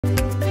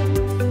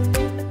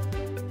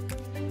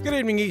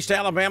evening, East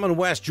Alabama and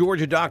West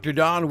Georgia. Dr.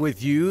 Don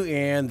with you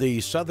and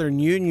the Southern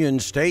Union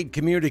State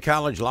Community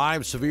College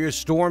Live Severe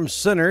Storm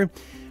Center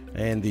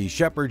and the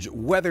Shepherd's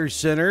Weather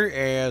Center,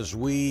 as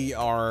we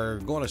are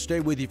going to stay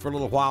with you for a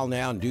little while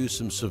now and do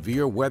some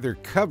severe weather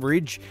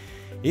coverage.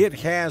 It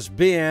has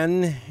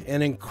been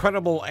an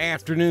incredible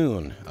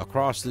afternoon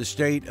across the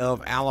state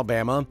of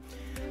Alabama.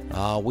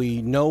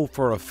 We know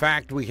for a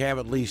fact we have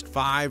at least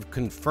 5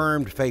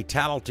 confirmed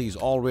fatalities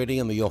already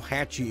in the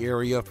Yohatchee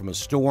area from a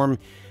storm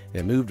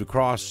that moved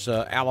across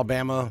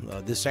Alabama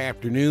this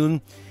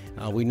afternoon.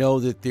 We know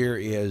that there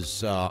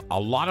is a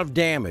lot of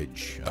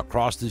damage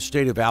across the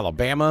state of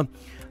Alabama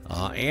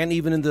and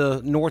even in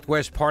the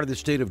northwest part of the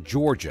state of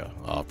Georgia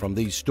from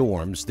these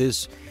storms.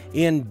 This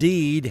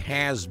indeed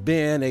has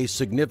been a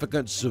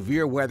significant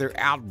severe weather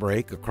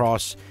outbreak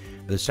across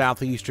the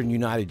southeastern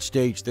United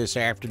States this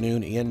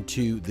afternoon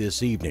into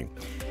this evening.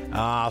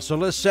 So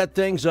let's set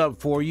things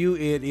up for you.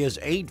 It is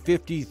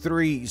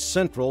 8:53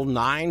 Central,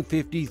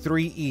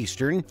 9:53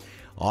 Eastern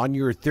on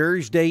your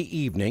Thursday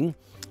evening.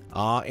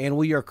 And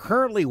we are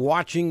currently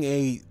watching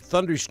a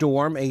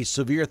thunderstorm, a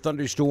severe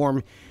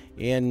thunderstorm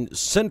in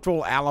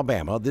central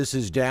Alabama. This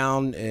is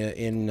down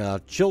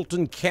in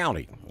Chilton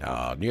County,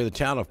 near the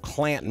town of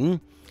Clanton.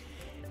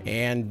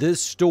 And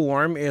this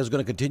storm is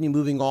going to continue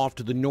moving off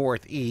to the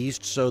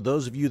northeast. So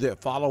those of you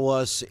that follow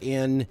us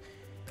in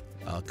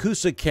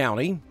Coosa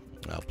County,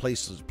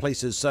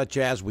 places such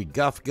as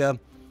Weguffka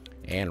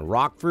and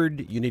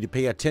Rockford, you need to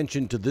pay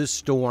attention to this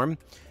storm.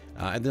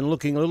 And then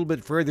looking a little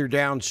bit further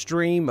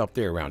downstream, up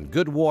there around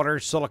Goodwater,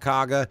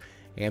 Sylacauga,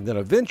 and then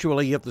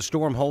eventually, if the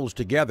storm holds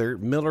together,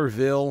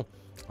 Millerville,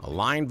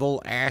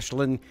 Lineville,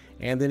 Ashland,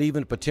 and then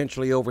even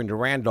potentially over into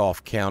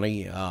Randolph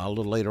County a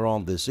little later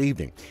on this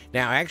evening.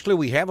 Now, actually,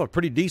 we have a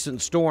pretty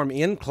decent storm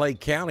in Clay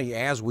County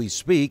as we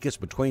speak. It's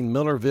between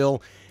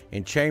Millerville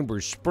and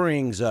Chambers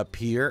Springs up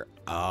here.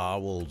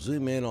 We'll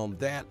zoom in on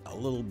that a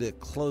little bit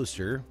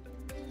closer.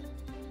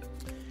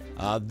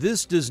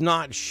 This does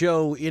not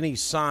show any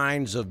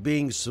signs of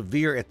being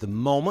severe at the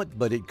moment,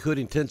 but it could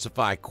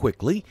intensify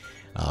quickly.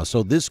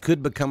 So this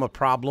could become a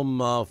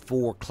problem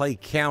for Clay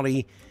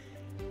County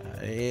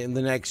in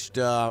the next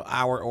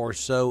hour or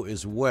so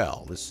as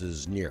well. This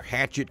is near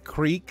Hatchet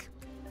Creek,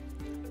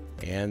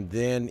 and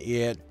then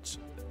it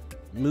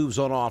moves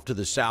on off to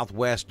the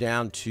southwest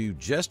down to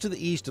just to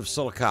the east of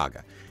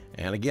Sylacauga.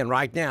 And again,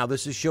 right now,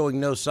 this is showing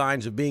no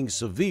signs of being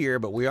severe,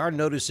 but we are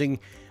noticing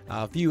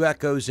a few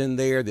echoes in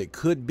there that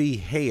could be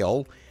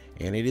hail,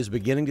 and it is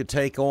beginning to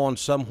take on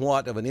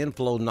somewhat of an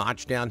inflow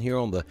notch down here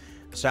on the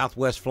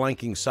southwest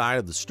flanking side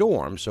of the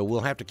storm. So we'll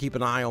have to keep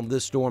an eye on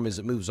this storm as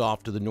it moves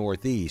off to the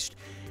northeast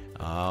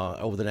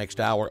over the next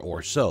hour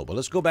or so. But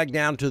let's go back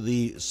down to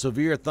the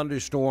severe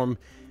thunderstorm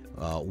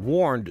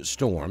warned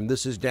storm.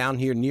 This is down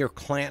here near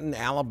Clanton,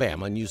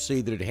 Alabama, and you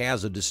see that it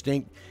has a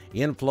distinct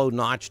inflow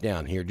notch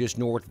down here just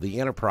north of the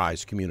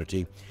Enterprise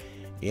community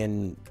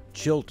in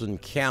Chilton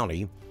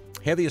County.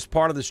 Heaviest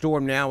part of the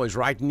storm now is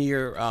right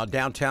near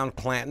downtown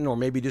Clanton, or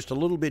maybe just a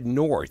little bit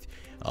north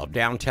of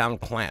downtown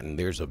Clanton.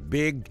 There's a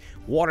big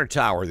water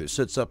tower that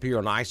sits up here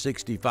on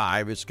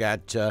I-65. It's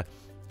got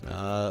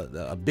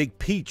a big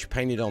peach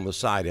painted on the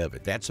side of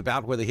it. That's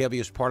about where the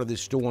heaviest part of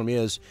this storm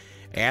is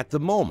at the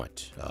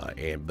moment.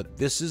 But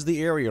this is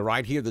the area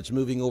right here that's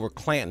moving over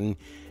Clanton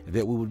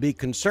that we would be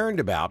concerned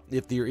about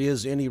if there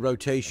is any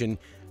rotation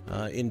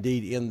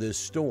indeed in this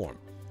storm.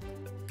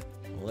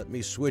 Let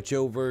me switch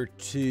over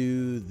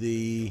to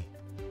the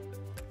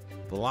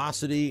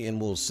velocity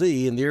and we'll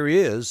see. And there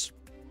is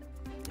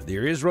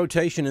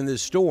rotation in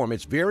this storm.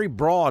 It's very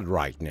broad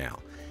right now.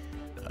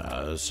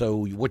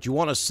 So what you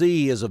want to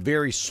see is a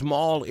very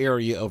small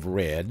area of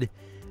red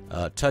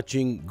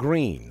touching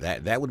green.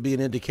 That would be an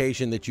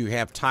indication that you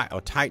have a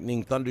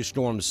tightening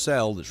thunderstorm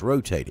cell that's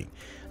rotating.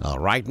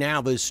 Right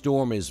now, this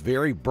storm is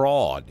very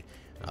broad,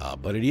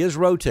 but it is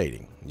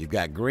rotating. You've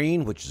got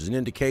green, which is an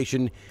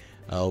indication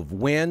of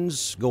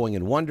winds going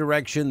in one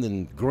direction,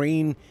 then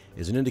green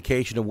is an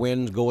indication of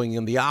winds going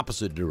in the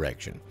opposite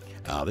direction.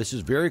 This is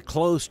very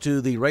close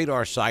to the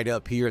radar site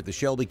up here at the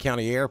Shelby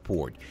County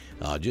Airport,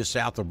 just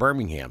south of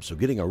Birmingham. So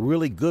getting a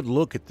really good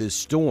look at this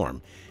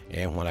storm.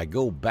 And when I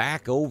go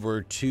back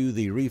over to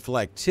the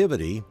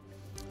reflectivity,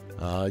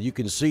 you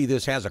can see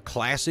this has a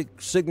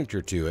classic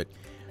signature to it.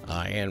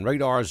 And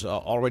radar's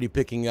already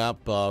picking up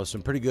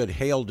some pretty good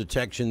hail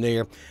detection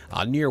there.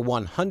 Near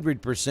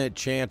 100%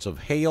 chance of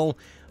hail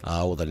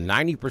with a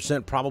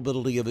 90%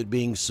 probability of it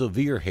being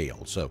severe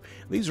hail. So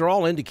these are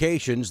all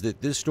indications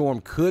that this storm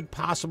could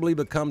possibly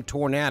become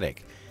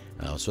tornadic.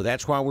 So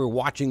that's why we're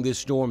watching this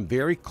storm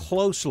very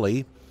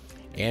closely.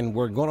 And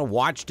we're going to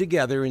watch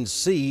together and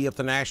see if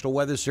the National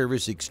Weather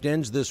Service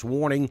extends this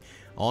warning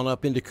on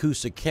up into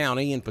Coosa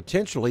County and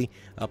potentially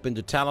up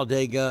into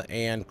Talladega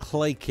and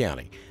Clay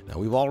County. Now,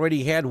 we've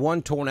already had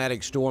one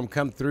tornadic storm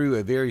come through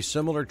a very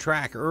similar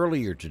track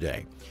earlier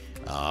today.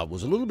 It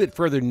was a little bit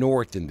further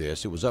north than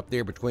this. It was up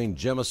there between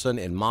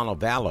Jemison and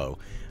Montevallo.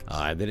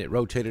 And then it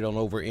rotated on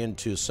over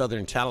into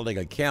southern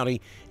Talladega County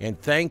and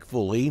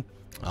thankfully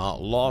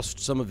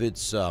lost some of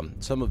its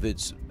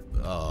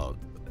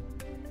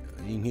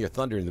You can hear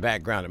thunder in the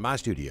background at my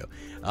studio.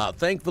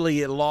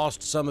 Thankfully, it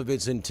lost some of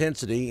its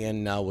intensity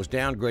and was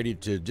downgraded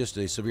to just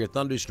a severe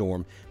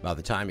thunderstorm by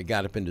the time it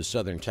got up into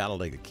southern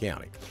Talladega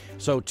County.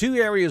 So 2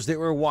 areas that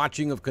we're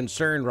watching of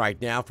concern right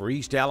now for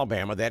East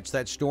Alabama. That's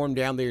that storm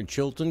down there in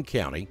Chilton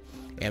County,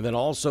 and then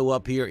also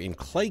up here in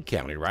Clay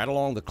County, right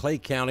along the Clay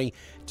County,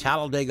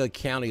 Talladega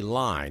County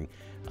line.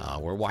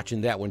 We're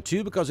watching that one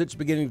too because it's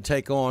beginning to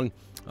take on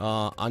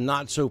a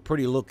not so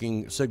pretty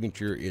looking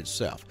signature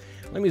itself.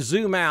 Let me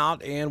zoom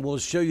out and we'll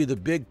show you the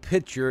big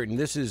picture, and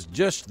this is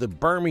just the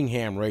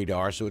Birmingham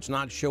radar, so it's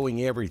not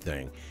showing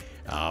everything.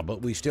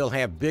 But we still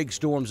have big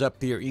storms up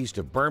there east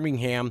of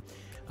Birmingham,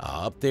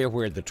 up there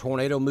where the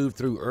tornado moved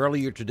through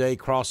earlier today,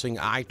 crossing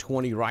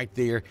I-20 right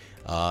there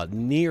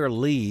near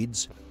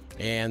Leeds,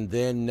 and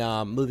then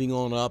moving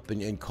on up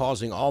and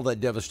causing all that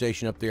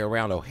devastation up there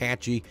around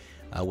Ohatchee.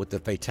 With the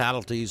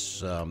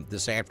fatalities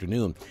this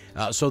afternoon.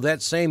 So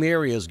that same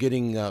area is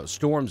getting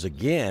storms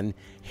again.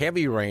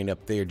 Heavy rain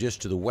up there just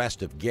to the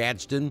west of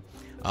Gadsden.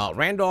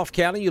 Randolph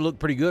County, you look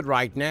pretty good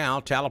right now.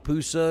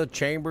 Tallapoosa,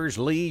 Chambers,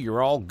 Lee,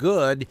 you're all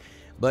good.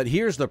 But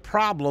here's the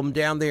problem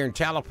down there in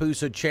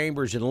Tallapoosa,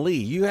 Chambers, and Lee.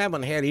 You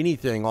haven't had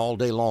anything all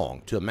day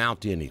long to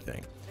amount to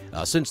anything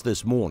since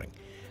this morning.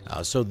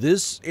 So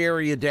this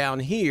area down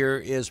here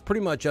is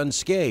pretty much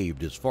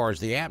unscathed as far as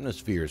the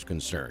atmosphere is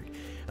concerned.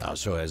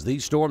 So as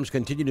these storms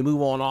continue to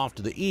move on off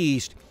to the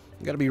east,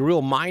 you've got to be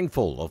real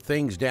mindful of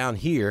things down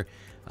here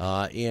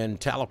in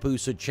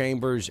Tallapoosa,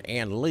 Chambers,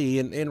 and Lee,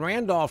 and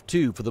Randolph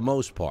too for the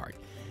most part.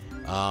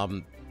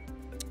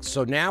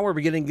 So now we're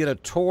beginning to get a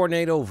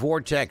tornado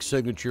vortex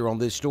signature on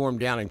this storm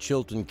down in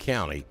Chilton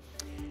County.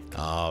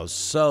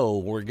 So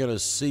we're going to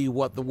see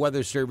what the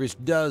Weather Service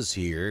does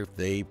here if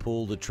they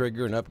pull the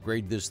trigger and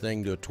upgrade this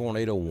thing to a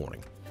tornado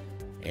warning.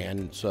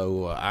 And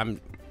so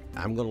I'm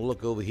going to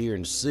look over here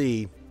and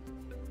see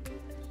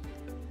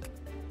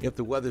if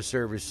the Weather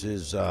Service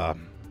is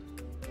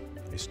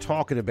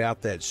talking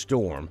about that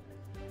storm.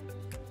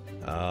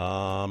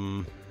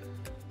 All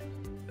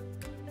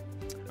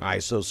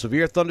right, so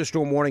severe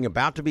thunderstorm warning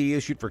about to be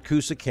issued for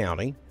Coosa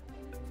County.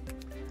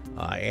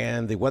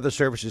 And the Weather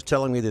Service is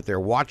telling me that they're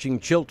watching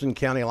Chilton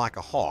County like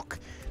a hawk.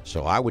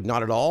 So I would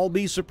not at all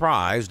be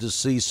surprised to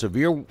see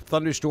severe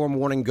thunderstorm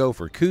warning go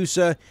for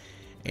Coosa,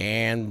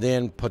 and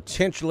then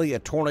potentially a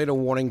tornado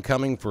warning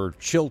coming for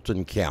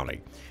Chilton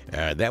County.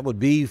 That would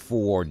be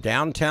for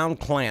downtown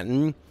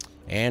Clanton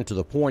and to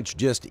the points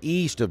just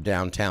east of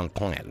downtown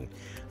Clanton.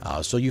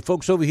 So you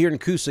folks over here in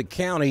Coosa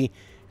County,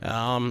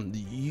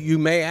 you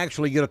may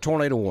actually get a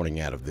tornado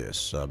warning out of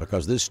this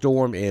because this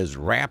storm is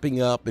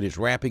wrapping up. It is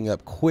wrapping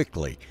up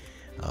quickly.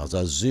 As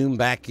I zoom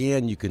back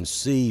in, you can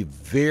see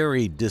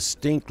very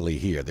distinctly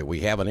here that we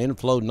have an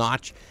inflow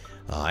notch.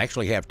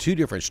 Actually have 2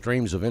 different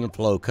streams of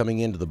inflow coming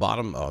into the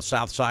bottom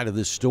south side of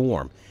this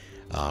storm.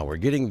 We're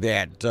getting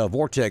that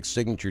vortex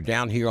signature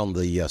down here on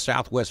the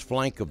southwest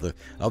flank of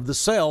the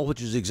cell,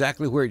 which is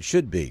exactly where it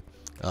should be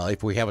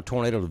if we have a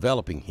tornado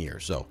developing here.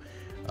 So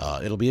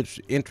it'll be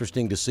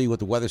interesting to see what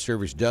the Weather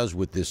Service does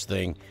with this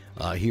thing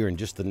here in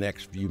just the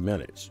next few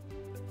minutes.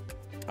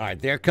 All right,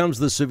 there comes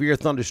the severe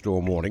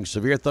thunderstorm warning.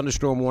 Severe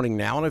thunderstorm warning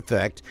now in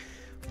effect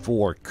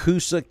for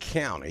Coosa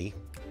County.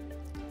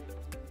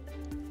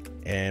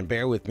 And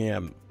bear with me,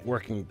 I'm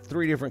working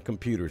 3 different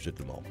computers at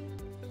the moment.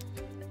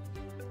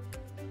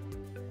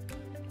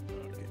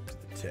 I'll get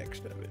to the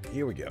text of it.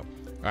 Here we go.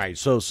 All right,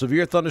 so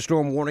severe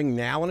thunderstorm warning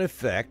now in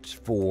effect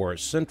for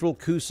central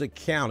Coosa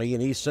County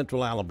in east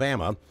central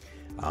Alabama.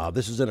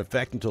 This is in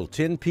effect until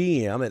 10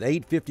 p.m. At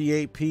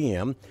 8:58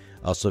 p.m.,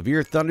 a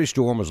severe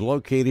thunderstorm was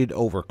located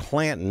over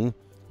Clanton,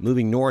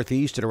 moving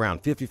northeast at around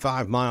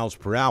 55 miles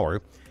per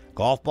hour.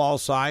 Golf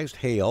ball-sized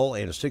hail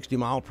and a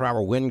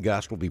 60-mile-per-hour wind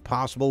gust will be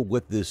possible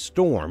with this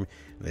storm.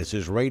 This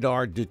is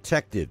radar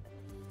detected.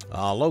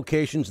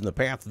 Locations in the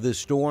path of this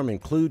storm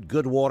include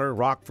Goodwater,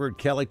 Rockford,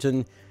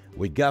 Kellyton,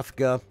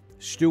 Weguffka,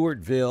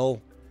 Stewartville,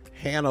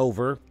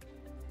 Hanover,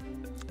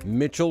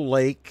 Mitchell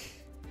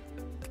Lake.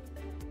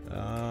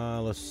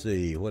 Let's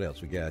see, what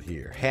else we got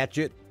here?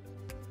 Hatchet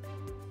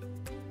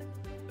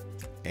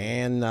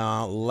and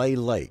Lay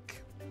Lake.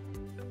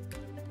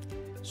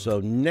 So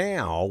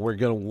now we're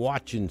going to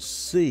watch and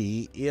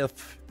see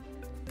if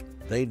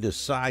they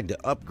decide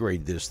to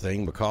upgrade this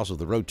thing because of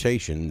the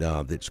rotation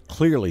that's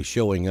clearly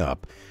showing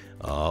up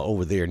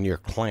over there near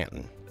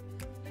Clanton.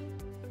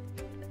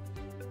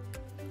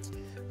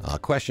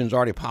 Questions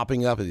already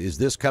popping up. Is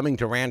this coming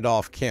to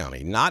Randolph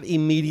County? Not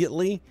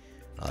immediately.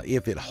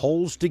 If it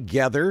holds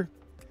together,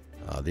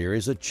 there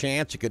is a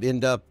chance it could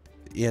end up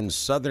in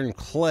southern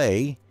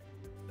Clay,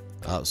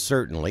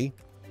 certainly.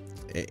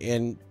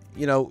 And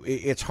you know,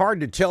 it's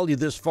hard to tell you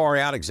this far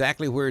out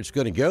exactly where it's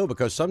going to go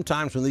because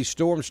sometimes when these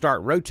storms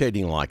start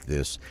rotating like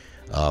this,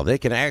 they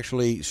can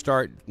actually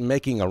start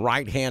making a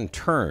right-hand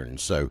turn.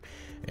 So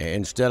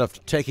instead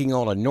of taking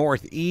on a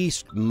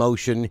northeast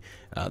motion,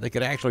 they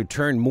could actually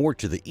turn more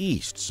to the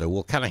east. So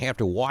we'll kind of have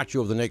to watch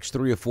over the next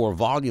 3 or 4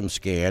 volume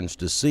scans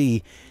to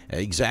see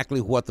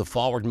exactly what the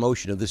forward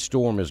motion of this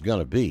storm is going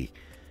to be.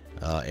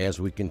 as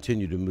we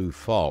continue to move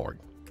forward.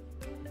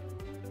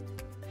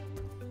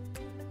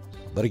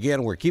 But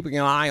again, we're keeping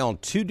an eye on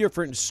two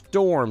different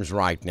storms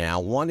right now.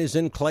 One is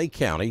in Clay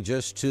County,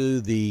 just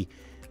to the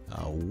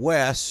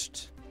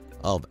west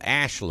of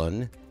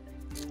Ashland.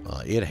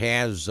 It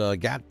has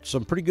got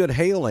some pretty good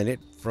hail in it.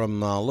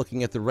 From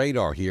looking at the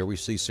radar here, we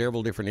see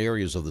several different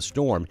areas of the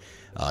storm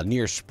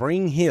near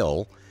Spring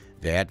Hill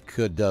that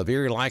could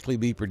very likely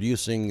be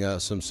producing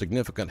some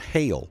significant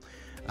hail.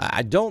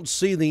 I don't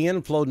see the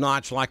inflow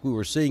notch like we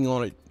were seeing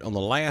on it on the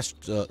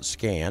last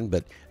scan,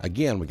 but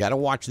again, we got to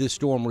watch this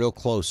storm real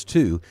close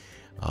too.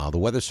 The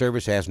Weather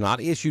Service has not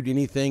issued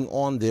anything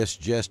on this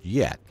just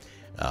yet.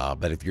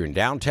 But if you're in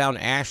downtown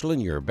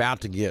Ashland, you're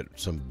about to get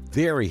some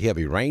very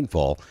heavy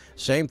rainfall.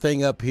 Same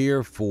thing up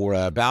here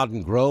for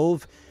Bowden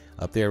Grove,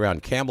 up there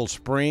around Campbell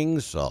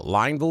Springs,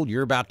 Lineville.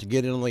 You're about to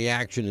get in on the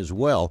action as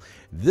well.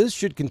 This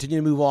should continue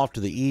to move off to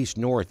the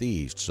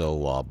east-northeast.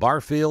 So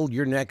Barfield,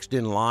 you're next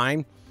in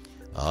line.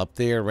 Up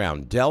there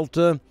around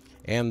Delta,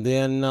 and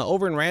then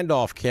over in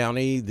Randolph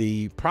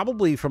County,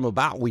 probably from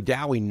about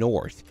Wedowee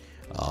north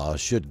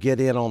should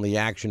get in on the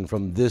action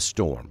from this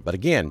storm. But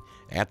again,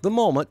 at the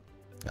moment,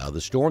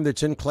 the storm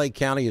that's in Clay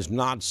County is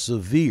not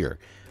severe.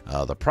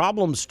 The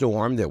problem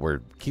storm that we're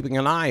keeping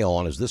an eye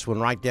on is this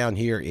one right down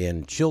here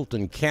in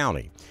Chilton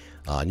County.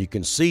 And you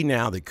can see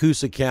now that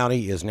Coosa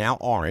County is now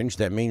orange.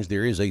 That means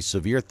there is a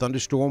severe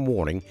thunderstorm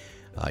warning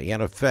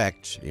in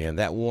effect, and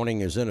that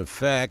warning is in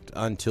effect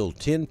until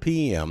 10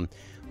 p.m.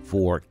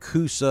 for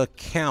Coosa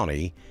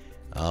County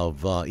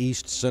of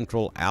east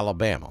central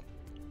Alabama.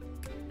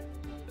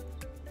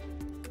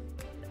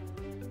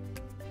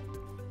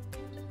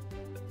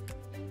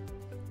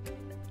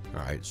 All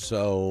right,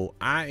 so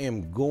I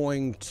am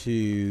going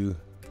to...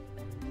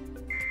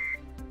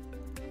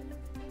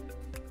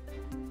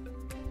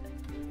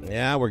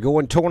 Yeah, we're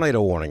going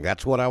tornado warning.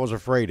 That's what I was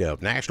afraid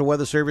of. National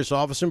Weather Service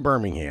office in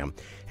Birmingham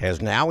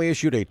has now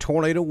issued a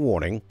tornado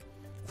warning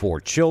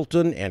for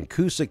Chilton and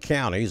Coosa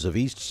counties of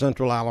east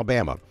central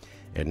Alabama.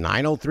 At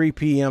 9:03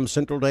 p.m.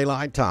 Central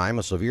Daylight Time,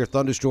 a severe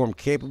thunderstorm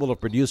capable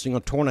of producing a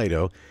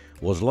tornado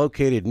was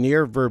located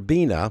near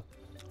Verbena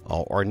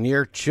or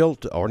near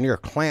Chilton or near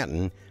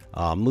Clanton,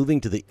 moving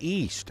to the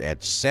east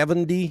at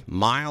 70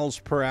 miles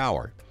per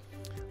hour.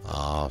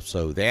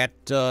 So that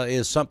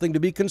is something to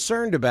be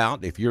concerned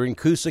about if you're in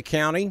Coosa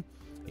County,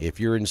 if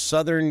you're in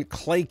southern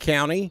Clay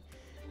County,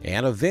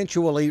 and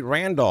eventually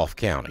Randolph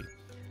County,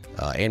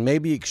 and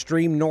maybe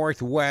extreme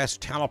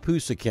northwest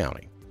Tallapoosa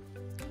County.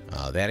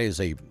 That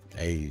is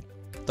a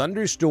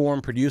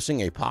thunderstorm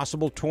producing a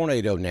possible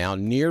tornado now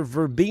near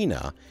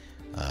Verbena.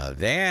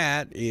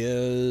 That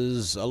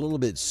is a little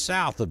bit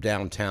south of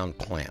downtown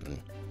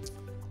Clanton.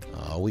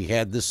 We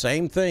had the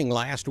same thing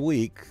last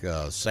week,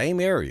 same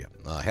area,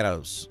 had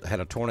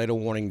a tornado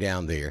warning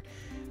down there.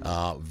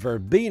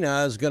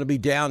 Verbena is going to be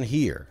down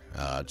here.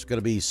 It's going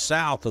to be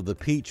south of the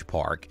Peach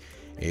Park.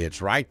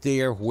 It's right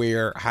there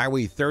where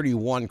Highway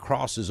 31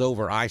 crosses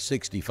over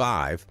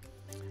I-65,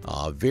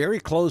 very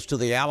close to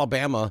the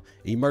Alabama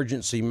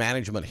Emergency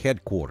Management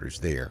Headquarters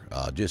there,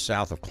 just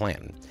south of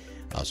Clanton.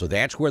 So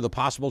that's where the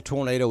possible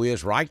tornado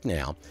is right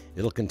now.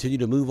 It'll continue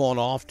to move on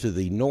off to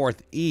the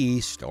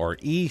northeast or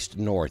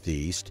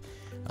east-northeast.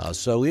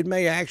 So it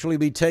may actually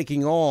be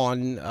taking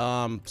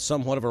on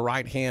somewhat of a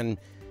right-hand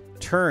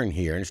turn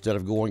here instead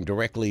of going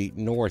directly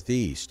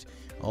northeast.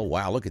 Oh,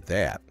 wow, look at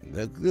that.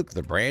 Look at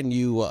the brand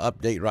new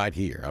update right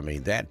here. I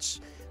mean,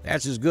 that's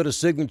as good a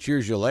signature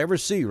as you'll ever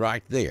see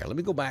right there. Let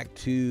me go back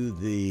to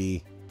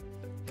the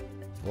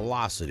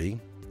velocity.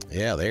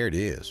 Yeah, there it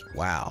is.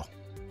 Wow.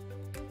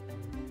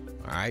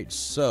 All right,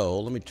 so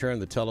let me turn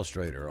the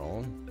telestrator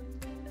on.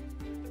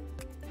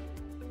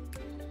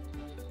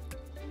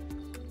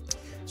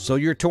 So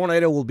your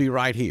tornado will be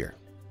right here.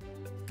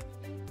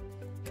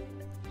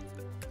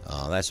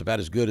 That's about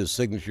as good as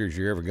signatures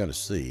you're ever going to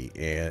see.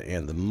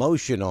 And the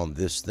motion on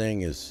this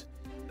thing is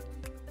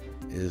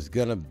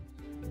going to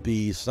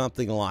be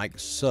something like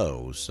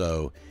so.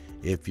 So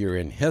if you're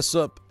in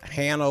Hyssop,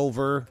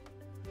 Hanover,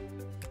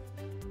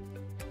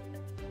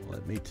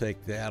 let me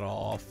take that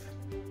off.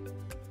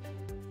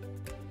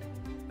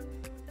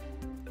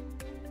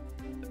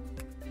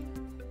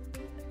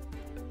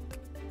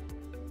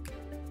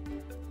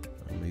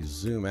 Let me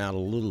zoom out a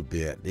little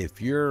bit.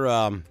 If you're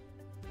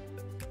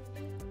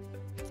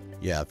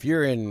if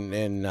you're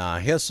in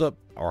Hyssop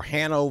or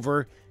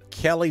Hanover,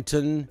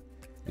 Kellyton,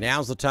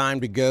 now's the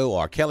time to go,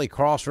 or Kelly's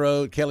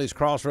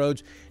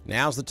Crossroads,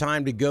 now's the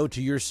time to go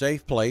to your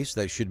safe place.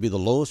 That should be the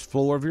lowest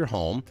floor of your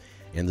home,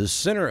 in the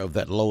center of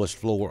that lowest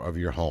floor of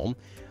your home.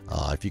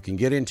 If you can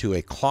get into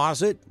a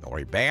closet or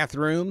a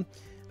bathroom,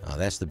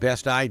 that's the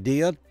best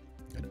idea.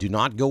 Do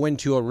not go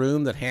into a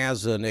room that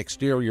has an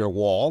exterior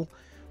wall.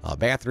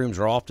 Bathrooms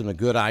are often a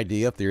good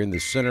idea if they're in the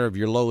center of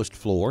your lowest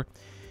floor.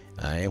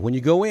 And when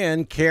you go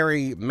in,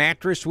 carry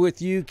mattress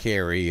with you,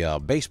 carry a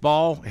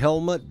baseball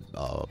helmet,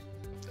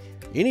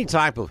 any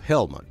type of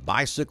helmet,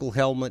 bicycle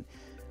helmet,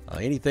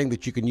 anything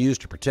that you can use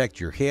to protect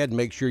your head.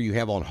 Make sure you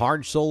have on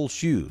hard-sole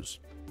shoes.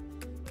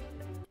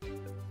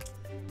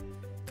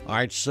 All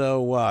right,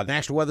 so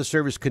National Weather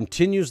Service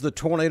continues the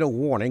tornado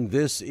warning.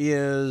 This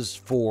is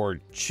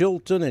for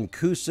Chilton and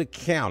Coosa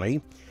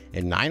County.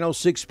 At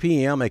 9:06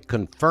 p.m., a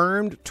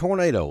confirmed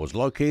tornado was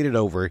located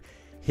over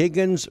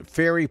Higgins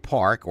Ferry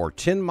Park, or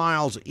 10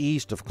 miles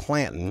east of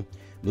Clanton,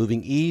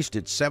 moving east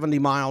at 70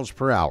 miles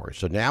per hour.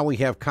 So now we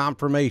have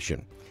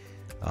confirmation.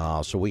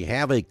 So we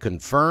have a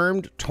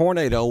confirmed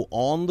tornado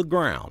on the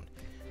ground,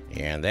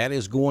 and that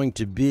is going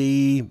to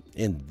be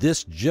in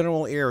this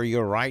general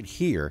area right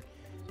here.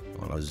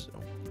 I'll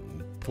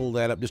pull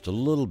that up just a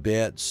little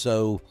bit.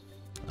 So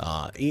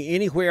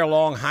anywhere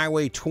along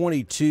Highway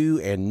 22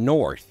 and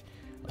north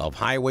of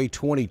Highway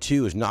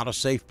 22 is not a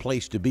safe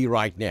place to be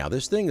right now.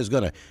 This thing is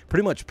going to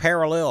pretty much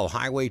parallel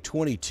Highway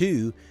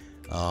 22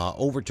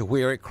 over to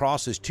where it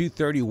crosses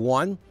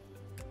 231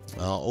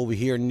 over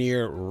here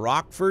near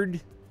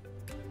Rockford.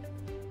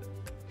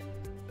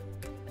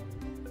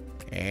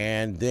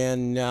 And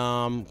then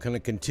going to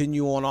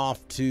continue on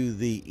off to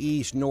the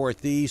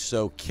east-northeast.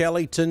 So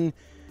Kellyton,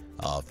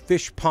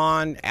 Fish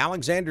Pond,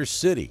 Alexander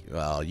City.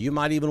 You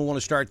might even want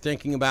to start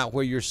thinking about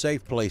where your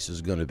safe place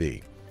is going to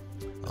be.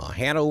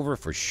 Hanover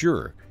for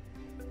sure,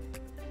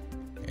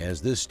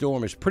 as this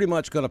storm is pretty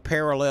much going to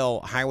parallel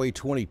Highway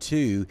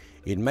 22.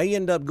 It may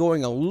end up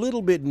going a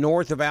little bit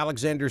north of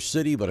Alexander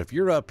City, but if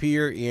you're up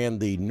here in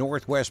the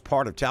northwest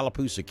part of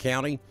Tallapoosa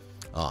County,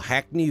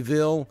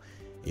 Hackneyville,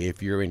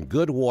 if you're in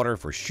Goodwater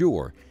for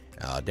sure,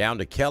 down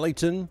to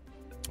Kellyton,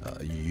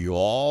 you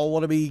all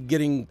want to be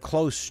getting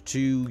close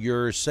to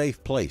your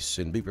safe place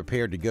and be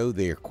prepared to go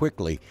there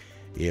quickly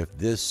if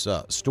this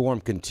storm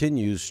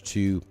continues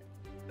to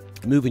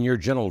move in your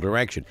general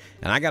direction.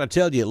 And I got to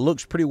tell you, it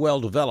looks pretty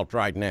well developed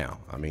right now.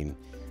 I mean,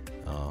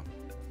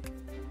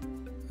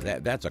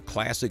 that's a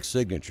classic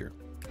signature.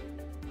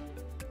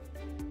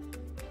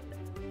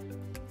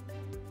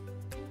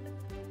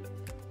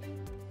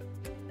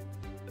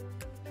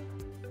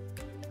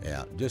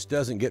 Yeah, just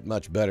doesn't get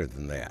much better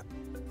than that.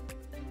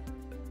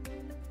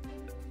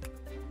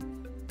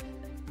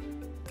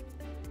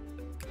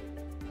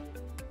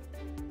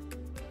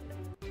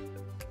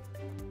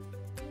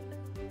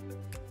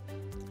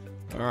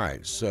 All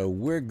right, so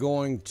we're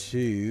going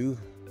to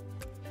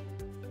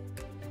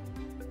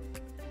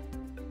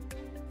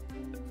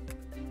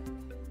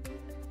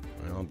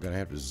I'm going to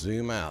have to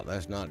zoom out.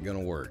 That's not going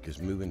to work. It's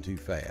moving too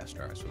fast.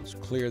 All right, so let's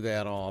clear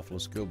that off.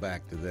 Let's go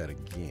back to that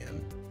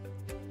again.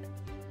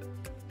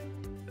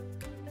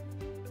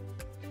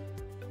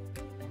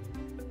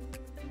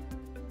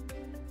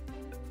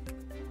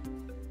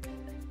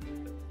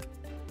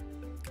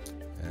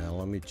 Now,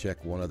 let me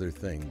check one other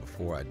thing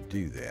before I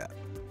do that.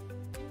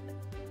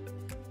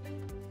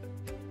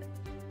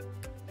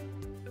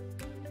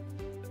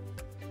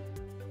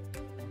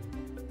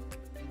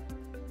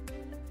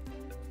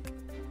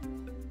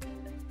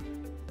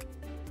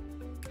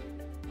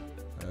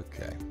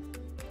 Okay.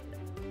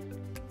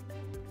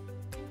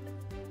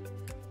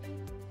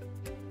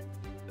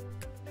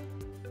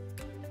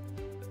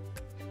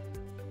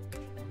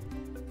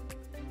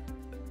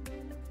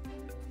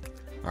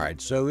 All right,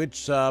 so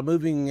it's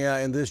moving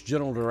in this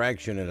general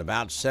direction at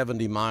about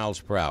 70 miles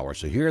per hour.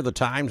 So here are the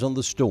times on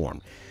the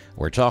storm.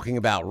 We're talking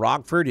about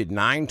Rockford at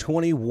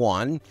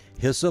 9:21,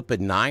 Hyssop at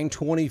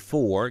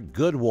 9:24,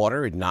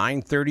 Goodwater at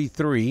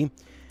 9:33,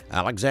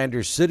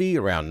 Alexander City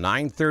around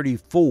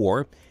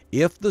 9:34.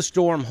 If the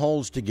storm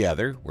holds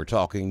together, we're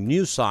talking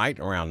New Site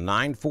around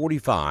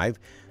 9:45,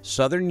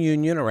 Southern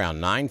Union around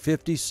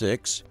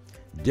 9:56,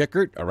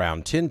 Dickert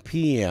around 10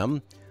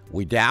 p.m.,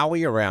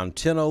 Wedowee around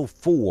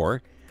 10:04,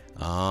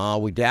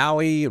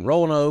 Wedowee and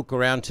Roanoke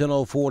around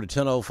 10:04 to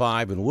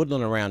 10:05, and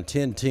Woodland around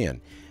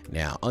 10:10.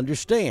 Now,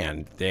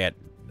 understand that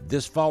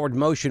this forward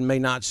motion may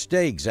not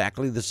stay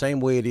exactly the same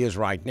way it is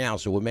right now,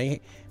 so we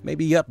may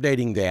be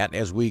updating that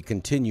as we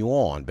continue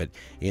on. But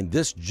in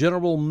this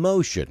general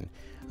motion,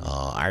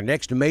 our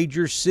next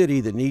major city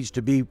that needs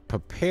to be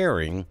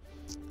preparing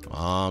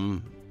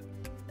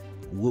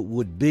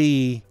would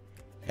be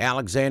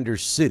Alexander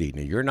City.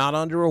 Now, you're not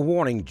under a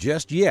warning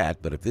just yet,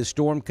 but if this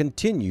storm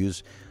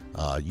continues,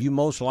 you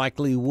most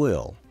likely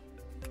will.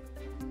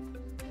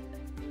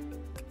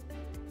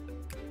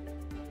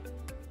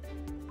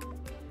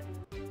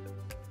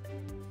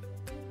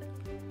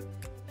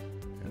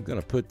 I'm going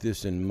to put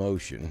this in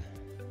motion.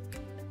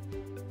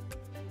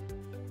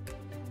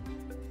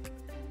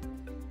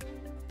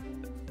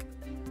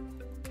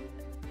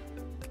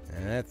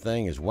 And that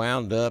thing is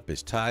wound up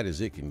as tight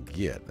as it can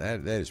get.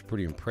 That is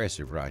pretty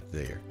impressive right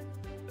there.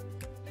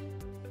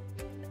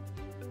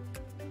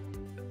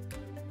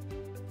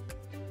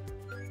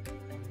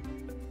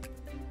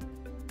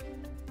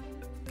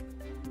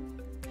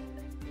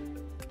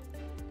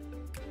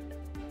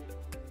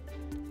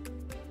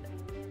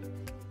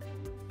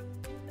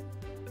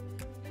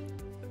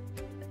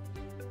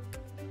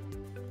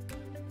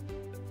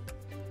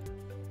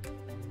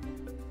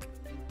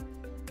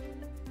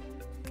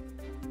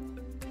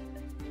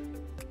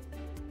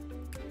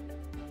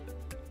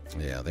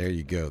 Yeah, there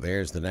you go.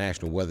 There's the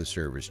National Weather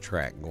Service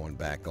track going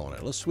back on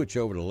it. Let's switch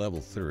over to level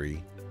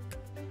 3.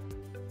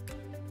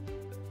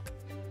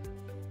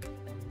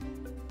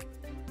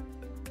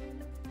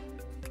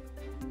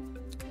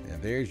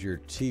 There's your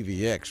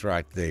TVX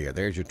right there.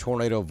 There's your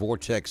tornado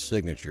vortex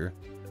signature.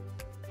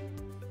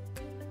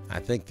 I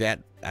think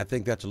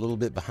that's a little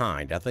bit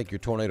behind. I think your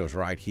tornado's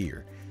right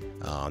here.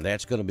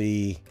 That's going to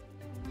be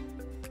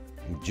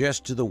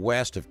just to the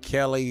west of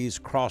Kelly's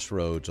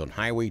Crossroads on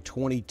Highway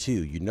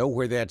 22. You know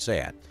where that's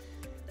at.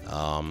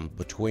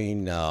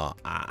 Between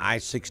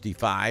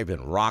I-65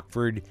 and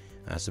Rockford.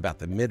 That's about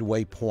the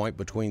midway point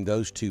between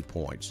those 2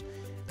 points.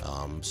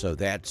 So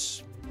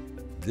this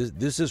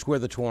is where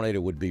the tornado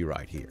would be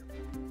right here.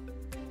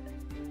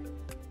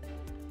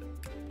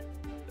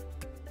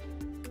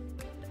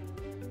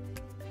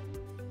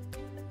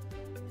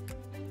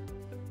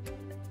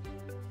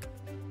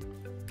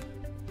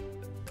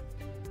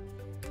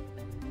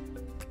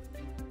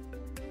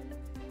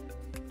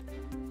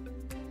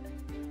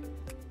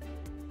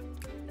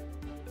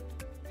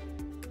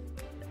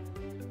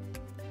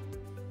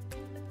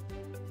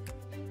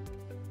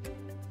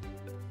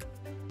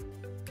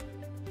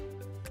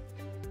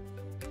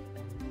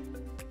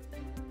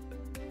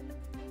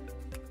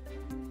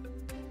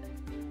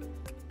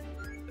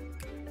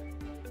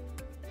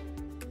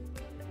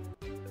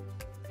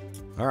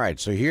 All right,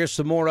 so here's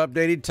some more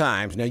updated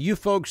times. Now, you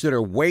folks that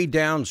are way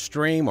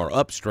downstream, or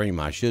upstream,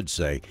 I should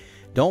say,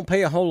 don't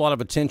pay a whole lot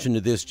of attention to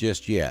this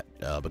just yet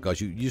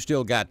because you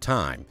still got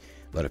time.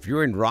 But if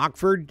you're in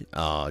Rockford,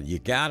 you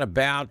got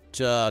about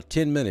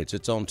 10 minutes.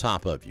 It's on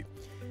top of you.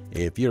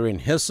 If you're in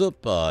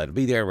Hyssop, it'll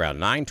be there around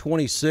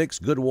 9:26.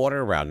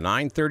 Goodwater around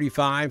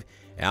 9:35.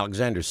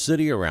 Alexander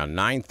City around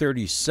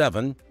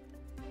 9:37.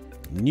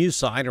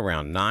 Newside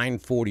around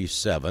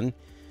 9:47.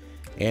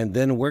 And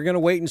then we're going to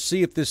wait and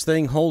see if this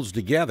thing holds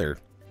together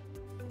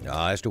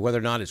as to whether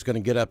or not it's going to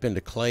get up into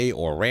Clay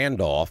or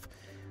Randolph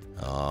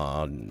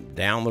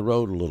down the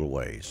road a little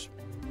ways.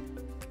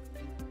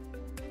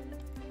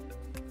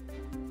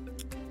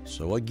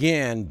 So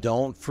again,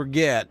 don't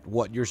forget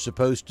what you're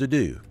supposed to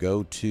do.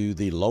 Go to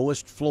the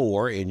lowest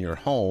floor in your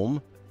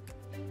home.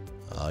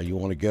 You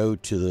want to go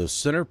to the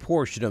center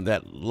portion of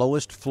that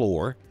lowest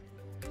floor,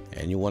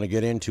 and you want to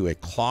get into a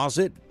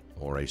closet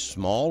or a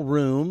small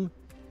room.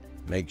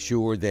 Make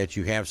sure that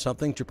you have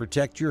something to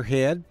protect your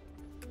head.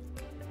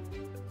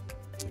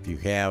 If you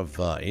have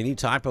any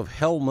type of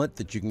helmet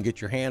that you can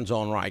get your hands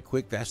on right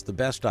quick, that's the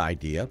best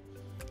idea.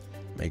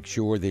 Make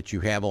sure that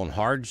you have on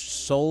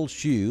hard-soled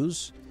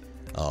shoes,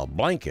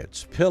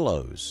 blankets,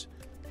 pillows,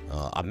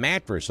 a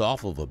mattress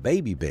off of a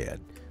baby bed,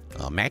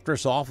 a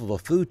mattress off of a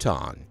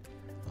futon,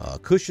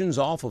 cushions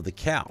off of the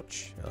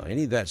couch.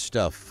 Any of that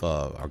stuff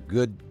are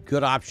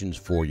good options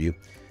for you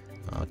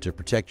to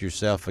protect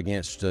yourself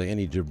against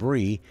any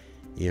debris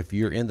if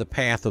you're in the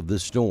path of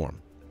this storm.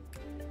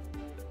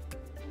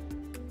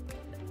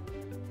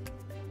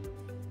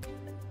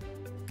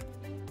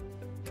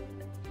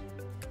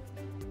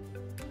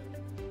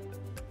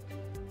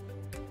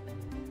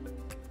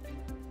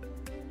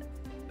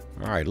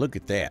 All right, look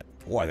at that.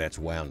 Boy, that's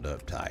wound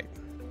up tight.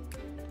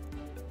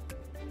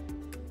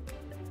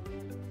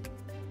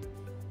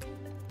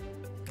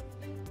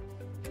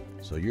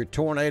 So your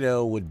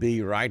tornado would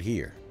be right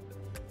here.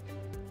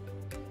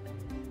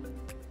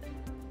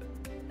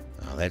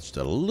 That's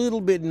a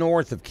little bit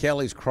north of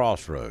Kelly's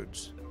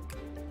Crossroads.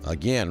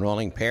 Again,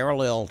 running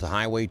parallel to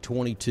Highway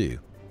 22.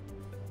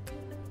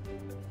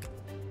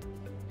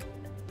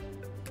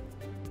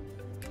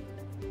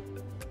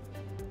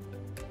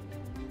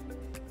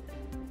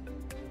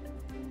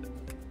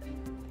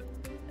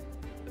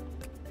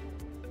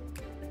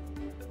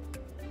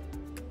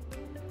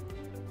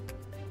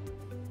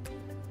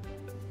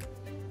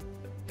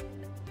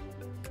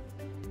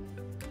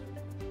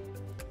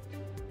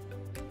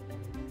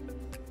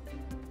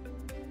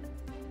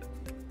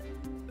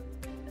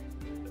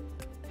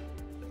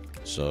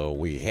 So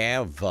we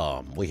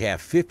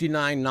have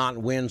 59 knot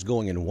winds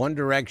going in one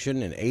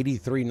direction and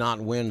 83 knot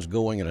winds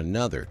going in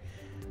another.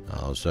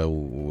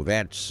 So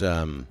that's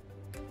in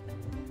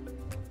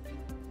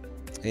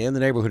the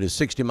neighborhood of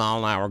 60 mile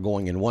an hour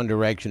going in one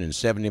direction and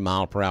 70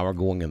 mile per hour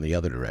going in the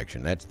other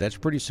direction. That's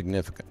pretty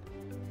significant.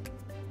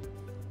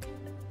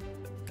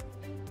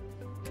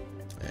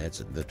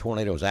 The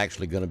tornado is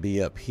actually going to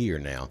be up here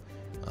now.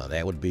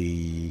 That would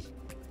be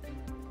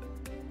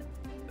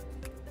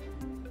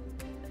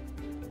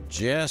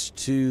just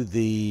to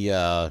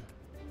the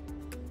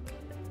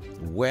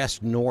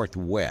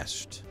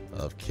west-northwest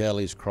of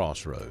Kelly's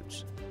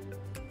Crossroads.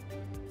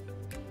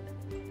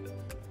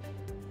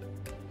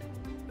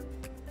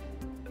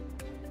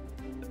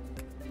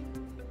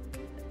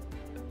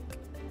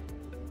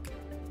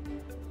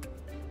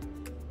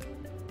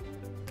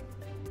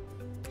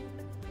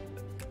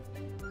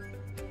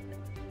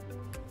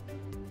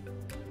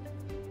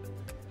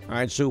 All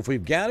right, so if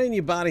we've got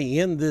anybody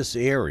in this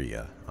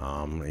area,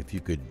 if you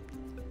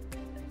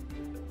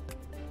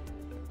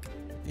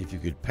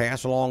could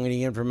pass along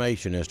any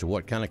information as to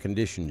what kind of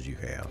conditions you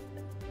have.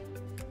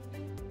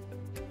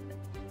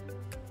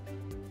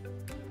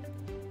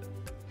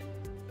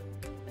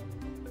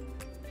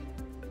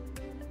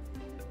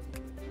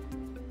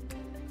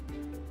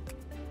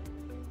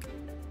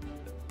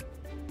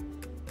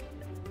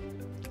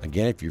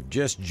 Again, if you've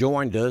just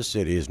joined us,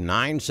 it is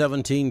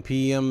 9:17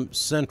 p.m.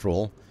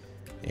 Central,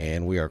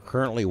 and we are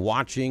currently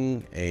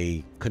watching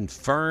a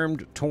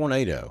confirmed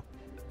tornado.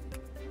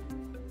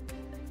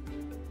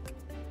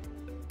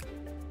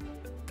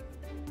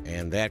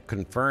 And that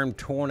confirmed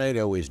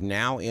tornado is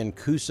now in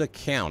Coosa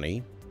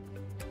County.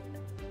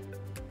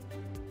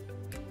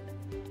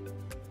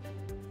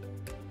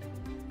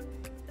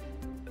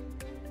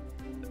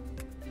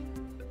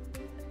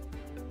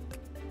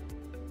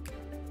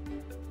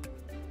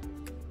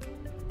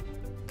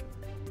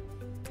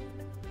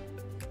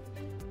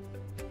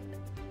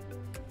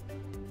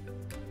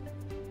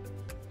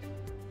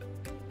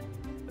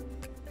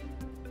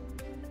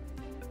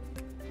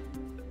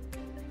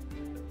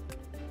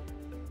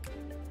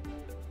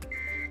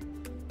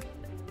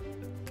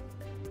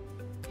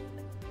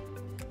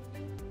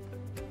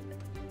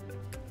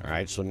 All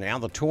right, so now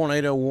the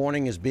tornado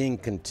warning is being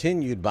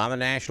continued by the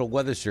National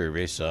Weather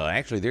Service.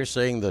 Actually, they're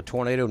saying the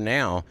tornado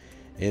now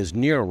is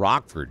near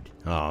Rockford.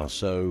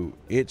 So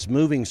it's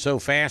moving so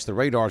fast, the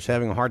radar's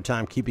having a hard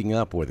time keeping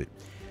up with it.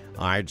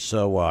 All right,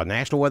 so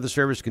National Weather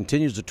Service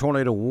continues the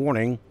tornado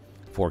warning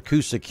for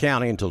Coosa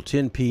County until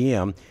 10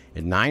 p.m.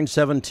 At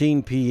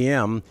 9:17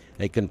 p.m.,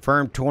 a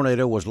confirmed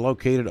tornado was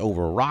located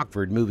over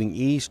Rockford, moving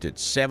east at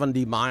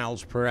 70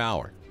 miles per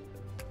hour.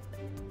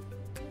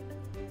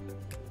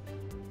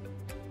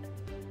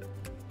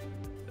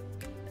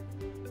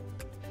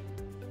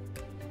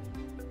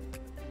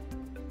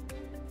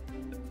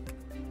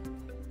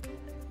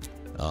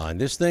 And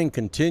this thing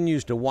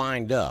continues to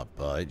wind up.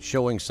 It's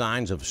showing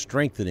signs of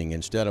strengthening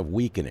instead of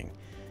weakening.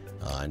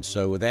 And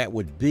so that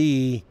would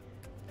be,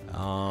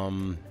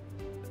 well,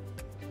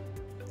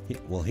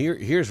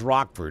 here's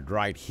Rockford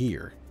right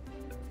here.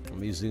 Let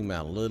me zoom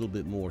out a little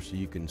bit more so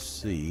you can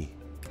see.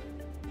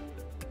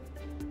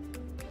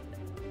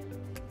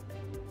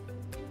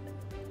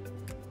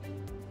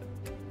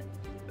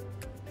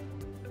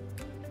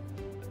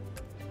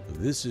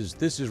 This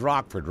is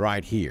Rockford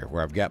right here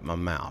where I've got my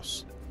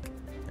mouse.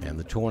 And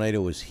the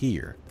tornado is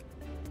here.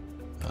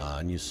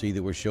 And you see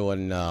that we're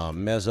showing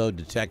meso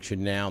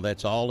detection now.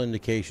 That's all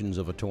indications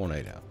of a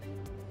tornado.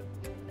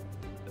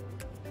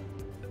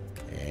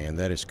 And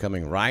that is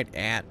coming right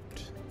at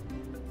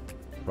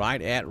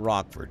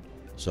Rockford.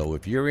 So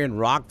if you're in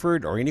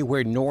Rockford or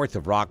anywhere north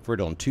of Rockford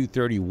on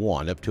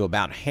 231 up to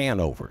about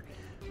Hanover,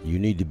 you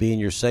need to be in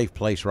your safe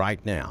place right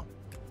now.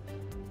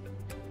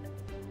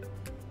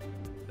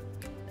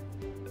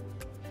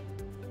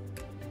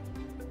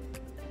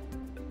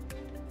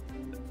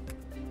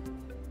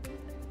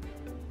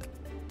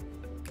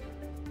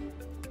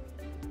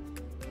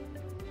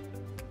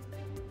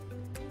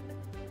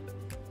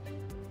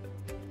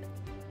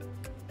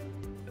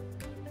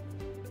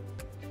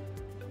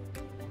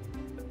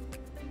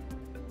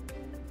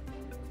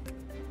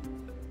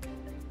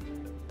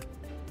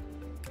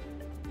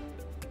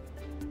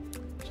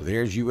 So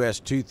there's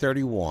US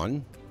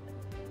 231.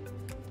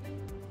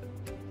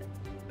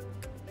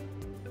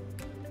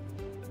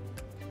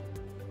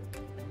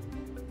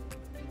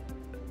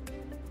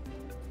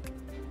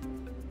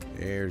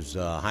 There's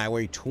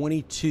Highway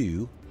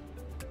 22.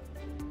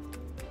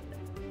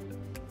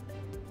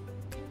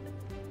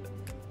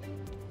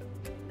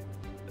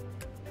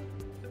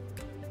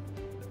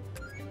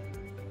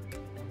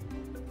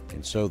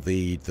 And so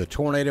the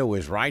tornado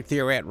is right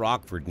there at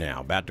Rockford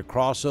now, about to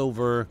cross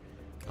over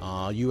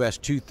US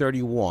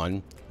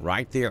 231,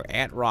 right there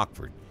at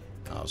Rockford.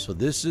 So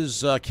this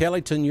is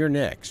Kellyton, you're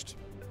next.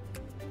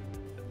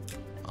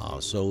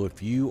 So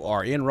if you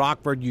are in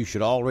Rockford, you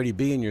should already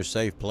be in your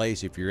safe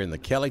place. If you're in the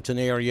Kellyton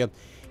area,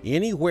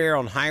 anywhere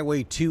on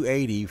Highway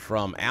 280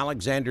 from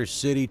Alexander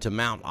City to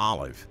Mount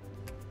Olive,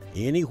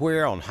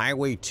 anywhere on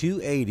Highway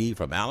 280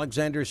 from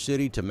Alexander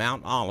City to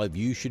Mount Olive,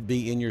 you should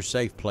be in your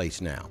safe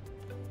place now.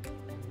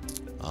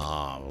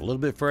 A little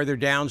bit further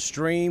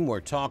downstream, we're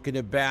talking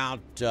about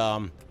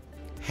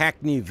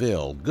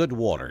Hackneyville,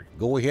 Goodwater.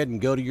 Go ahead and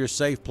go to your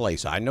safe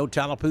place. I know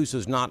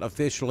Tallapoosa's not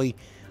officially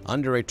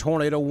under a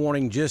tornado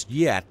warning just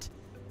yet,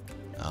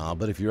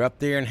 but if you're up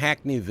there in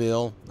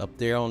Hackneyville, up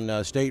there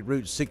on State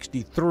Route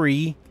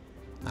 63,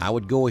 I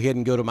would go ahead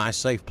and go to my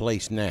safe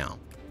place now.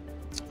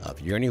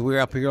 If you're anywhere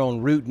up here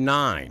on Route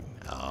 9,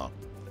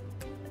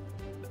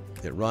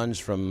 that runs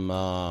from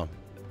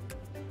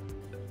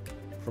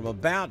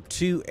about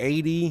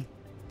 280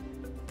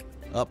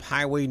 up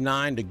Highway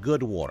 9 to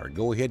Goodwater,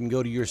 go ahead and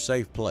go to your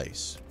safe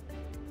place.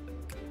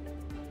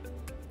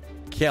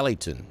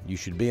 Kellyton, you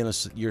should be in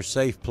your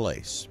safe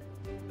place.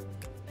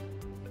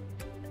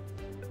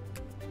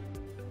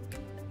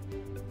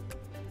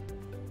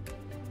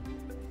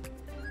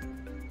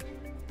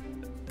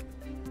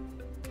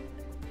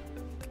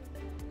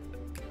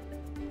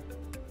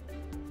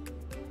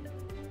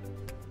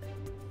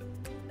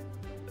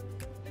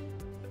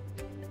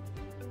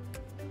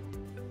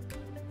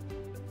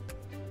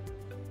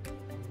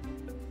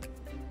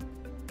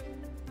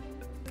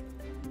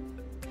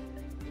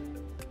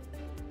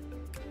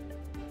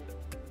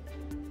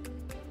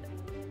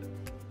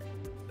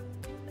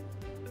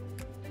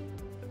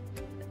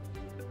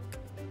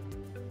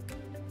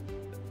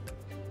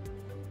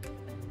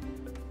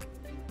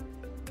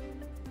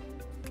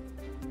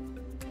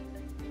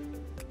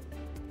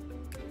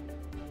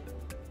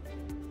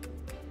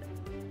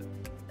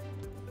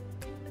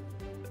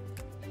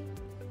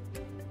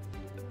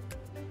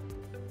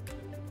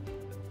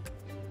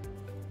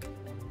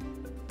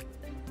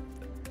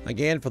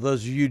 Again, for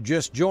those of you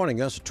just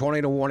joining us, a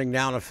tornado warning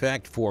now in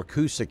effect for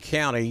Coosa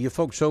County. You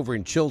folks over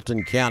in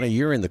Chilton County,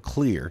 you're in the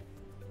clear.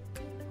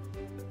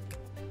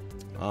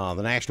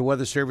 The National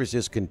Weather Service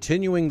is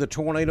continuing the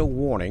tornado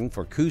warning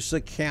for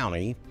Coosa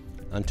County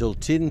until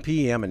 10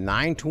 p.m. at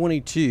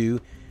 9:22.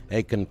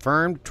 A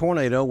confirmed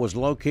tornado was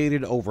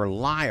located over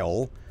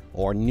Lisle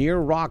or near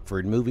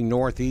Rockford, moving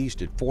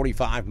northeast at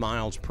 45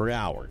 miles per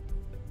hour.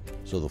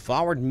 So the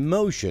forward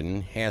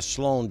motion has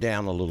slowed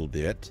down a little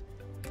bit.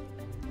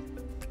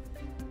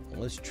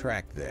 Let's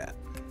track that.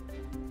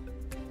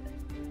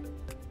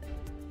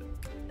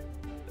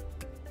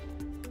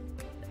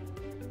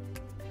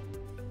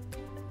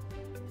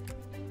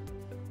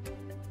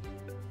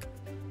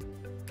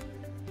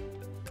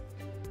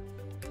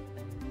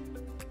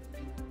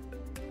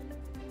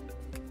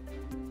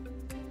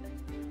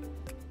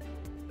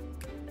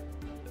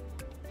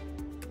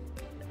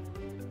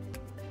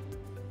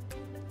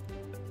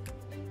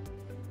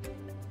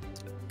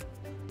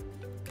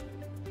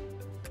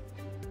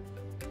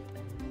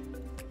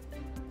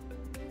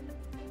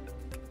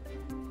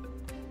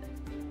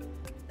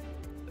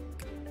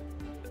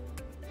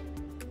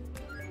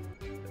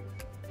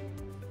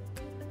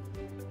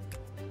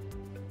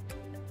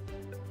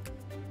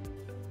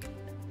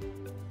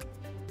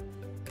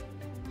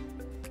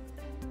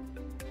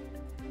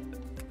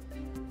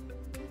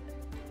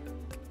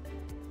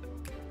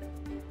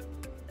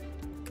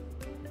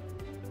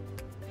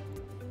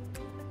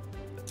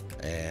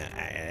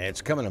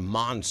 It's coming a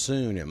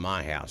monsoon at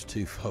my house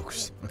too,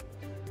 folks.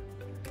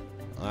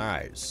 All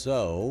right,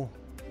 so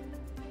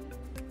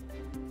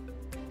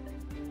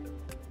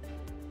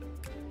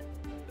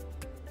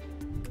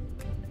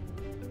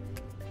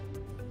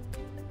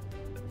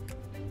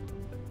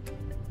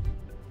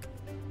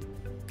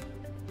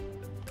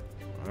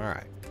all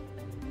right.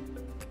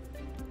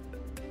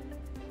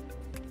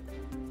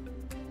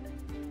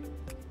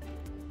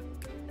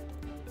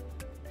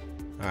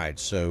 All right,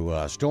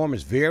 so storm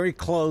is very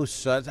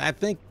close. I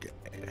think,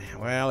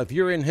 well, if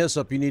you're in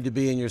Hyssop, you need to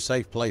be in your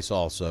safe place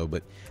also.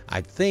 But I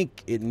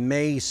think it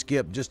may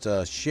skip just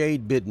a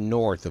shade bit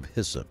north of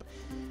Hyssop.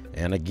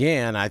 And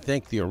again, I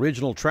think the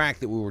original track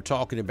that we were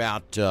talking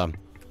about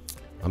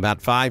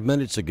 5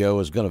 minutes ago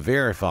is going to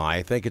verify.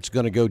 I think it's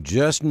going to go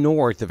just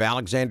north of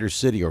Alexander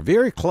City or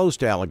very close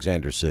to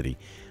Alexander City.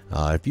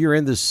 If you're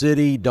in the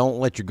city, don't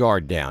let your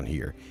guard down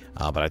here.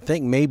 But I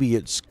think maybe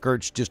it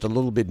skirts just a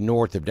little bit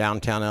north of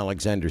downtown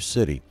Alexander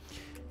City.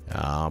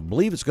 I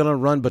believe it's going to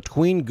run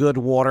between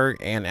Goodwater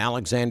and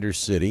Alexander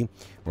City.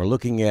 We're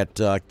looking at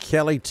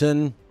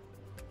Kellyton,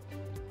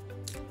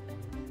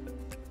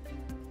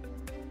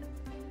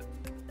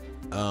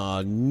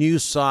 New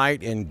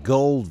Site, and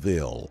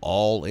Goldville,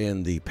 all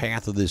in the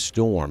path of this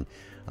storm.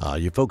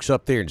 You folks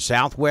up there in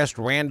southwest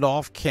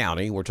Randolph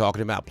County, we're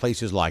talking about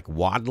places like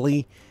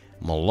Wadley,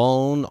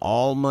 Malone,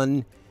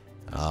 Allman,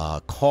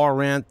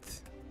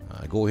 Corinth.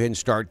 Go ahead and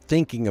start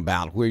thinking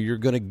about where you're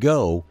going to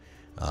go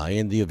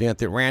in the event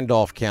that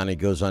Randolph County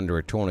goes under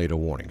a tornado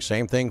warning.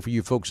 Same thing for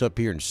you folks up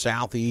here in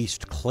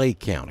southeast Clay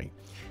County.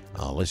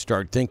 Let's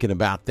start thinking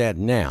about that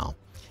now.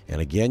 And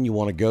again, you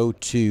want to go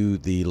to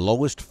the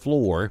lowest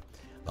floor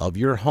of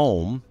your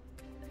home.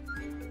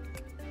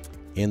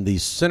 In the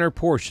center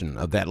portion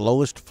of that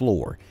lowest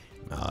floor,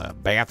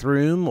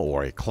 bathroom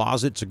or a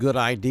closet's a good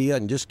idea,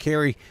 and just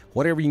carry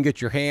whatever you can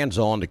get your hands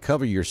on to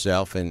cover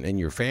yourself and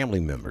your family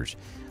members.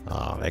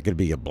 That could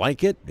be a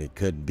blanket, it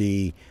could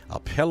be a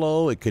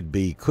pillow, it could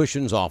be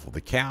cushions off of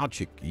the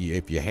couch.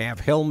 If you have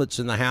helmets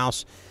in the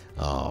house,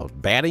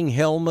 batting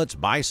helmets,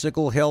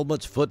 bicycle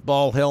helmets,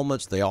 football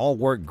helmets, they all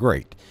work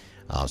great.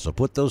 So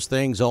put those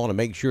things on and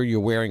make sure you're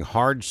wearing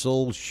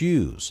hard-soled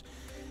shoes.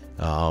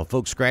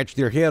 Folks scratch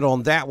their head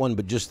on that one,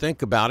 but just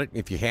think about it.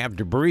 If you have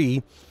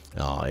debris,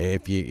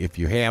 if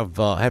you have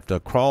to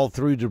crawl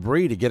through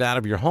debris to get out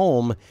of your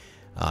home,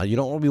 you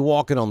don't want to be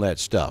walking on that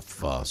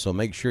stuff. So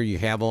make sure you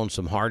have on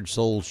some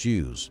hard-soled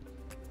shoes.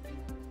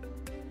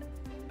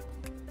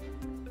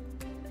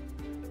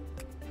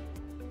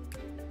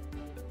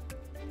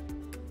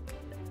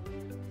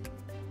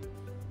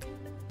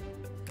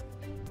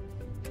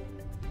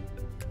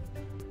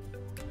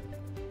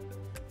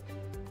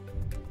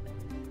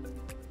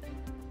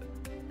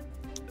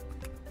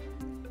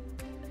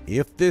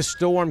 If this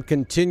storm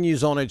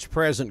continues on its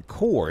present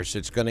course,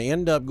 it's going to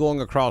end up going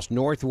across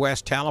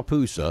northwest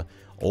Tallapoosa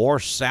or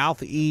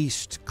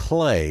southeast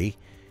Clay,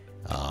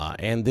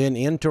 and then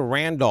into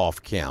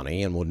Randolph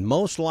County, and would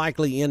most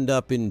likely end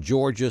up in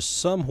Georgia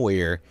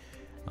somewhere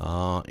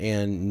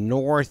in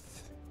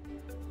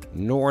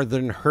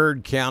northern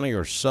Heard County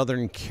or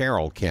southern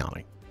Carroll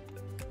County.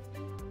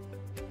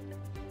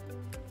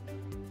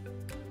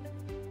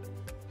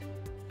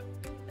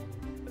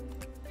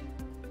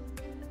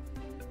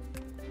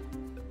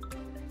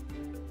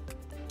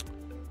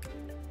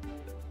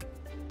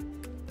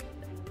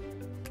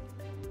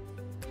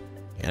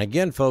 And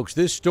again, folks,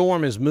 this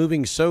storm is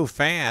moving so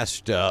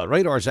fast,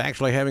 radar is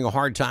actually having a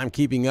hard time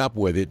keeping up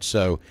with it.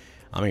 So,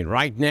 I mean,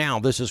 right now,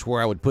 this is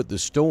where I would put the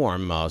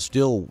storm,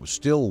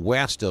 still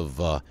west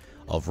of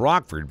of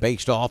Rockford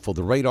based off of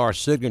the radar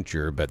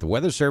signature, but the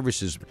Weather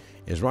Service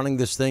is running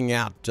this thing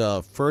out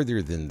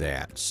further than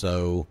that.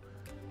 So,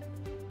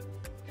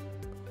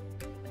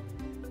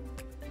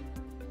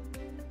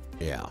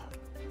 yeah.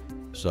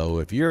 So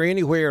if you're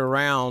anywhere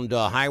around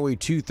Highway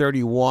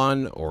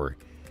 231 or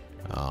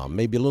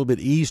maybe a little bit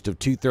east of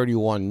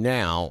 231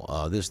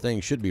 now, this thing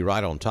should be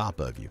right on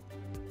top of you.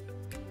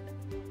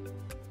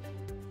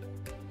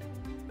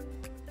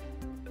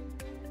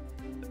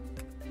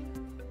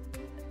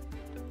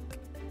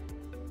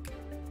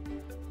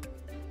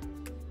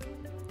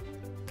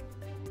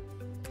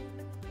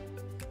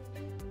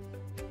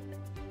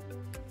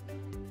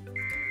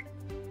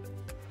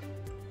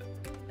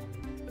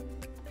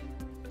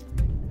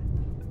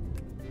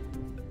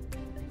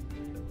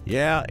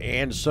 Yeah,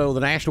 and so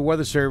the National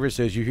Weather Service,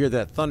 as you hear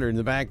that thunder in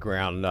the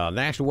background,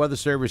 National Weather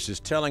Service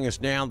is telling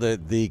us now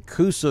that the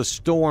Coosa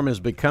storm is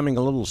becoming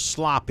a little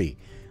sloppy.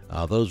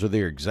 Those are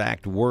their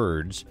exact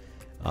words,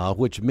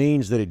 which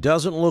means that it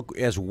doesn't look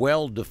as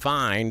well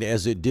defined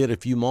as it did a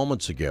few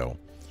moments ago.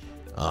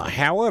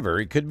 However,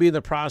 it could be in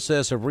the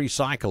process of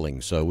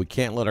recycling, so we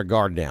can't let our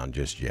guard down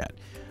just yet.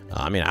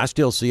 I mean, I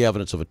still see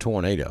evidence of a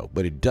tornado,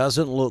 but it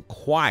doesn't look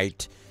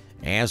quite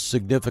as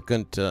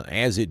significant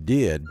as it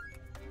did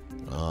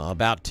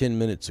about 10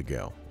 minutes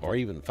ago, or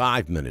even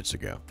 5 minutes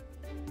ago.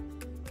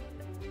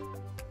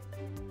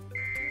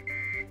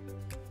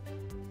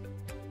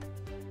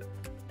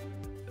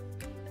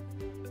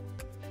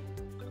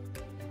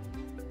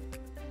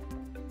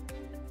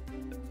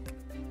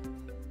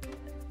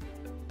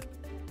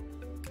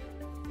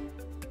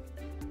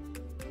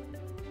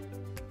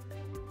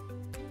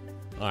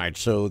 All right,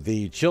 so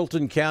the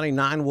Chilton County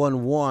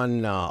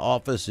 911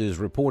 office is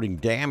reporting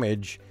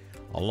damage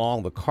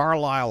along the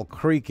Carlisle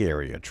Creek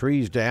area.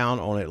 Trees down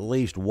on at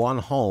least one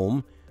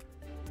home.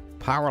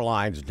 Power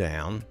lines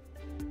down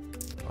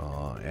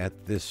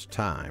at this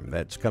time.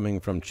 That's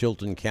coming from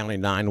Chilton County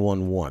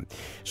 911.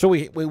 So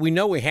we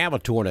know we have a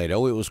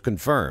tornado. It was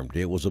confirmed.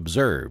 It was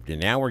observed.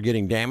 And now we're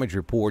getting damage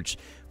reports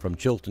from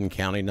Chilton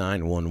County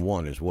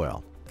 911 as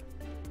well.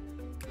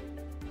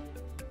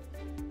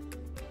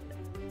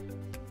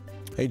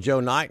 Hey, Joe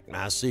Knight,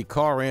 I see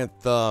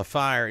Corinth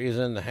Fire is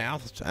in the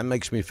house. That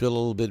makes me feel a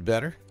little bit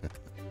better.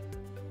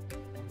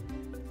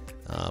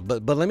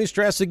 But let me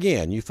stress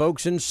again, you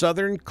folks in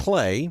southern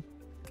Clay,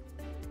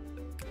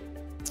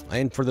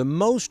 and for the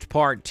most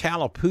part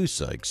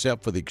Tallapoosa,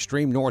 except for the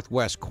extreme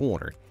northwest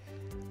corner,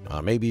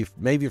 maybe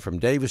from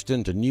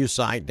Daviston to New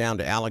Site down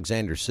to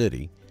Alexander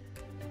City,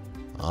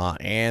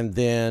 and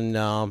then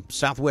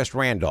southwest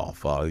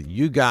Randolph.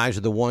 You guys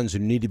are the ones who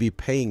need to be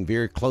paying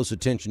very close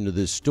attention to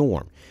this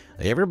storm.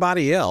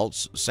 Everybody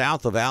else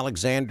south of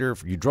Alexander,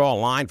 if you draw a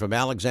line from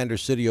Alexander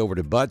City over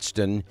to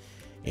Budston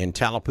in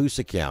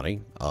Tallapoosa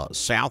County,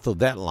 south of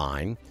that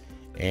line,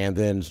 and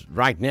then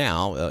right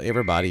now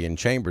everybody in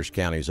Chambers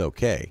County is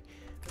okay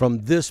from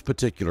this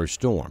particular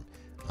storm.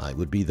 It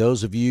would be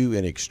those of you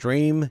in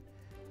extreme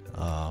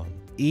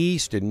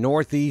east and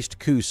northeast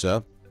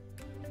Coosa,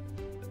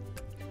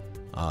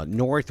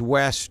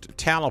 northwest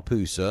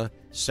Tallapoosa,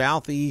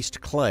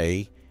 southeast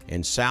Clay,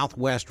 and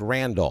southwest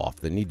Randolph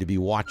that need to be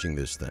watching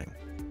this thing.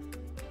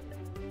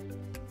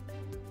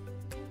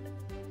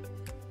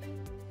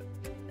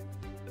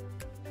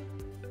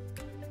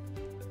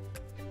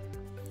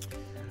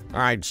 All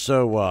right,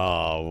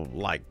 so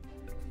like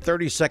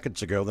 30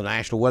 seconds ago, the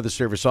National Weather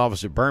Service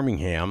office at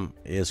Birmingham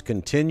is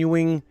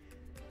continuing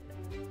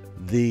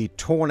the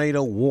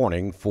tornado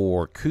warning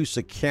for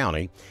Coosa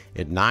County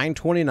at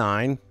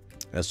 9:29.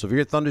 A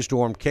severe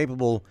thunderstorm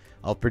capable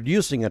of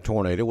producing a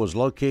tornado was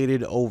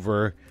located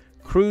over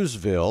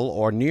Cruzville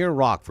or near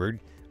Rockford,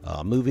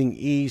 moving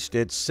east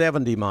at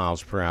 70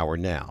 miles per hour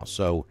now.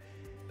 So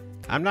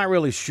I'm not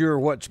really sure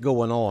what's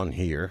going on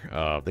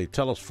here. They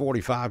tell us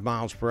 45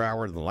 miles per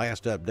hour in the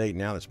last update.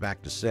 Now it's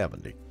back to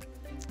 70.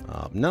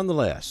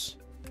 Nonetheless,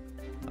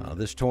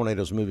 this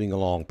tornado is moving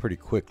along pretty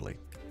quickly.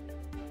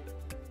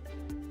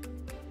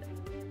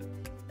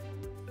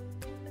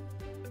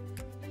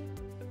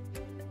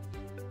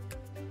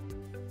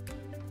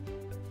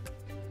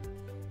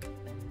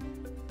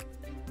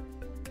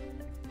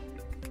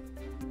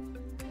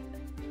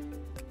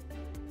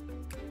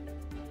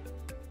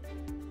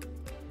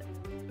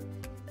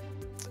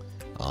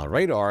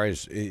 Radar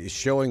is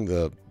showing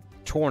the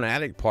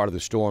tornadic part of the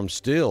storm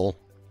still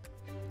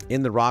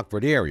in the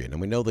Rockford area. And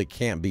we know they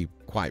can't be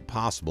quite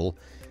possible,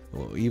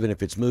 even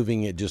if it's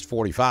moving at just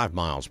 45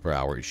 miles per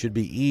hour. It should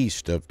be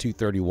east of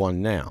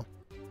 231 now.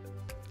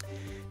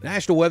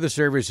 National Weather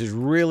Service has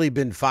really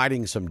been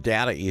fighting some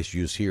data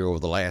issues here over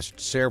the last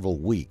several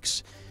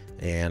weeks.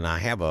 And I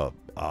have a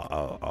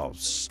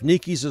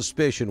sneaky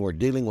suspicion we're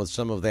dealing with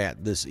some of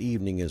that this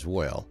evening as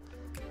well.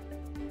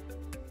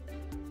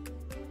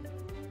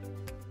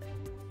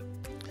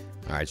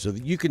 All right, so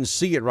you can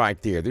see it right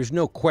there. There's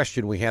no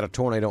question we had a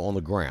tornado on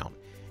the ground.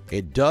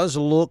 It does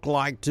look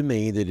like to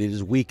me that it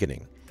is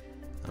weakening.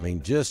 I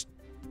mean, just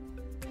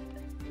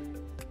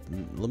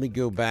let me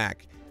go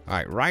back. All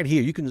right, right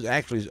here, you can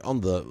actually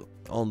on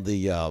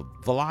the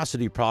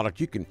velocity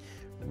product, you can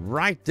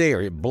right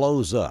there, it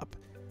blows up.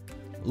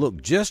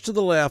 Look, just to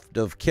the left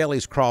of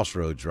Kelly's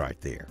Crossroads right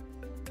there.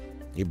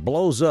 It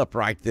blows up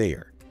right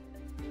there.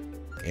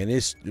 And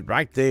it's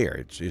right there.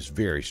 It's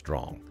very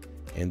strong.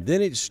 And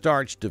then it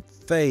starts to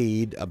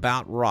fade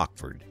about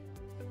Rockford.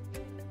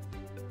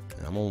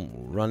 And I'm going to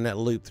run that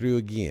loop through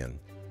again.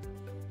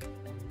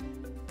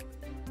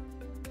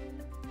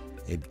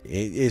 It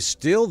is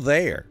still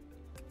there,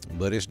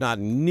 but it's not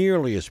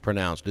nearly as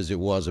pronounced as it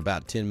was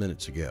about 10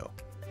 minutes ago.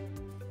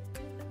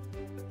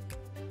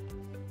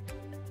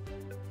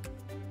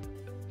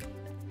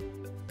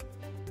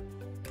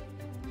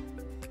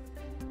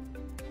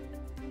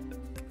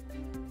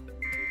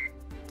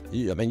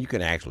 I mean, you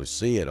can actually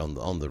see it on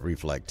the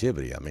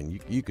reflectivity. I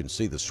mean, you can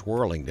see the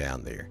swirling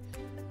down there.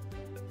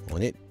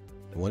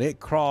 When it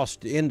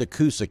crossed into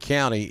Coosa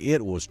County,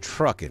 it was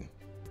trucking.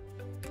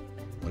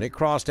 When it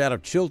crossed out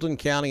of Chilton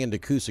County into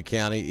Coosa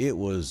County, it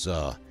was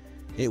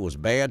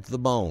bad to the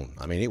bone.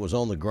 I mean, it was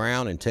on the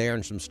ground and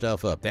tearing some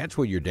stuff up. That's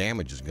where your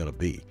damage is going to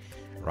be,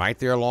 right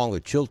there along the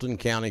Chilton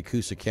County,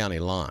 Coosa County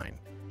line.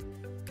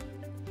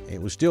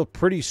 It was still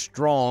pretty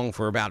strong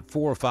for about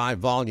 4 or 5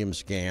 volume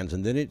scans,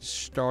 and then it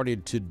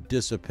started to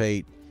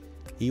dissipate.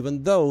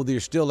 Even though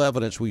there's still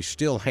evidence we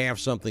still have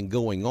something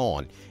going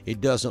on, it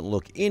doesn't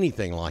look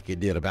anything like it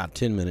did about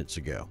 10 minutes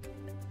ago.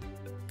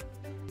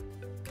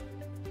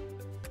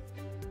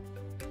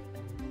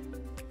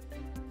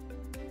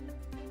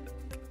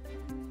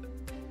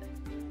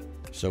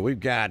 So we've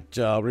got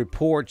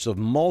reports of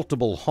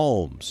multiple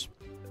homes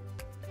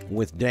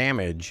with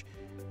damage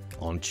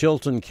on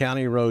Chilton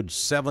County Road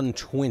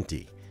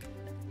 720.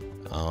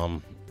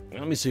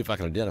 Let me see if I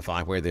can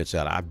identify where that's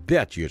at. I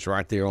bet you it's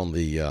right there on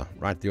the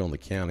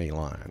county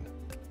line.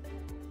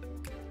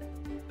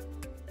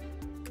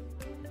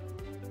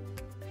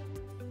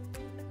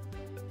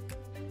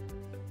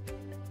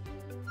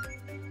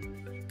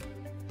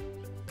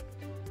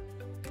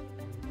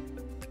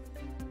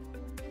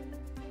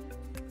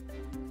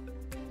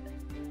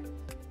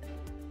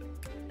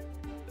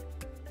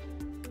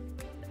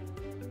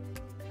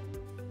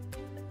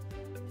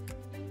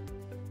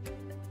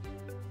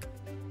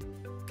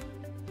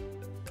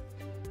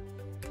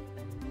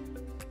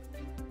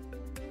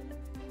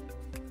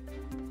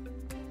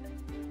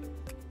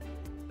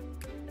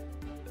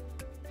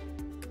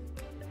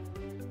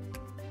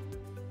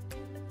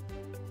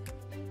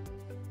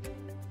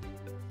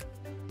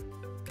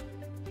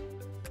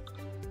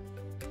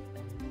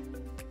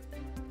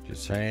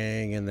 Just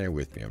hang in there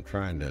with me. I'm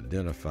trying to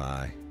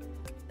identify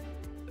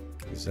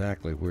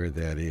exactly where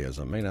that is.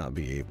 I may not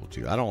be able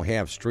to. I don't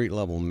have street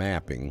level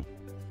mapping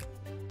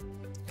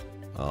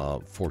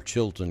for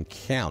Chilton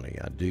County.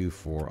 I do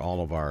for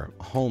all of our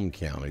home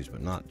counties,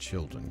 but not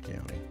Chilton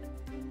County.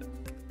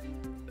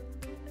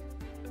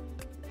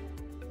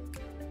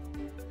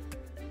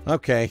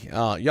 Okay,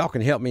 y'all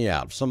can help me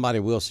out.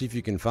 Somebody will. See if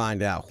you can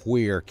find out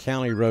where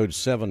County Road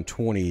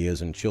 720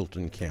 is in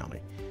Chilton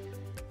County.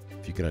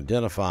 If you can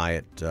identify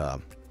it,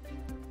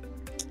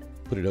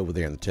 put it over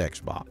there in the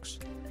text box.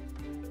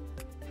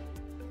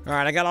 All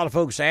right, I got a lot of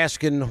folks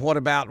asking, what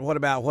about?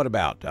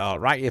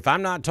 Right, if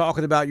I'm not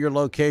talking about your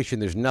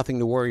location, there's nothing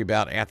to worry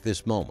about at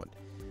this moment.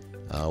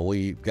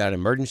 We've got an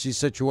emergency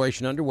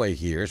situation underway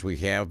here as we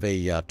have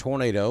a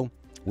tornado.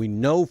 We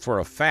know for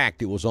a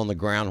fact it was on the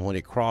ground when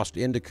it crossed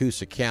into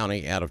Coosa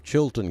County out of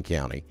Chilton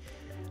County.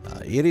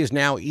 It is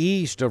now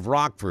east of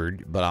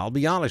Rockford, but I'll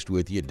be honest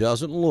with you, it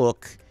doesn't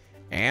look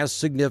as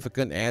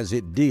significant as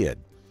it did.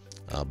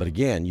 But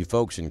again, you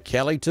folks in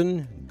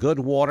Kellyton,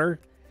 Goodwater,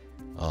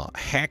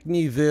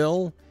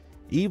 Hackneyville,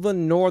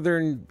 even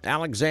northern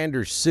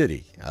Alexander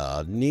City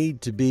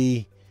need to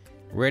be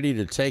ready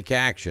to take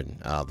action.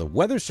 The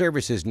Weather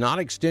Service has not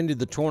extended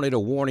the tornado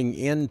warning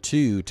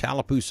into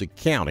Tallapoosa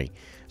County,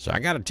 so I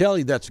got to tell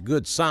you that's a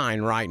good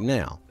sign right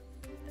now.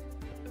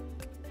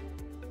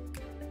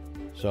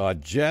 So I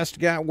just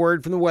got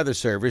word from the Weather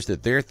Service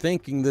that they're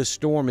thinking this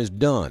storm is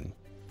done,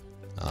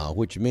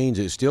 which means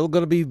it's still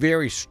going to be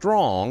very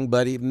strong,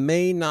 but it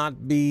may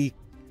not be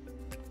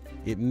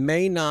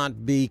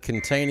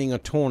containing a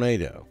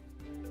tornado.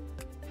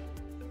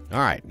 All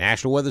right,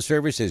 National Weather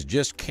Service has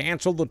just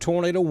canceled the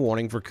tornado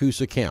warning for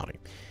Coosa County.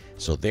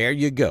 So there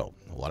you go.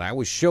 What I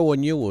was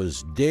showing you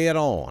was dead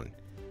on.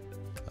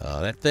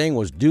 That thing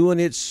was doing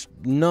its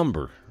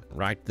number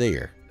right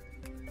there.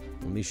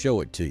 Let me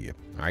show it to you.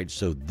 All right,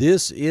 so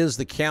this is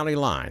the county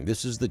line.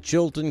 This is the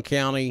Chilton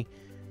County,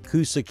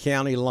 Coosa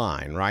County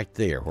line right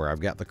there where I've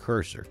got the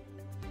cursor.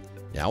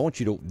 Now, I want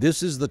you to,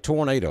 this is the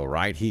tornado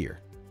right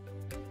here.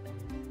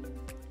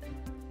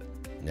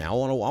 Now,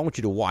 I want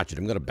you to watch it.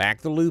 I'm going to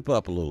back the loop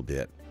up a little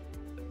bit.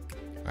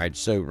 All right,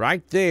 so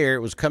right there, it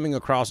was coming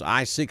across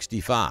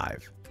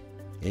I-65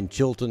 in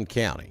Chilton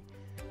County.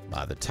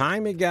 By the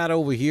time it got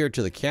over here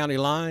to the county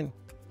line,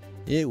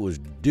 it was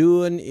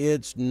doing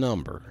its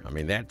number. I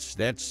mean, that's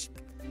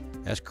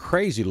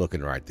crazy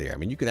looking right there. I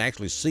mean, you can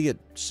actually see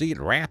it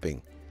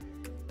wrapping.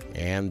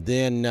 And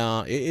then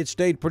it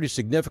stayed pretty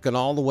significant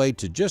all the way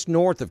to just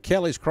north of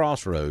Kelly's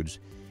Crossroads,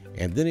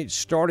 and then it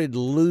started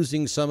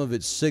losing some of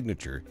its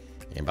signature.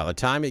 And by the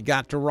time it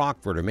got to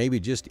Rockford, or maybe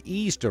just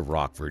east of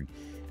Rockford,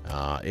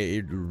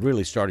 it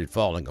really started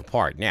falling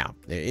apart. Now,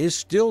 it is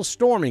still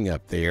storming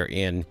up there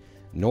in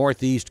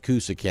northeast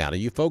Coosa County.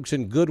 You folks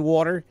in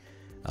Goodwater,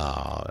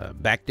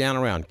 back down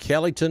around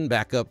Kellyton,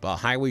 back up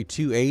Highway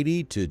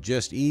 280 to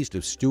just east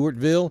of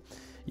Stewartville,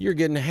 you're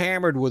getting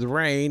hammered with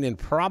rain and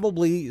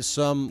probably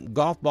some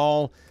golf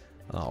ball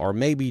or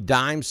maybe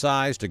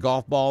dime-sized to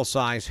golf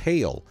ball-sized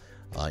hail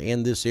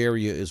in this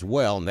area as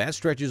well. And that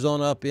stretches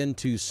on up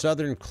into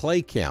southern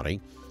Clay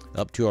County,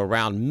 up to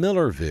around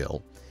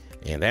Millerville.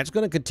 And that's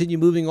going to continue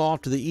moving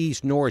off to the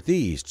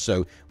east-northeast.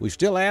 So we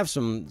still have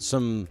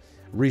some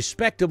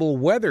respectable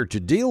weather to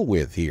deal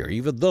with here,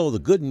 even though the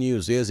good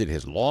news is it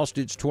has lost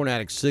its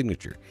tornadic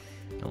signature.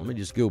 Now, let me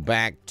just go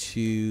back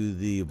to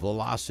the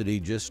velocity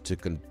just to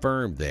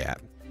confirm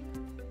that.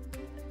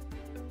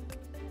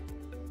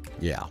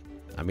 Yeah,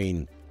 I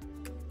mean,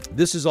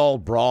 this is all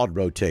broad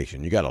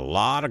rotation. You got a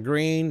lot of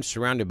green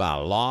surrounded by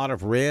a lot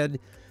of red.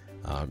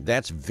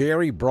 That's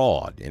very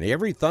broad, and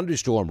every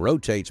thunderstorm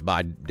rotates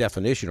by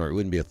definition, or it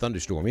wouldn't be a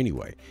thunderstorm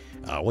anyway.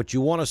 What you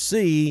want to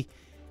see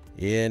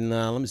in,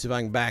 let me see if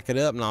I can back it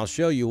up, and I'll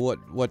show you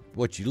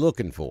what you're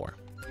looking for.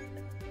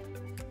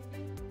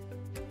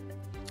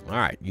 All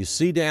right, you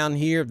see down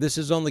here, this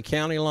is on the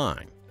county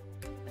line.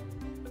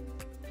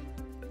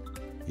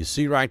 You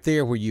see right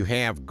there where you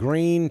have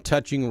green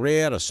touching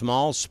red, a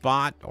small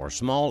spot or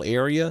small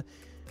area,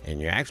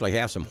 and you actually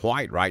have some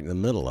white right in the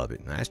middle of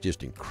it. And that's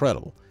just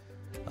incredible.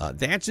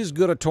 That's as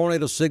good a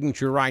tornado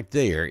signature right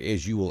there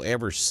as you will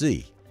ever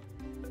see.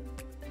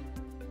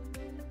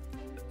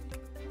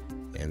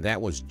 And that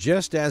was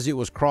just as it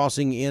was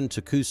crossing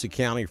into Coosa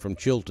County from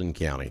Chilton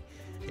County.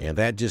 And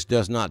that just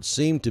does not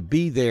seem to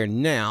be there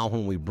now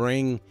when we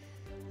bring,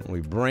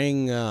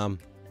 you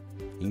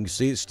can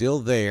see it's still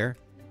there.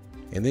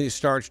 And then it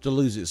starts to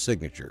lose its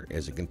signature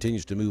as it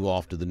continues to move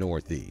off to the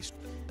northeast.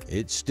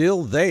 It's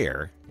still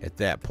there at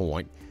that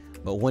point,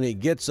 but when it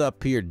gets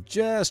up here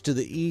just to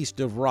the east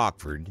of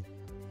Rockford,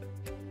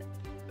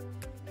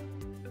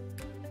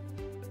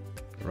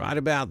 right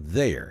about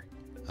there,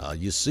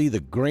 you see the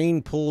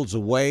green pulls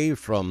away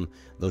from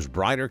those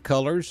brighter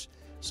colors,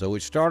 so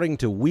it's starting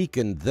to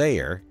weaken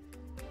there.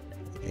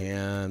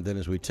 And then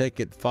as we take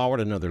it forward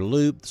another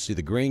loop, see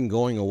the green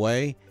going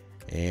away,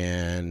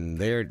 and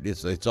there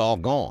it's all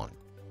gone.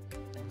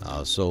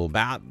 So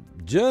about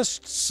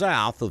just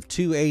south of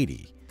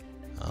 280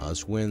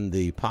 is when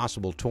the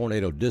possible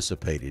tornado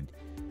dissipated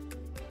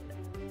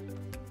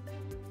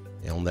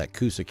on that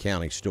Coosa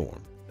County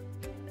storm.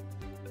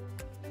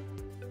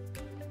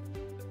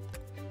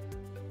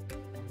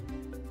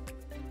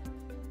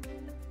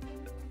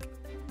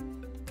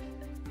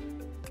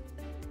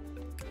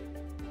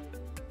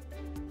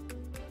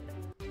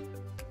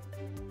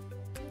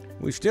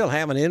 We still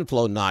have an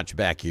inflow notch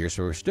back here,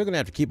 so we're still going to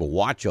have to keep a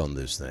watch on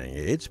this thing.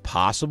 It's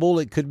possible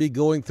it could be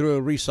going through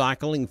a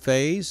recycling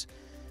phase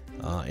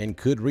and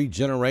could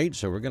regenerate,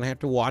 so we're going to have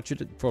to watch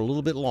it for a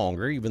little bit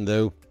longer, even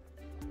though,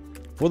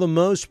 for the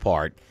most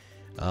part,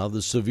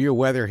 the severe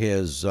weather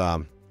has,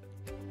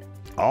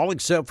 all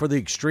except for the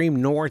extreme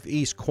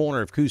northeast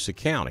corner of Coosa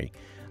County,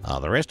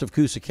 the rest of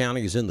Coosa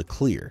County is in the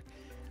clear.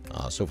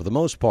 So for the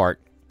most part,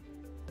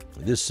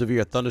 this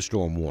severe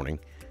thunderstorm warning,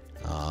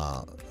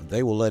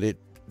 they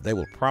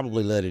will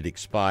probably let it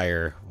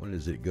expire. When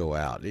does it go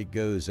out? It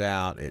goes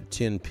out at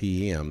 10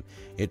 p.m.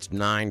 It's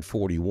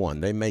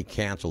 9:41. They may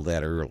cancel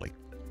that early.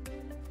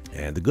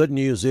 And the good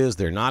news is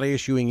they're not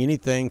issuing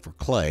anything for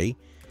Clay.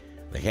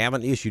 They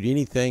haven't issued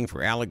anything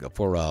for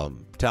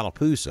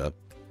Tallapoosa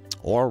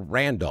or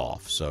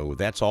Randolph. So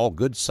that's all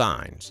good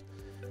signs.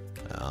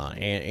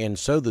 And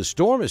so the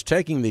storm is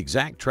taking the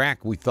exact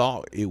track we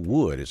thought it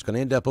would. It's going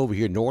to end up over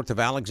here north of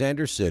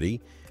Alexander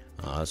City.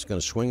 It's going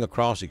to swing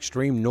across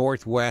extreme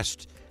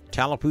northwest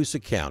Tallapoosa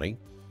County.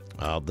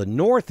 The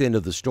north end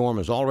of the storm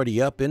is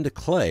already up into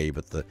Clay,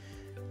 but the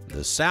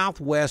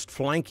southwest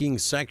flanking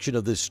section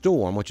of this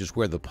storm, which is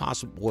where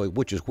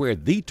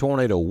the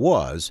tornado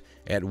was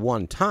at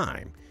one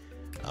time,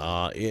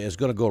 is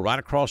going to go right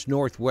across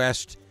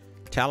northwest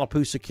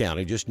Tallapoosa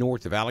County, just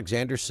north of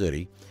Alexander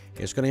City.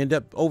 It's going to end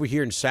up over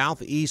here in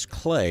southeast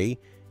Clay,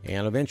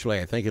 and eventually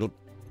I think it'll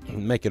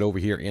make it over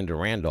here into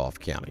Randolph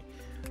County.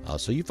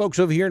 So you folks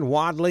over here in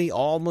Wadley,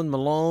 Almond,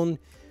 Malone,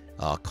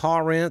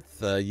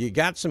 Corinth, you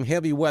got some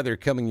heavy weather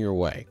coming your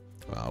way.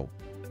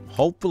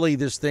 Hopefully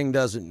this thing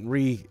doesn't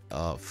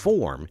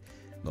reform,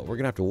 but we're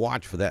going to have to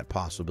watch for that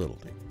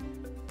possibility.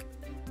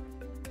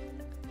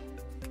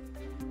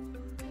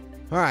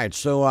 All right,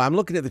 so I'm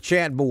looking at the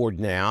chat board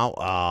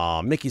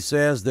now. Mickey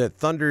says that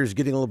thunder is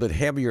getting a little bit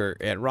heavier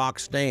at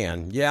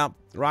Roxton. Yeah,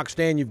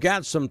 Roxton, you've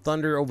got some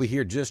thunder over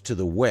here just to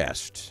the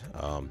west.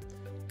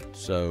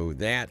 So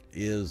that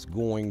is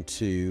going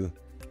to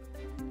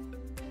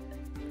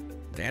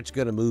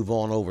move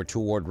on over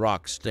toward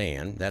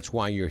Roxton. That's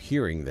why you're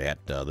hearing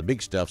that. The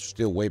big stuff's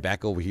still way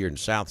back over here in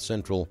south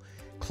central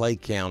Clay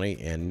County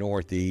and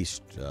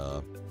northeast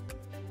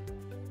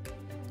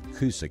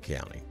Coosa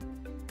County.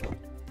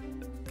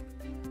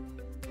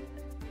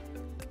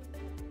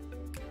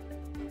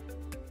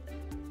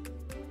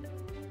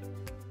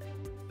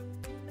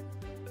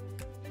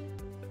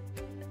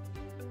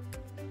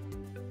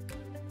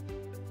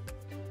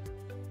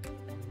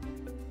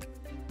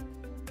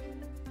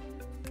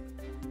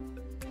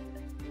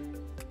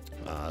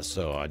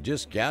 So I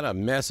just got a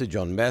message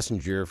on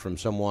Messenger from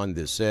someone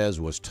that says,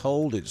 was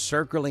told it's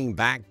circling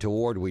back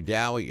toward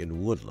Wedowee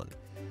and Woodland.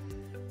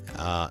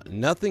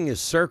 Nothing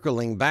is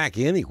circling back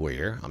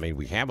anywhere. I mean,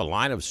 we have a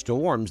line of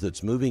storms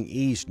that's moving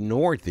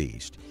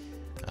east-northeast,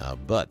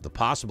 but the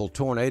possible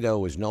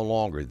tornado is no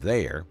longer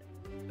there.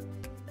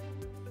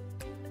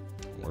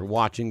 We're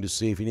watching to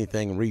see if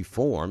anything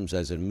reforms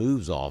as it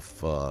moves off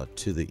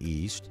to the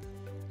east,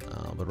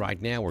 but right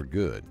now we're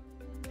good.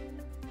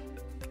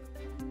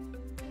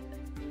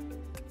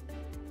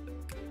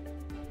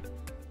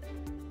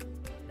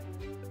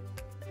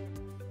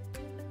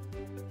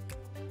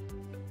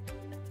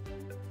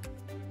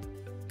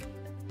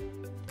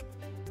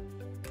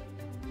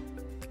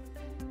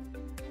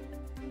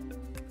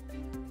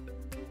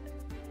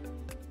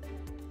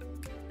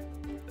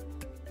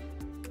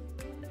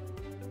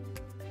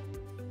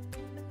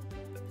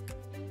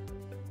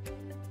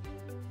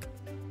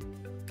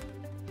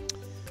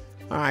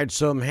 All right,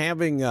 so I'm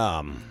having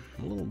a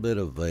little bit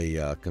of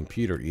a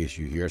computer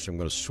issue here, so I'm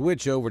going to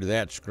switch over to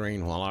that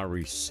screen while I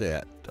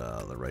reset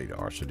the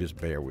radar, so just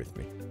bear with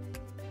me.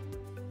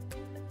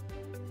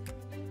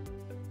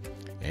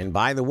 And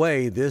by the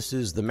way, this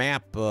is the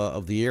map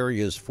of the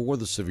areas for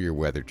the severe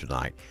weather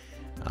tonight.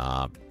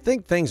 I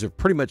think things have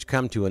pretty much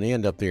come to an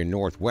end up there in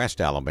northwest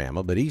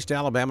Alabama, but East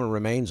Alabama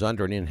remains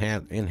under an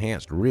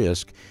enhanced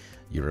risk.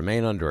 You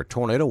remain under a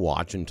tornado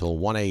watch until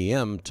 1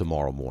 a.m.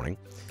 tomorrow morning.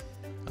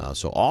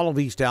 So all of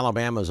East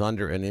Alabama is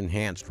under an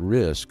enhanced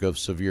risk of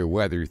severe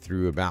weather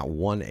through about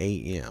 1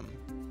 a.m.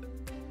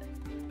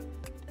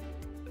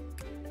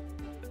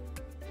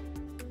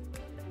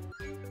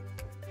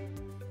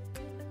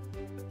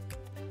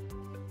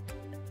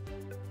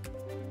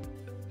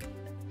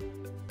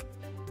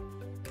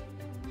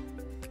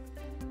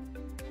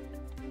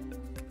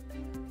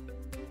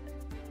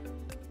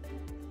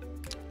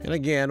 And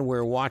again,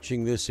 we're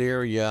watching this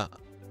area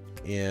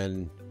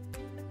in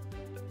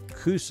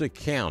Coosa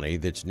County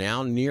that's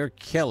now near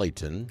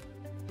Kellyton.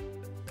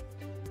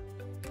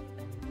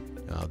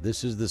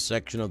 This is the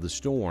section of the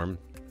storm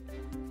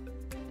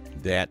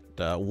that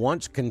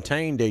once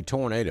contained a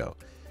tornado.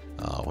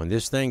 When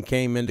this thing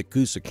came into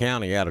Coosa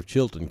County out of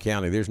Chilton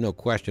County, there's no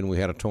question we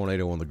had a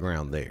tornado on the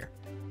ground there.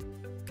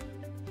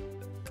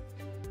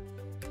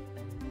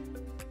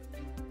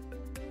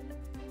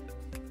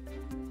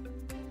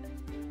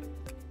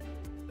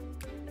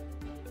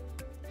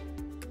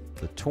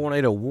 The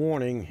tornado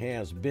warning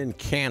has been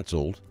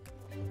canceled,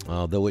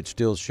 though it's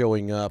still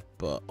showing up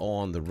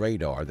on the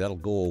radar. That'll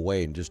go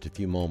away in just a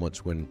few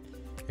moments when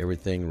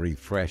everything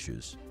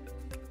refreshes.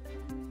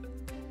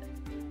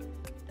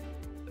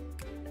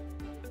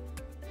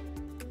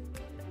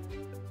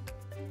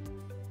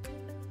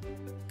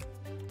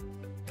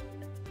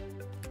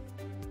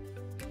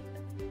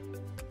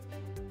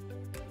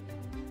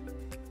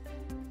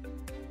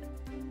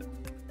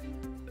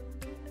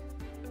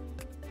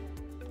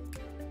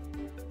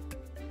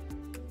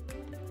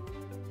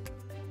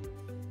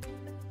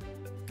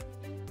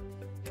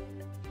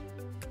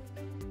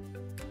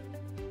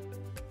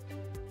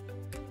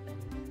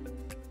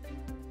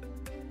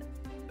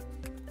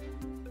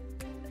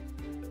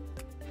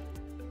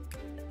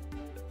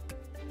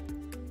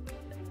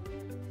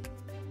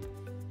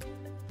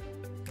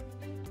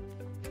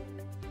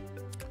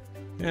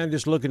 And I'm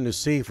just looking to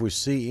see if we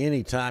see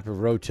any type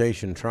of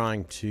rotation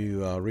trying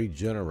to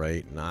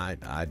regenerate, and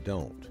I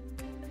don't.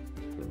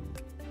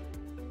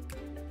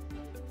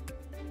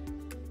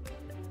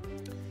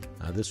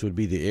 This would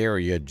be the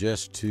area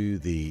just to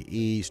the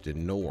east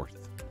and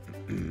north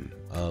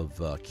of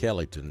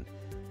Kellyton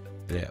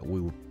that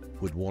we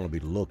would want to be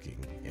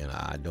looking, and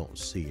I don't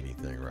see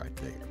anything right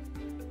there.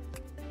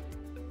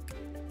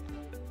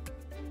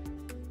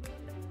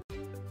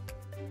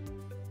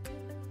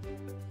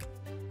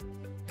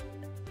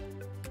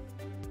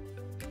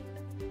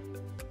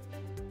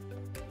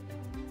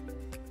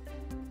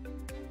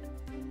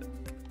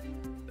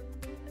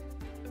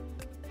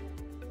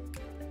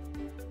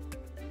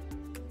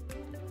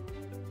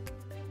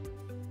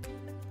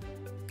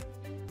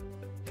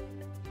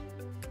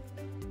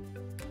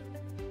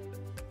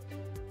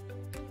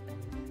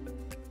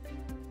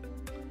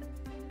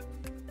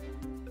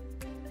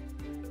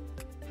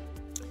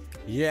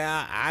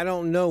 Yeah, I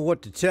don't know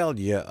what to tell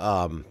you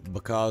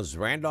because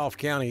Randolph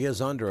County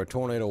is under a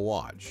tornado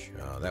watch.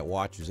 That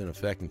watch is in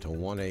effect until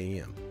 1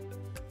 a.m.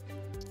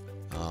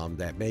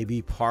 That may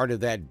be part of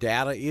that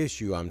data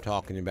issue I'm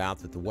talking about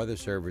that the Weather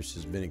Service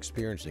has been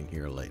experiencing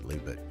here lately,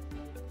 but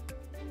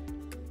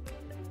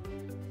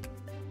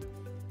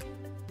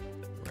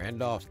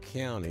Randolph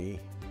County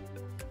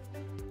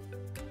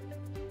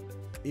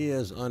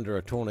is under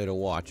a tornado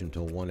watch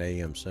until 1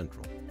 a.m.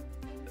 Central.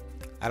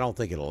 I don't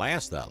think it'll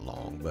last that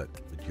long, but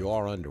you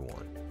are under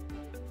one.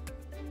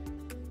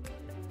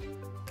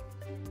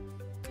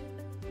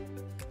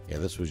 Yeah,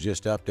 this was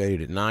just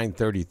updated at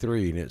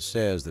 9:33, and it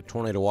says that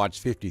Tornado Watch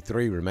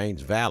 53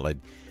 remains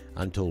valid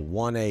until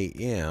 1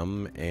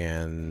 a.m.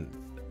 and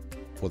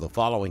for the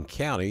following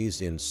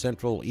counties in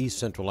central, east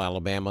central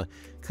Alabama: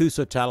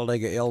 Coosa,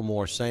 Talladega,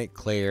 Elmore, St.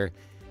 Clair,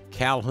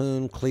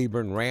 Calhoun,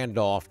 Cleburne,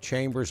 Randolph,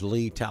 Chambers,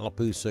 Lee,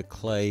 Tallapoosa,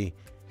 Clay,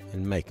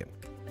 and Macon.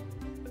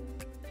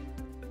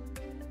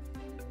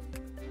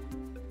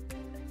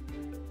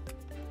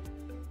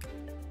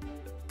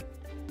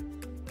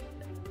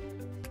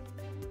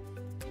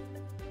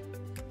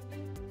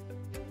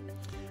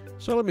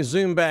 So let me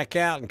zoom back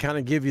out and kind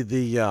of give you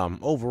the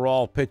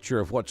overall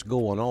picture of what's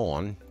going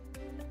on.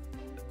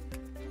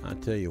 I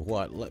tell you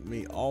what, let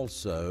me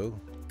also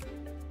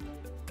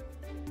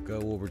go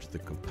over to the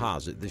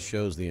composite. This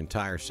shows the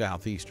entire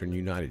southeastern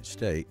United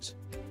States.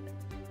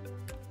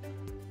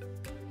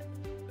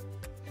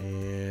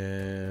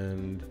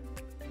 And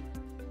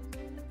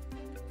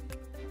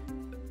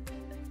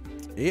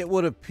it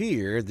would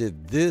appear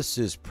that this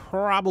is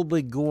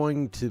probably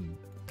going to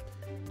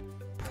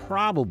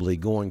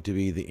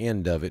be the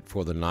end of it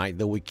for the night,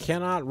 though we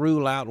cannot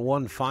rule out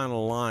one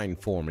final line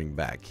forming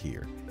back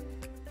here.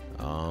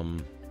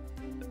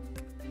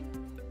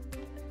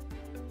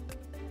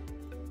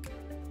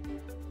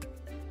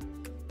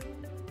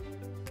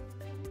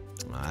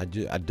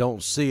 I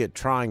don't see it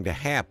trying to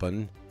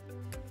happen.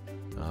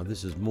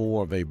 This is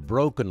more of a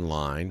broken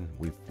line.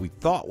 We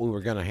thought we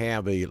were going to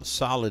have a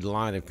solid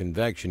line of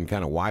convection,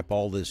 kind of wipe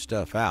all this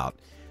stuff out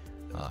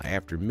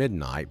after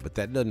midnight, but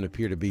that doesn't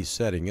appear to be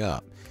setting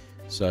up.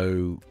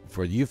 So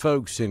for you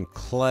folks in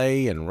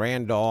Clay and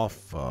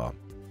Randolph,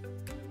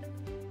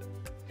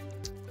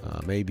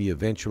 maybe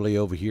eventually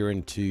over here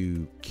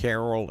into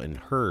Carroll and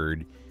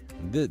Hurd,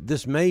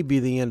 this may be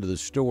the end of the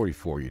story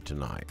for you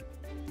tonight.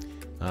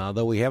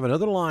 Though we have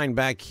another line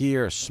back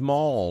here, a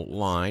small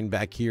line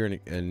back here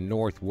in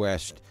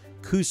northwest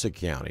Coosa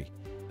County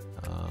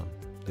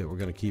that we're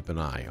going to keep an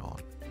eye on.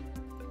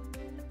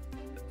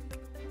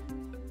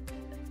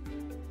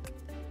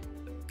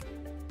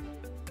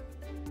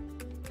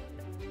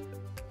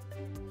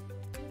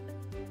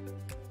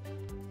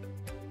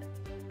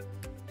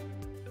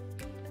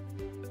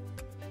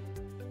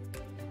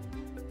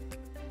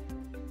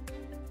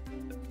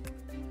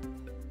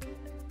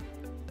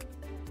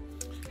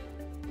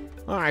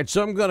 All right,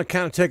 so I'm going to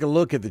kind of take a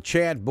look at the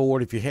chat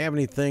board. If you have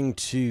anything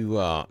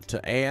to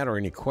add or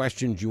any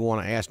questions you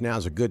want to ask, now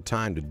is a good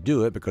time to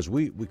do it, because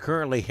we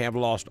currently have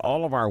lost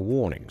all of our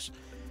warnings.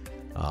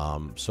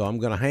 So I'm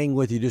going to hang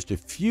with you just a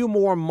few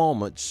more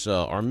moments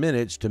or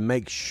minutes to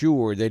make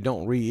sure they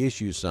don't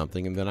reissue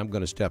something, and then I'm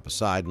going to step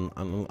aside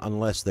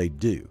unless they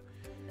do.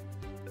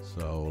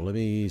 So let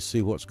me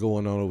see what's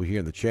going on over here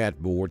in the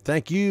chat board.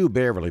 Thank you,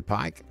 Beverly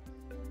Pike.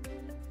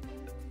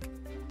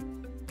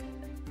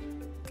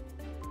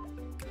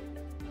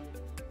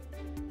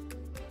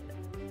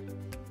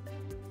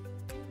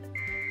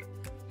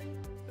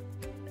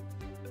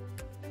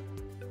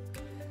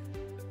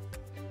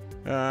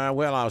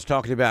 Well, I was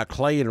talking about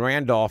Clay and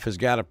Randolph has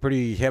got a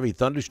pretty heavy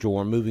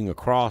thunderstorm moving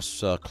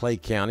across Clay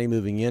County,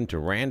 moving into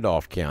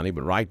Randolph County.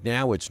 But right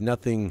now it's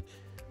nothing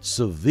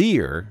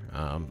severe,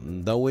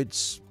 though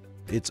it's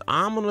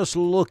ominous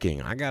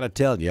looking. I got to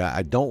tell you,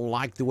 I don't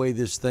like the way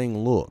this thing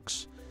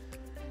looks.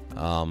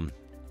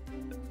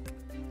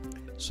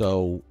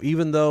 So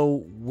even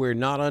though we're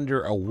not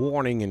under a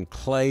warning in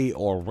Clay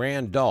or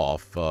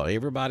Randolph,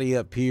 everybody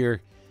up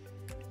here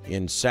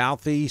in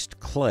southeast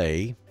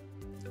Clay,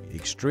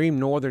 extreme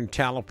northern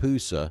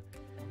Tallapoosa,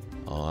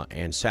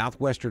 and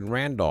southwestern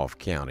Randolph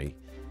County,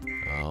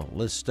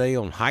 let's stay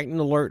on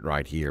heightened alert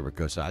right here,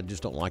 because I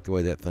just don't like the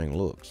way that thing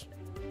looks.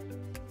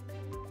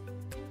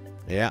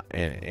 Yeah,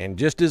 and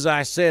just as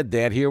I said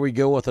that, here we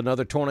go with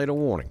another tornado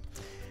warning.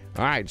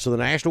 All right, so the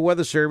National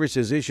Weather Service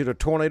has issued a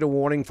tornado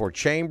warning for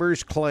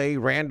Chambers, Clay,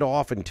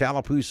 Randolph, and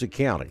Tallapoosa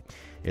County.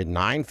 At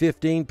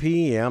 9:15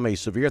 p.m., a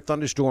severe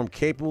thunderstorm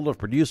capable of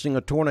producing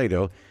a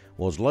tornado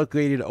was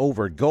located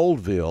over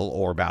Goldville,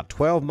 or about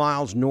 12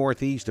 miles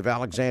northeast of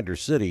Alexander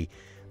City,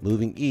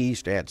 moving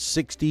east at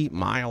 60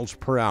 miles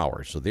per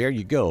hour. So there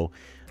you go.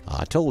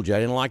 I told you I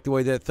didn't like the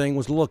way that thing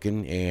was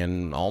looking,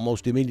 and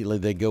almost immediately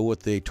they go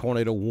with the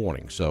tornado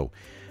warning. So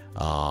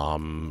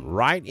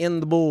right in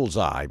the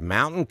bullseye.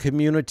 Mountain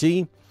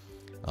Community,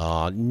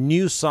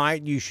 new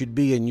site, you should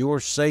be in your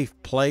safe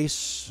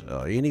place.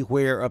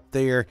 Anywhere up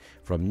there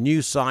from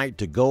new site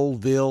to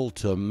Goldville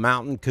to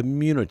Mountain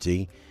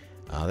Community,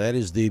 that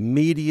is the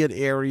immediate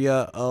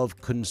area of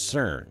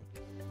concern.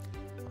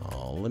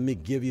 Let me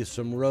give you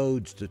some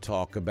roads to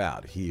talk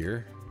about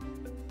here.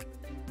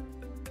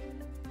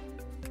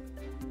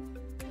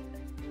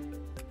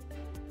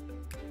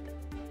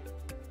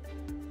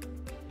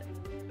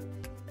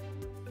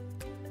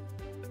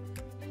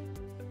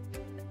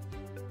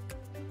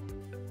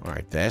 All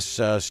right, that's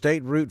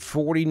State Route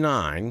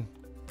 49.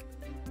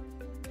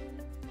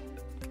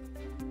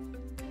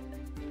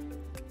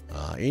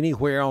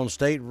 Anywhere on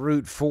State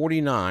Route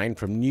 49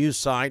 from New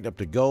Site up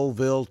to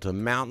Goldville to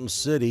Mountain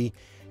City,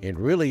 and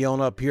really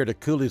on up here to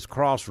Cooley's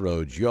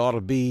Crossroads, you ought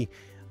to be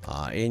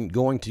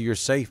going to your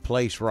safe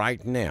place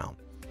right now.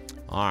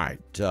 All right,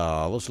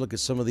 let's look at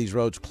some of these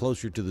roads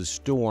closer to the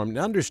storm.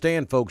 Now,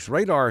 understand, folks,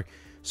 radar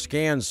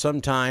scans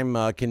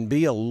sometime can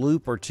be a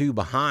loop or two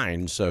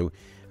behind, so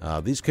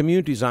these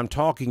communities I'm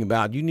talking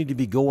about, you need to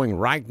be going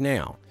right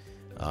now.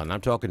 And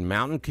I'm talking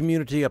mountain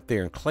community up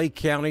there in Clay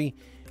County,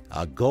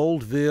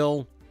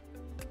 Goldville,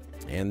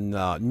 and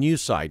New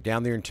Site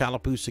down there in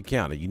Tallapoosa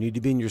County. You need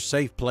to be in your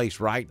safe place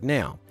right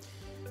now.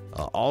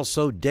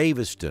 Also,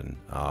 Daviston,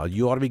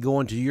 you ought to be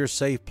going to your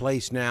safe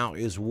place now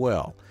as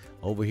well.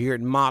 Over here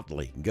at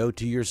Motley, go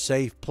to your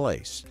safe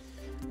place.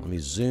 Let me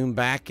zoom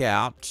back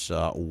out.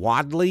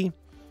 Wadley,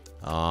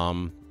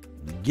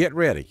 get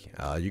ready.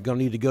 You're going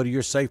to need to go to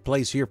your safe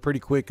place here pretty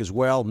quick as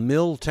well.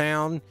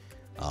 Milltown,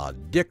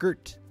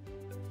 Dickert,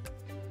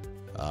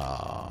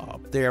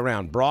 up there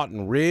around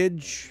Broughton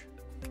Ridge.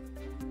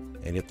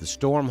 And if the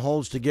storm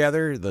holds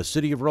together, the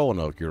city of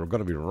Roanoke, you're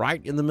going to be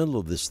right in the middle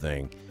of this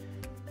thing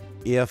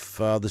if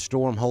the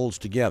storm holds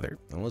together.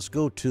 Now let's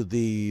go to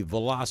the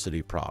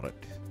velocity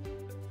product.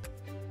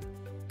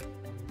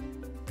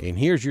 And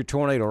here's your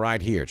tornado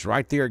right here. It's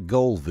right there at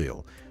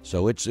Goldville.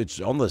 So it's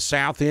on the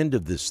south end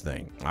of this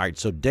thing. All right,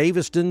 so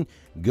Daviston,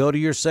 go to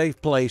your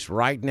safe place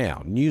right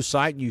now. New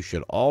Site, you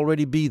should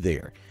already be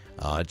there.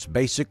 It's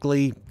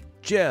basically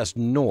just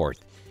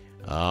north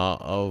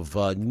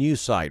of New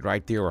Site,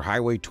 right there where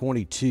Highway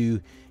 22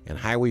 and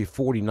Highway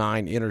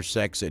 49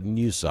 intersects at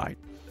New Site.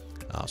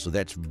 So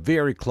that's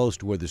very close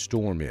to where the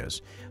storm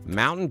is.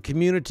 Mountain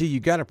community, you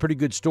got a pretty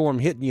good storm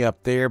hitting you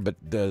up there, but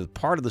the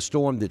part of the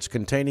storm that's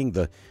containing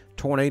the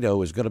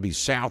tornado is going to be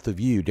south of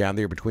you, down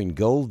there between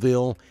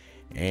Goldville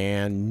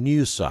and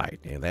New Site,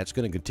 and that's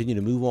going to continue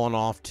to move on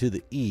off to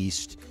the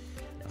east.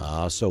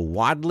 So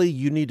Wadley,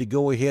 you need to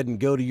go ahead and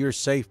go to your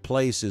safe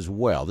place as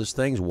well. This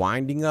thing's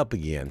winding up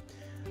again,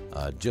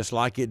 just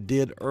like it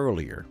did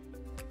earlier.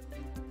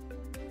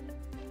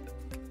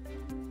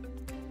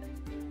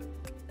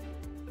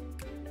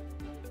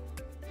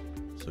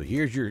 So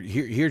here's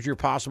your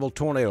possible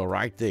tornado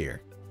right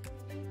there.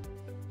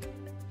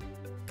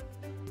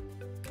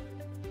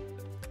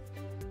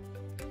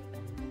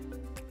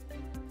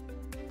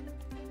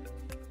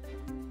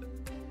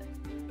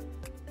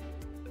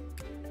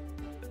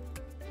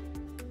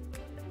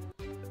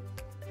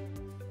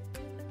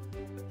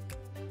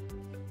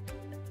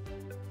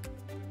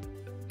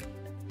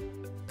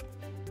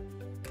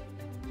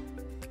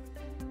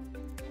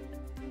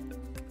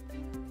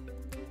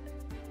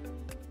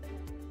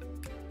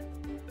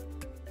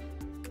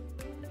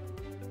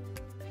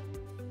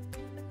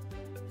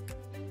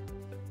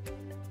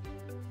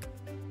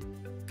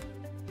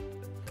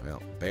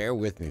 Well, bear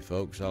with me,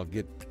 folks. I'll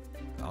get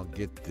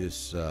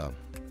this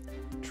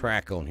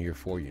track on here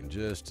for you in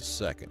just a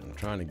second. I'm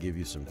trying to give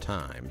you some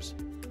times.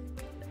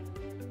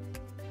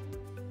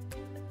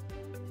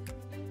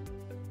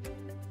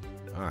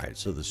 All right,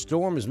 so the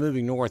storm is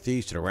moving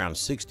northeast at around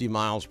 60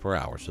 miles per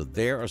hour. So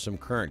there are some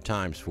current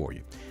times for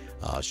you.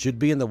 Should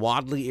be in the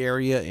Wadley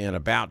area in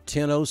about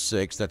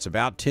 10:06. That's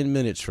about 10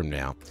 minutes from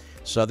now.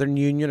 Southern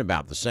Union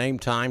about the same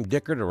time.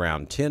 Dickert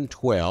around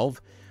 10:12.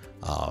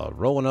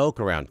 Roanoke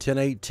around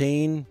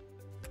 10:18.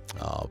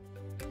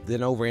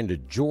 Then over into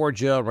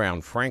Georgia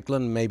around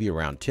Franklin, maybe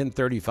around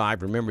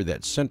 10:35. Remember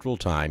that Central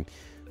Time,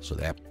 so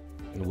that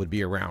would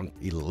be around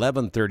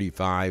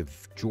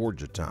 11:35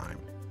 Georgia time.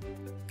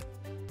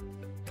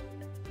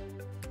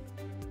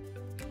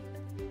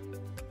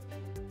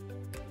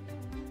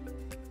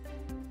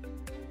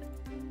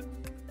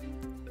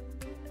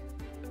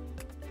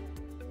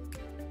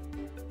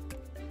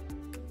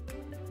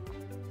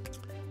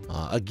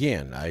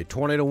 Again, a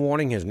tornado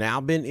warning has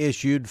now been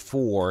issued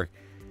for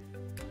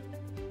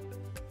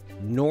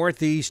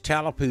northeast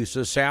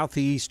Tallapoosa,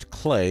 southeast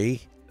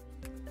Clay,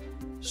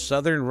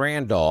 southern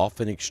Randolph,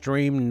 and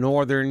extreme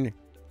northern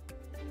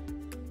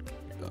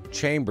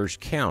Chambers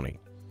County.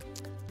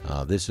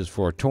 This is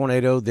for a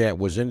tornado that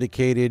was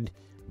indicated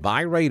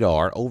by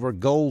radar over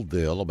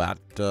Goldville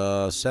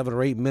about 7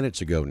 or 8 minutes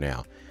ago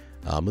now,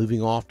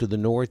 moving off to the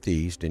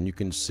northeast, and you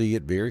can see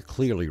it very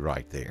clearly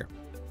right there.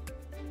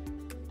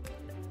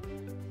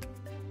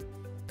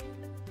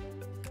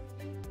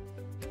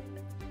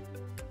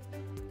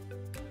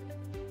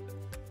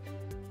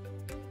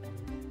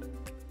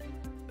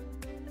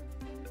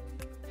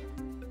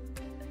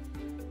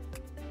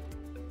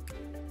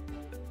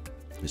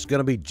 It's going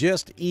to be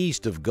just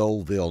east of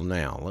Goldville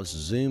now. Let's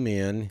zoom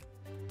in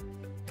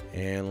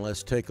and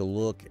let's take a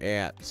look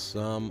at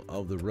some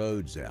of the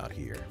roads out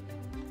here.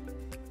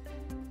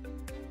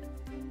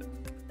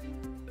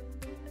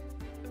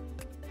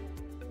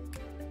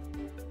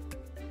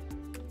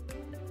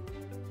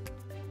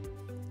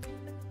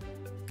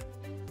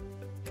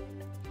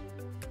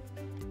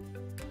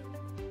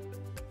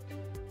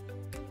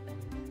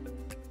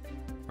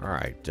 All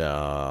right,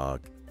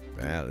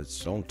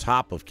 it's on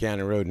top of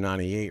County Road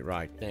 98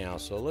 right now,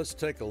 so let's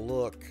take a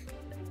look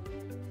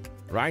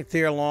right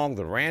there along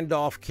the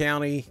Randolph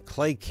County,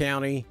 Clay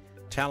County,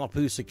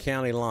 Tallapoosa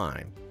County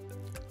line.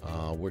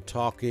 We're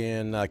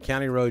talking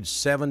County Road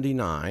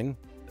 79.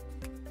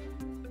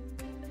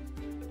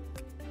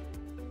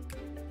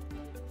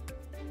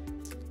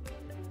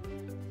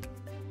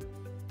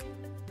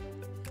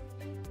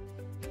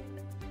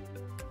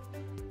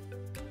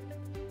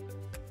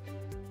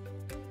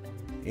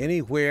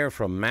 Anywhere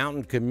from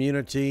Mountain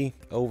Community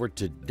over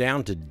to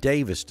down to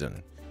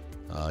Daviston.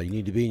 You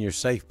need to be in your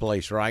safe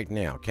place right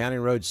now. County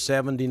Road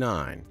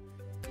 79,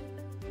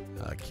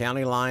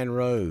 County Line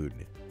Road,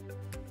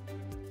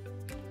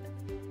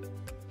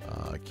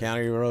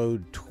 County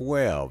Road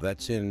 12,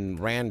 that's in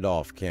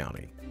Randolph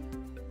County.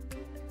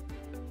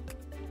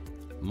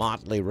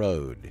 Motley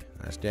Road,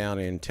 that's down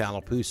in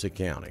Tallapoosa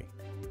County.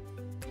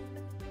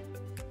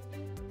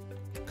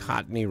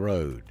 Cottony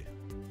Road.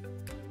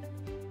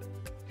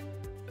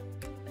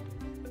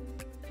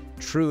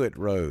 Truett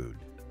Road.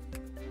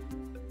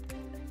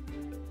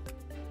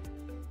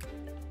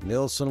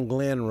 Nilson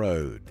Glen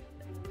Road.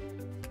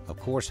 Of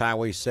course,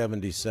 Highway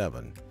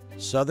 77.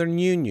 Southern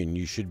Union,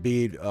 you should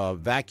be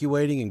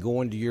evacuating and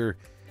going to your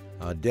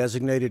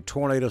designated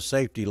tornado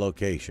safety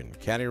location.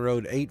 County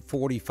Road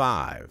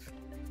 845.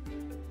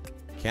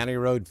 County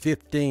Road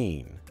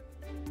 15.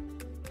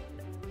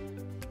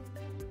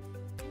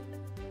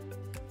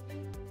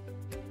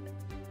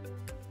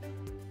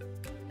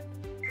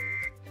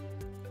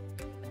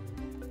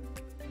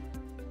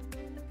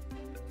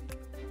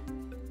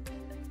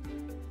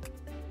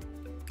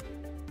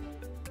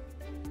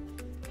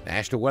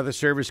 National Weather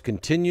Service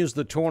continues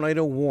the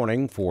tornado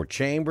warning for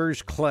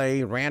Chambers,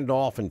 Clay,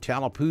 Randolph, and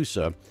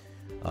Tallapoosa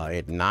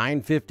at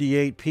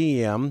 9:58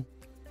 p.m.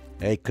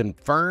 A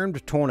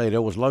confirmed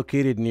tornado was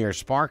located near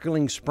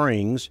Sparkling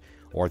Springs,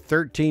 or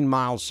 13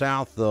 miles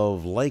south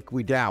of Lake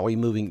Wedowee,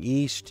 moving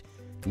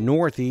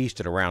east-northeast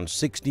at around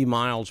 60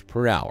 miles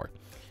per hour.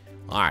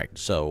 All right,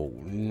 so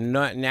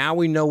now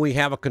we know we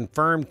have a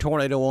confirmed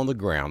tornado on the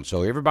ground.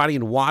 So everybody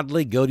in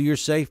Wadley, go to your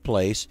safe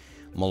place.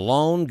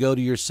 Malone, go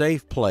to your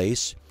safe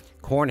place.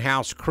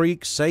 Cornhouse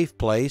Creek, safe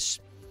place.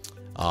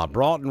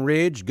 Broughton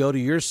Ridge, go to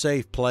your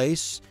safe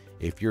place.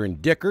 If you're in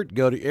Dickert,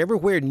 go to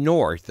everywhere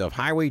north of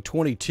Highway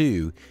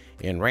 22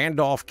 in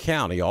Randolph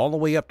County, all the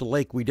way up to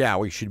Lake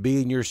Wedowee, should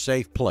be in your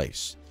safe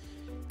place.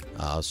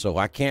 So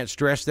I can't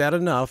stress that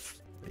enough.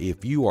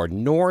 If you are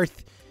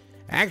north,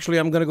 actually,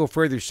 I'm going to go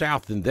further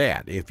south than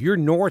that. If you're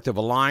north of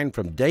a line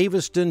from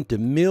Daviston to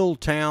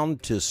Milltown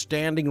to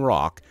Standing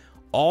Rock,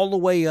 all the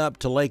way up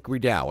to Lake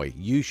Wedowee,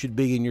 you should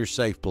be in your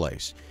safe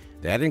place.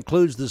 That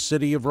includes the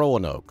city of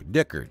Roanoke,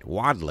 Dickert,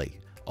 Wadley,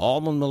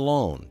 Almond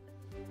Malone,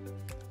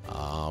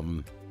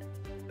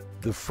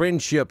 the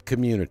Friendship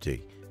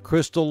Community,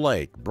 Crystal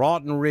Lake,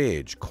 Broughton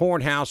Ridge,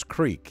 Cornhouse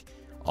Creek,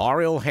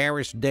 R.L.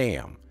 Harris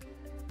Dam.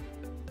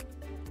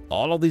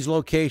 All of these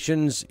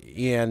locations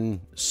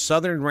in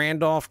southern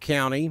Randolph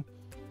County.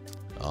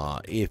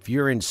 If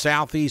you're in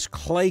southeast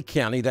Clay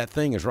County, that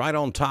thing is right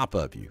on top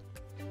of you.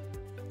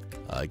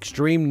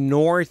 Extreme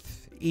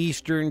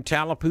northeastern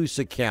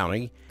Tallapoosa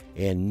County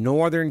and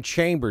northern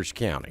Chambers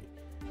County.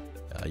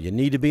 You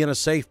need to be in a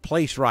safe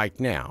place right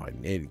now.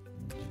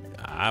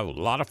 A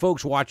lot of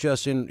folks watch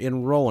us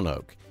in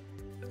Roanoke.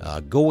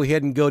 Go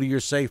ahead and go to your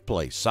safe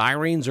place.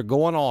 Sirens are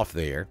going off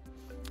there.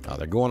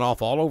 They're going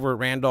off all over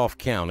Randolph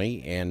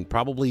County and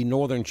probably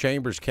northern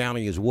Chambers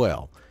County as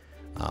well.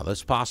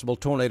 This possible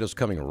tornado is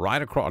coming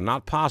right across,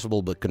 not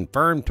possible, but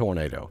confirmed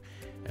tornado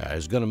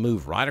is going to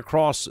move right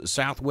across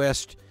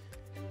southwest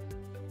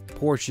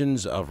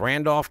portions of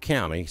Randolph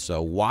County.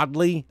 So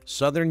Wadley,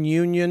 Southern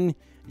Union,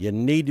 you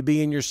need to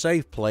be in your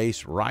safe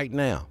place right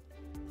now.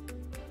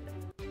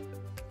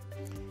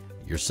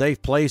 Your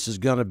safe place is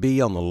going to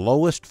be on the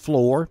lowest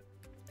floor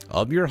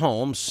of your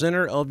home,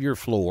 center of your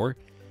floor.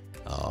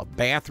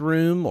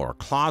 Bathroom or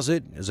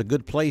closet is a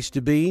good place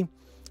to be.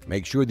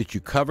 Make sure that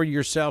you cover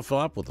yourself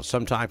up with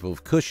some type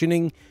of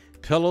cushioning.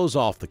 Pillows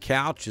off the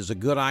couch is a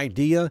good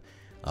idea.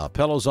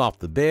 Pillows off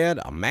the bed,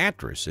 a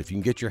mattress. If you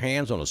can get your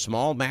hands on a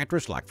small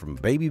mattress like from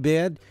a baby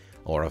bed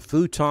or a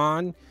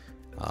futon,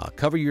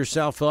 cover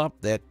yourself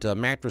up. That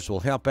mattress will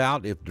help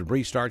out if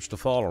debris starts to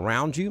fall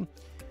around you.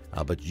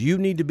 But you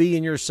need to be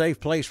in your safe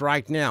place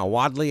right now.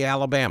 Wadley,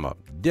 Alabama,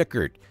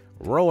 Dickert,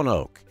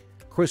 Roanoke,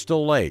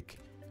 Crystal Lake,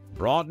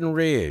 Broughton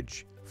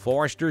Ridge,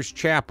 Forester's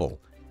Chapel,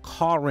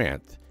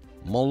 Corinth,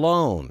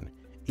 Malone,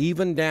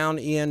 even down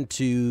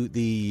into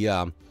the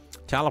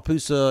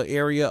Tallapoosa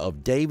area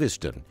of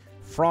Daviston,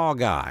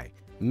 Frog Eye,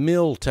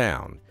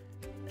 Milltown,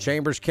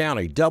 Chambers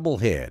County,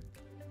 Doublehead,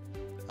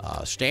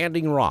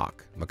 Standing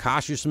Rock,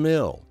 McCosh's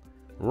Mill,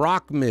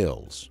 Rock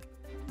Mills,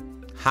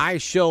 High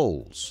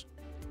Shoals,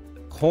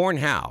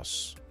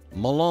 Cornhouse,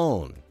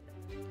 Malone,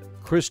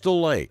 Crystal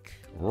Lake,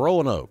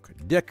 Roanoke,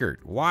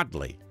 Dickert,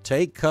 Wadley.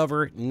 Take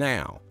cover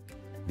now.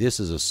 This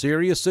is a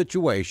serious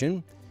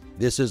situation.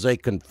 This is a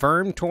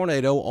confirmed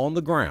tornado on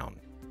the ground.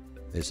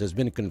 This has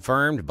been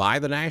confirmed by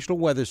the National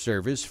Weather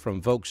Service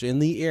from folks in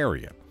the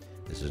area.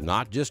 This is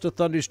not just a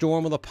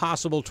thunderstorm with a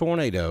possible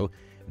tornado.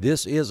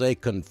 This is a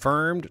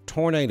confirmed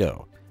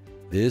tornado.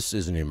 This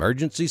is an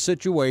emergency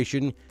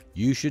situation.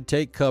 You should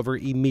take cover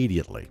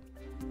immediately.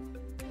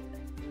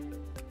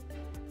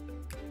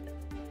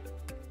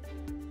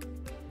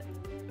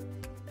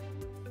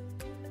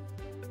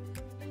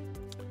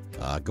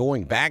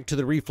 Going back to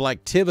the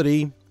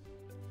reflectivity,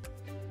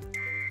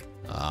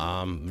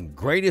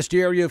 greatest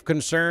area of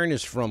concern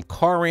is from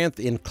Corinth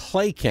in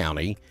Clay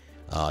County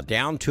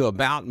down to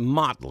about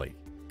Motley.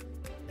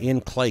 in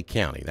Clay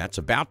County. That's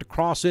about to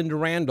cross into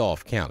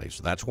Randolph County.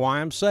 So that's why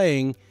I'm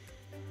saying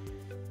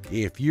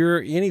if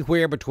you're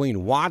anywhere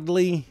between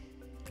Wadley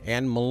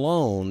and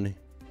Malone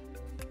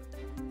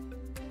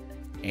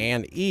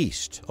and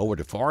east over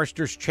to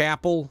Forester's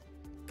Chapel,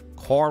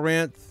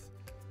 Corinth,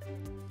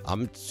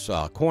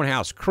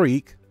 Cornhouse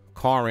Creek,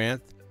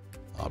 Corinth,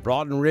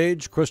 Broughton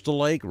Ridge, Crystal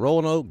Lake,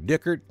 Roanoke,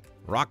 Dickert,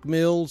 Rock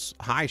Mills,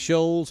 High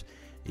Shoals,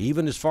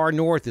 even as far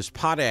north as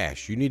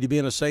Potash, you need to be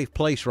in a safe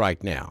place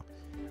right now.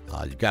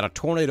 You've got a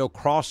tornado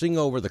crossing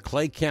over the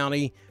Clay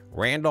County,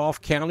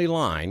 Randolph County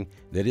line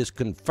that is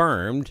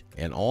confirmed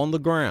and on the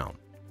ground.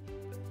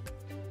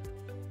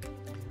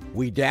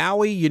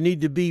 Wedowee, you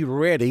need to be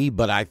ready,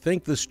 but I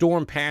think the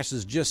storm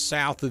passes just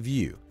south of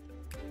you.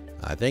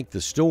 I think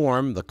the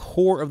storm, the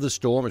core of the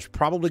storm, is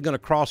probably going to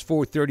cross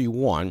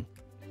 431,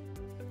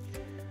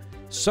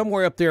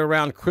 somewhere up there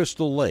around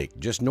Crystal Lake,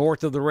 just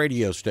north of the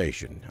radio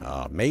station,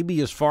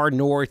 maybe as far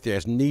north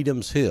as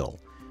Needham's Hill.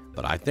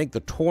 But I think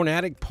the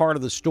tornadic part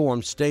of the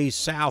storm stays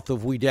south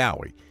of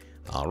Wedowee.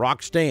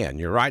 Roxanne,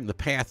 you're right in the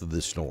path of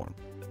this storm.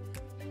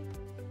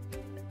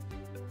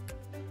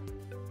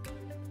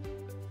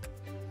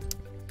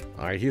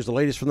 All right, here's the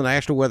latest from the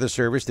National Weather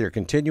Service. They're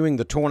continuing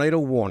the tornado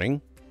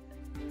warning.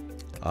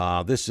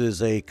 This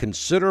is a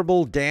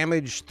considerable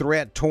damage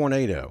threat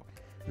tornado.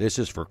 This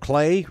is for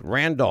Clay,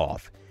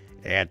 Randolph.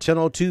 At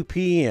 10:02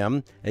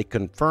 p.m., a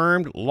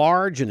confirmed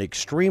large and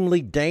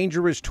extremely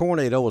dangerous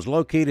tornado was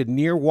located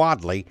near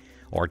Wadley,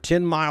 or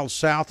 10 miles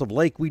south of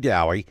Lake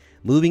Wedowee,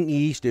 moving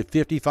east at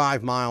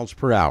 55 miles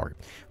per hour.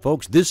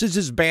 Folks, this is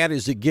as bad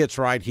as it gets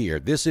right here.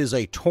 This is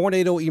a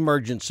tornado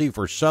emergency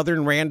for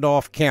southern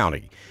Randolph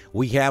County.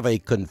 We have a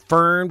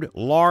confirmed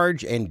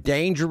large and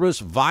dangerous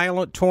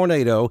violent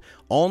tornado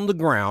on the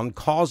ground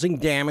causing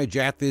damage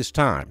at this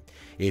time.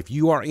 If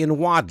you are in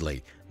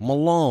Wadley,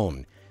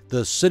 Malone,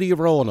 the city of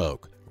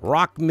Roanoke,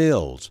 Rock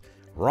Mills,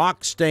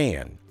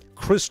 Roxanne,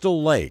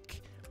 Crystal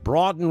Lake,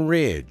 Broughton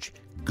Ridge,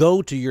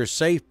 go to your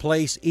safe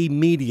place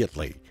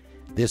immediately.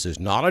 This is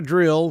not a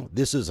drill.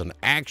 This is an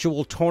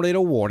actual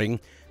tornado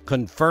warning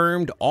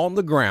confirmed on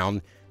the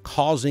ground,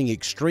 causing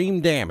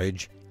extreme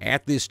damage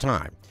at this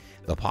time.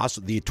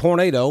 The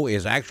tornado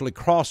is actually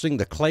crossing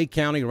the Clay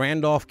County,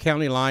 Randolph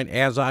County line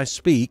as I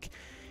speak.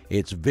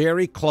 It's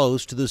very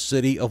close to the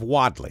city of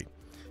Wadley.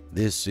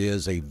 This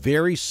is a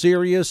very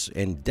serious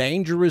and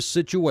dangerous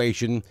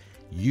situation.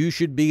 You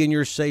should be in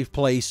your safe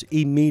place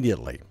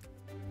immediately.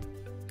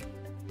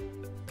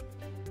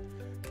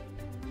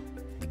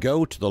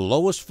 Go to the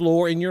lowest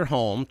floor in your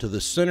home, to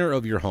the center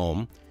of your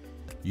home.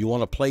 You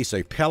want to place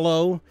a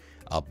pillow,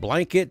 a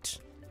blanket,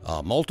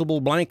 multiple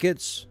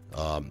blankets,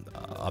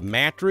 a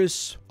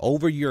mattress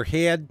over your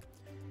head.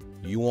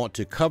 You want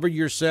to cover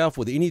yourself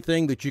with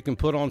anything that you can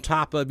put on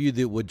top of you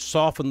that would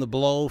soften the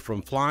blow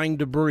from flying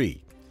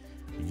debris.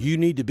 You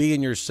need to be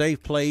in your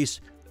safe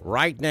place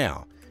right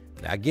now.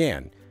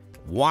 Again,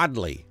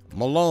 Wadley,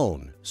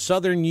 Malone,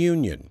 Southern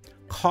Union,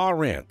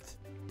 Corinth,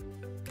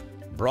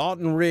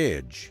 Broughton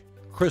Ridge,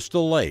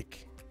 Crystal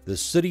Lake, the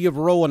city of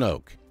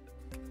Roanoke,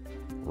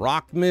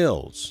 Rock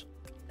Mills,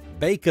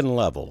 Bacon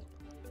Level,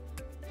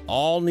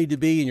 all need to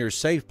be in your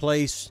safe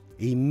place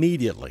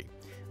immediately.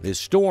 This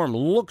storm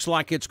looks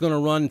like it's going to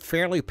run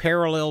fairly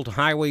parallel to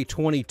Highway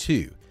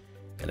 22.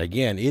 And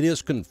again, it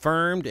is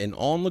confirmed and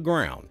on the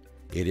ground.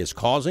 It is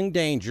causing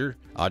danger,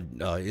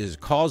 is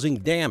causing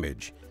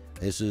damage.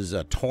 This is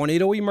a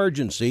tornado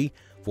emergency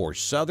for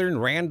southern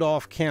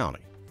Randolph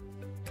County.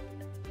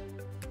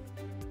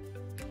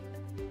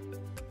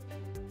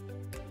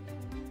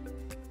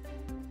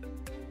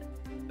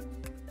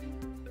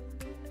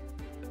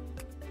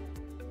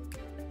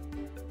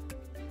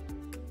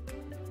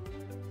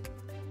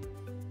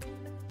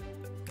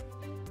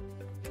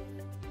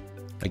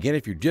 Again,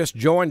 if you just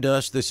joined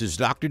us, this is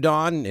Dr.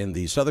 Don in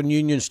the Southern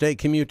Union State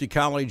Community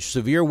College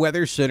Severe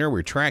Weather Center.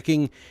 We're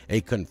tracking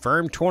a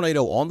confirmed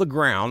tornado on the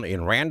ground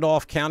in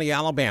Randolph County,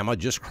 Alabama,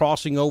 just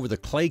crossing over the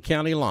Clay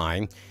County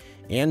line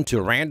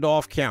into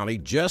Randolph County,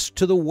 just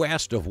to the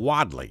west of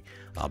Wadley,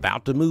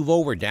 about to move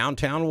over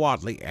downtown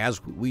Wadley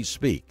as we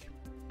speak.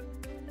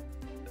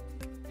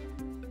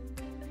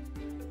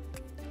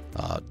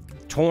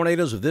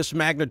 Tornadoes of this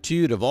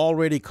magnitude have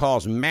already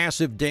caused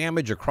massive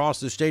damage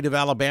across the state of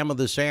Alabama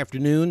this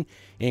afternoon,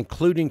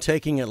 including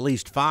taking at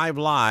least 5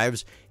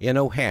 lives in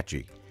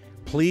Ohatchee.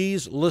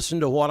 Please listen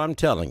to what I'm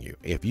telling you.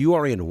 If you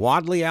are in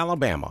Wadley,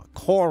 Alabama,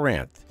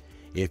 Corinth,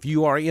 if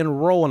you are in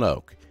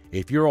Roanoke,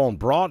 if you're on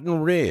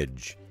Broughton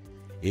Ridge,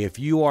 if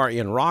you are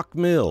in Rock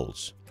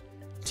Mills,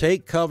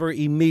 take cover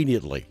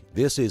immediately.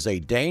 This is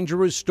a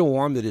dangerous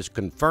storm that is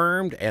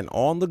confirmed and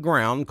on the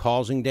ground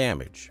causing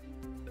damage.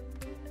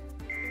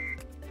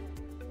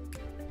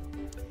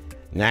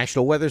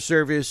 National Weather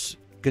Service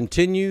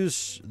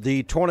continues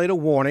the tornado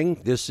warning.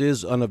 This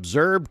is an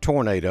observed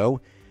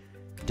tornado.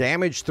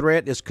 Damage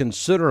threat is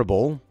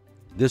considerable.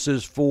 This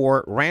is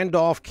for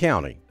Randolph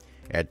County.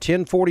 At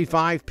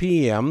 10:45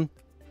 p.m.,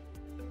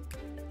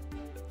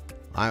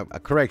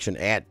 Correction,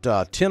 at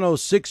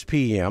 10:06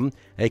 p.m.,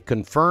 a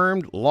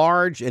confirmed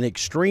large and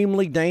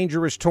extremely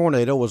dangerous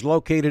tornado was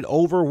located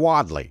over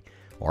Wadley,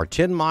 or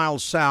 10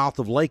 miles south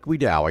of Lake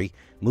Wedowee,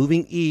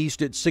 moving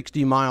east at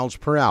 60 miles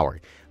per hour.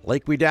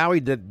 Lake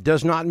Wedowee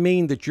does not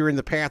mean that you're in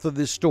the path of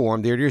this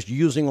storm. They're just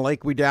using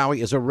Lake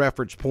Wedowee as a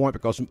reference point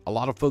because a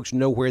lot of folks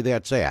know where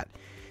that's at.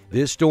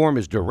 This storm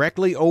is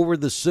directly over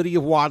the city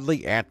of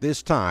Wadley at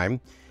this time.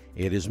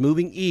 It is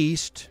moving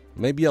east,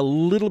 maybe a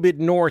little bit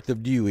north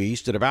of due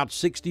east at about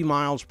 60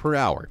 miles per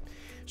hour.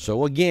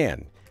 So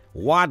again,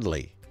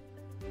 Wadley,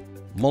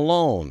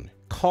 Malone,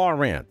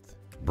 Corinth,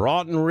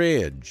 Broughton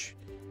Ridge,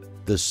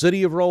 the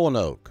city of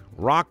Roanoke,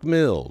 Rock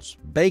Mills,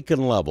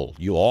 Bacon Level,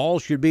 you all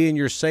should be in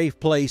your safe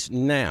place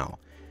now.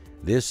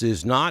 This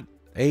is not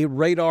a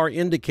radar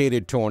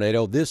indicated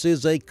tornado. This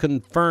is a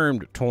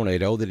confirmed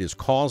tornado that is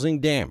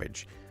causing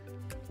damage.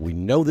 We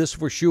know this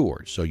for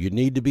sure, so you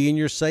need to be in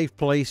your safe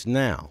place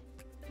now.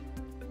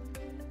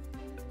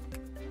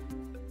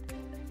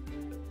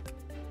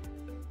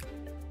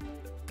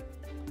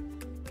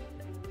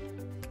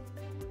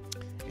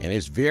 And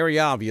it's very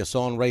obvious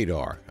on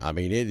radar. I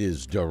mean, it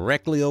is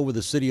directly over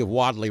the city of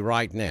Wadley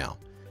right now.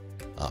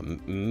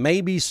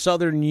 Maybe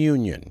Southern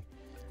Union,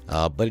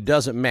 but it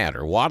doesn't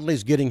matter.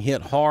 Wadley's getting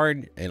hit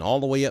hard, and all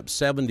the way up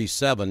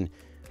 77,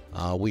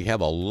 we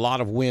have a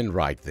lot of wind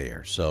right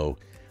there. So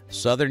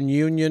Southern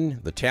Union,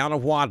 the town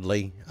of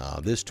Wadley,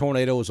 this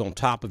tornado is on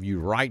top of you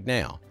right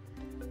now.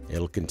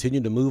 It'll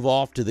continue to move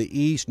off to the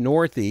east,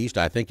 northeast.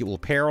 I think it will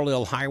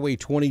parallel Highway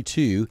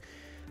 22.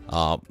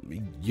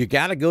 You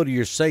got to go to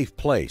your safe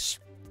place.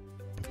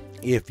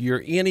 If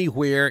you're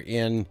anywhere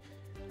in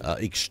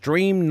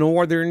extreme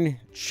northern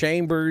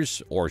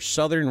Chambers or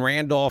southern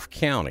Randolph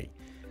County,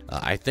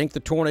 I think the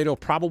tornado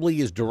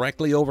probably is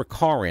directly over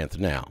Corinth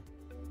now.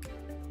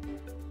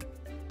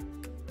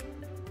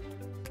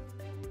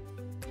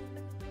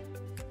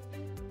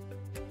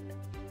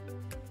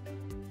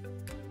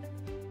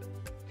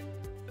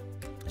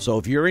 So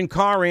if you're in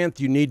Corinth,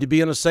 you need to be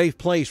in a safe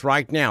place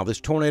right now. This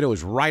tornado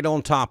is right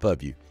on top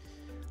of you.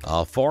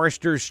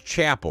 Forester's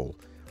Chapel,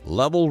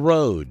 Level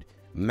Road,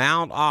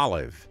 Mount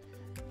Olive,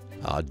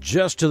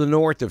 just to the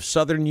north of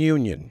Southern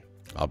Union,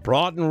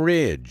 Broughton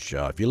Ridge.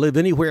 If you live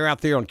anywhere out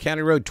there on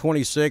County Road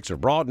 26 or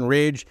Broughton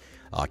Ridge,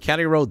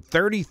 County Road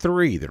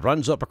 33 that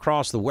runs up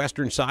across the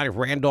western side of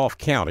Randolph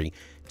County,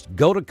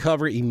 go to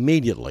cover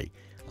immediately.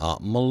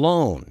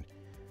 Malone.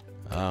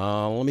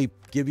 Let me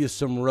give you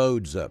some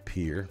roads up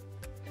here.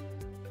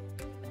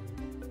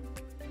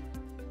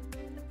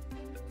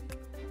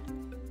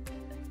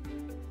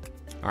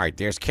 All right,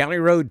 there's County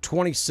Road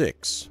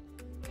 26.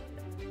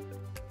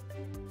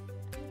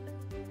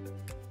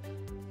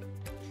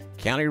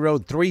 County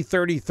Road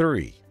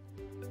 333.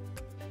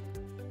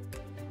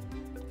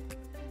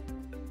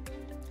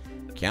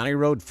 County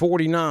Road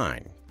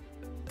 49.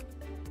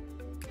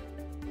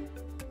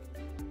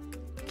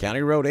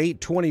 County Road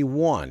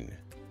 821.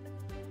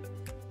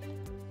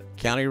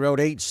 County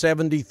Road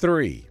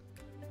 873.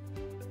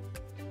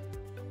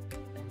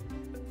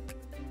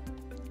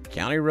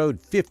 County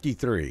Road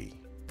 53.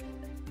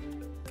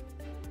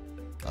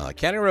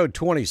 County Road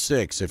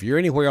 26. If you're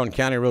anywhere on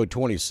County Road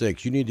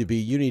 26, you need to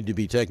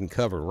be taking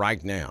cover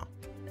right now.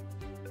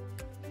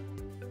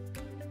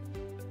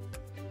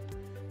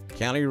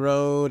 County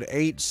Road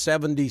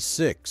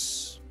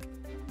 876.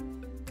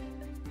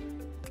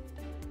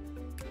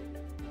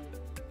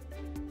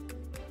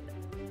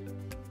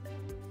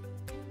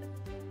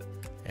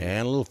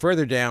 And a little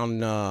further down,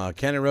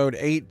 County Road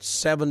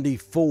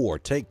 874,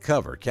 take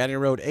cover. County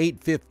Road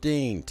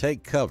 815,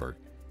 take cover.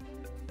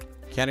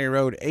 County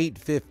Road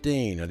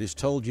 815, I just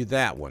told you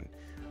that one.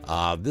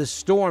 This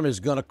storm is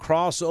going to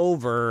cross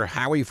over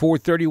Highway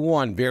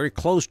 431, very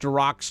close to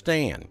Rock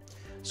Stand.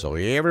 So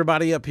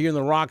everybody up here in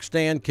the Rock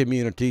Stand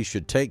community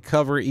should take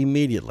cover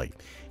immediately.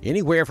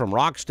 Anywhere from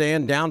Rock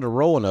Stand down to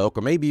Roanoke,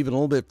 or maybe even a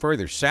little bit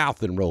further south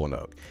than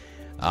Roanoke.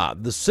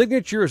 The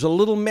signature is a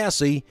little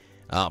messy,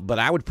 but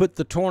I would put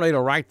the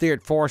tornado right there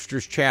at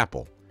Forester's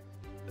Chapel.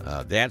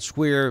 That's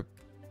where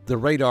the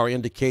radar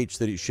indicates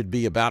that it should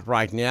be about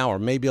right now, or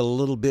maybe a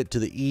little bit to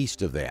the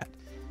east of that.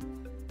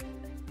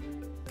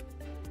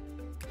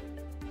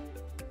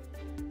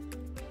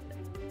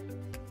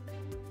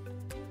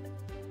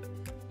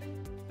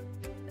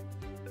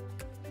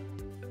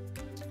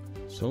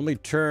 So let me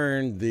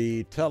turn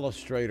the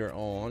telestrator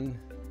on.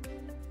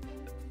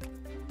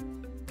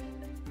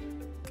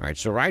 All right,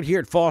 so right here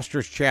at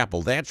Foster's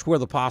Chapel, that's where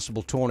the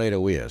possible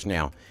tornado is.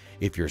 Now,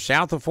 if you're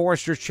south of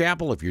Forester's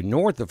Chapel, if you're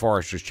north of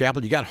Forester's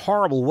Chapel, you got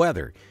horrible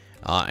weather,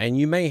 and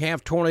you may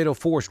have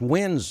tornado-force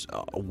winds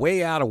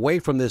way out away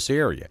from this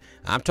area.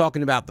 I'm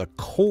talking about the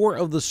core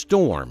of the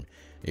storm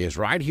is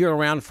right here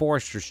around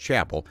Forester's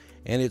Chapel,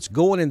 and it's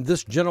going in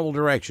this general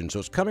direction. So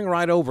it's coming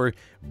right over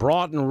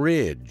Broughton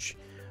Ridge.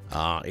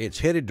 It's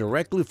headed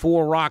directly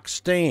for Rock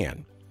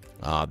Stand.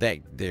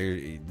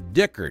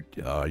 Dickard,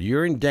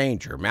 you're in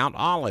danger. Mount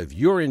Olive,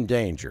 you're in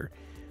danger.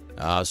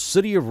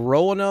 City of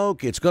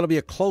Roanoke, it's going to be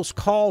a close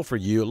call for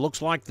you. It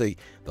looks like the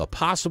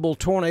possible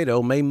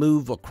tornado may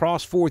move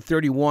across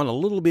 431 a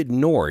little bit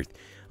north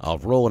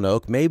of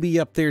Roanoke, maybe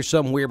up there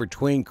somewhere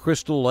between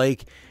Crystal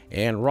Lake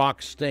and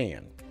Rock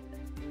Stand.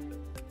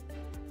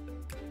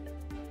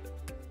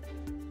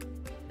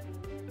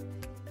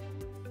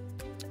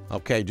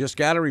 Okay, just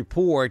got a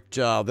report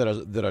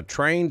that a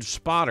trained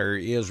spotter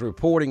is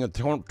reporting a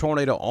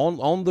tornado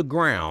on the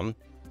ground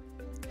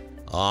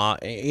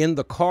in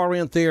the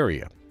Corinth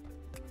area.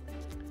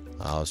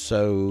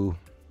 So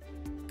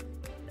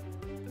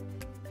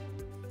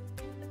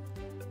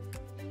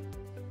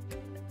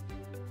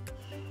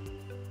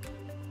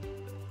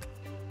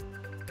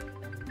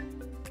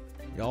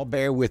y'all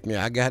bear with me.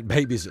 I got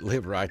babies that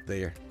live right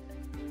there.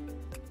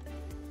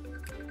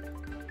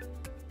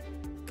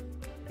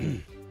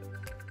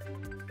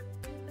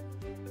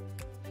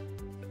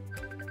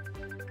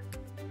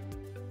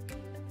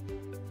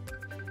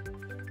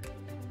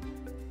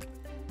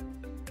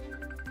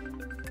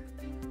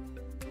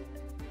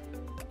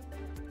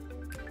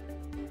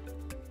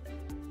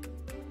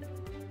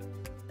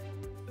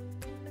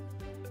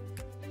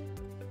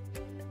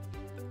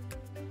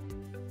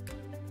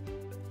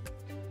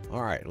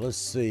 All right, let's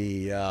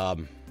see. All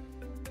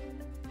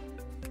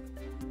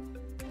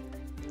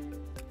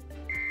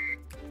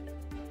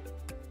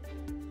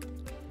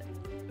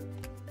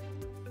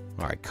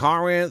right,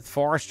 Corinth,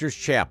 Forester's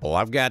Chapel.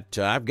 I've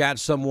got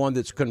someone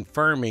that's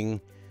confirming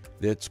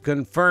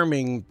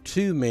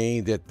to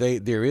me that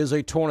there is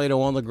a tornado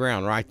on the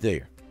ground right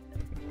there.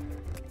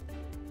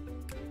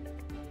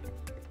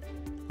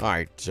 All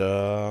right,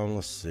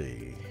 let's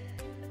see.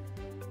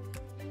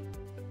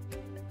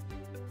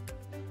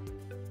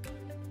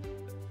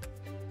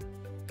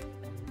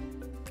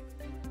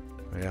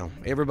 Well,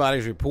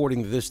 everybody's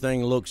reporting that this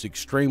thing looks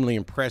extremely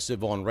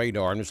impressive on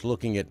radar. I'm just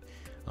looking at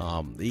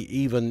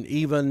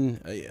even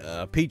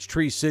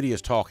Peachtree City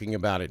is talking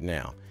about it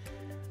now.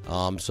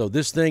 So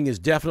this thing is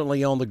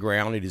definitely on the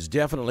ground. It is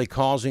definitely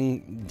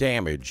causing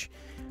damage,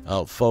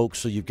 folks.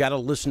 So you've got to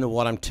listen to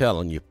what I'm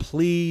telling you.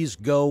 Please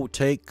go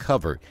take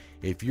cover.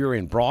 If you're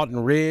in Broughton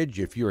Ridge,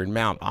 if you're in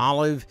Mount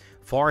Olive,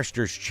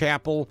 Forester's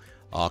Chapel,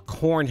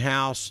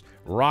 Cornhouse,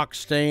 Rock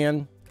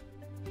Stand.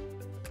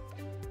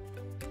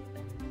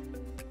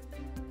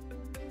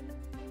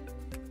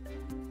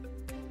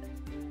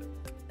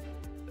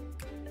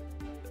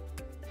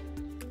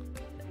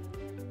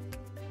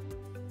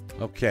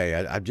 Okay,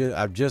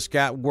 I've just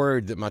got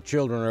word that my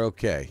children are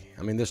okay.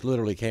 I mean, this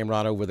literally came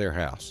right over their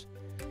house.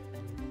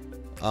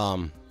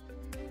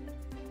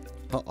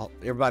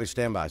 Everybody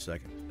stand by a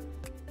second.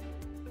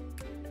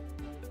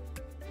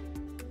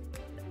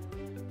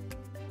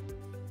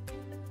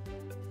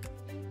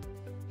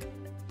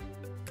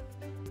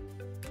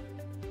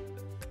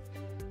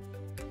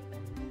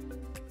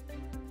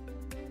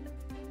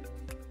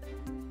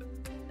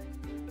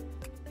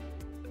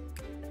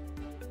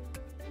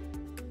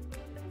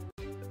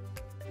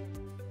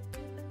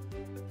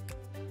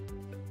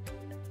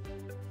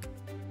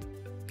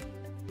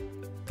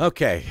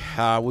 Okay,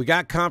 we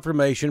got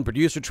confirmation.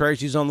 Producer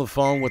Tracy's on the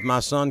phone with my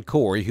son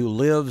Corey, who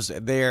lives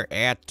there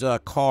at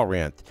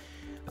Corinth,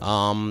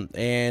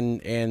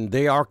 and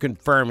they are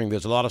confirming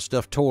there's a lot of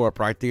stuff tore up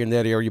right there in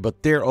that area,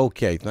 but they're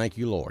okay. Thank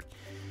you, Lord.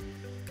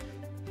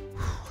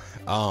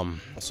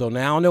 So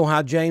now I know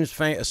how James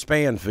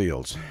Spann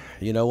feels.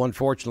 You know,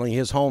 unfortunately,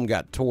 his home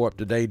got tore up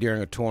today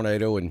during a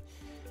tornado, and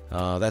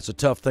that's a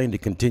tough thing to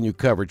continue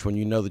coverage when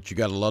you know that you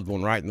got a loved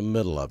one right in the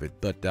middle of it.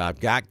 But I've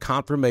got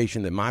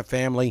confirmation that my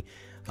family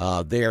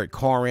there at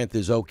Corinth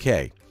is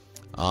okay.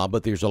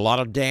 But there's a lot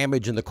of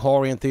damage in the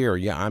Corinth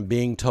area, I'm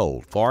being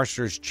told.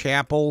 Forester's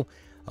Chapel,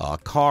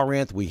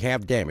 Corinth, we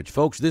have damage.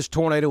 Folks, this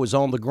tornado is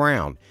on the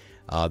ground.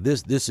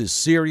 This is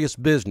serious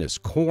business.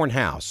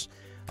 Cornhouse,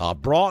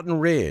 Broughton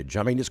Ridge.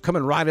 I mean, it's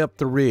coming right up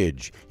the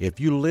ridge. If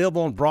you live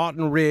on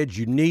Broughton Ridge,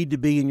 you need to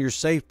be in your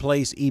safe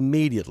place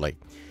immediately.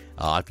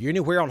 If you're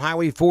anywhere on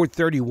Highway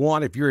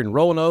 431, if you're in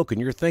Roanoke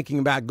and you're thinking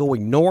about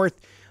going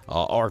north,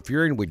 or if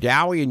you're in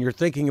Wedowee and you're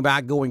thinking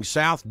about going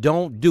south,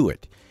 don't do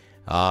it.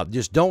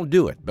 Just don't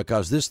do it,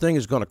 because this thing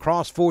is going to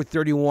cross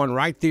 431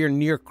 right there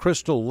near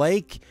Crystal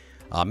Lake,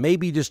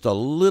 maybe just a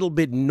little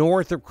bit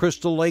north of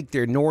Crystal Lake,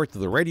 there north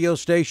of the radio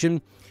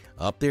station,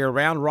 up there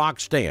around Rock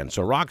Stand.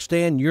 So Rock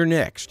Stand, you're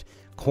next.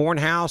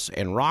 Cornhouse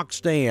and Rock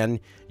Stand,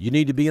 you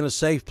need to be in a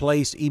safe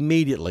place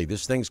immediately.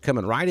 This thing's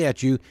coming right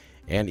at you,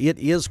 and it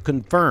is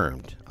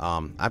confirmed.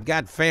 I've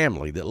got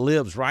family that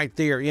lives right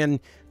there in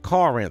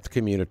Corinth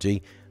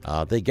community.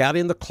 They got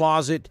in the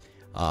closet.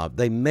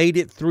 They made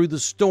it through the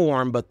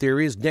storm, but there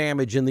is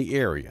damage in the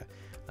area.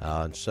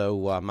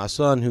 So my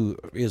son, who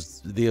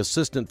is the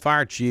assistant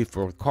fire chief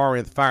for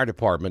Corinth Fire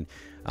Department,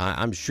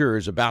 I'm sure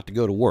is about to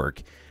go to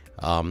work.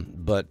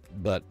 But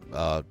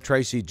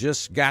Tracy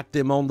just got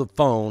them on the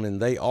phone,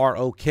 and they are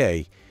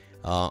okay.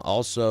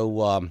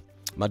 Also,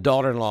 my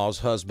daughter-in-law's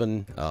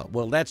husband,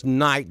 well, that's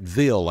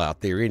Nightville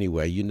out there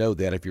anyway. You know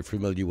that if you're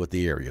familiar with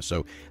the area.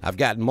 So I've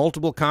gotten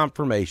multiple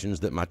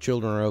confirmations that my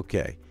children are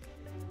okay.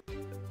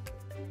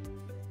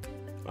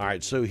 All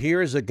right, so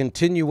here is a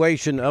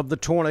continuation of the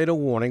tornado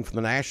warning from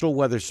the National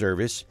Weather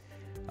Service.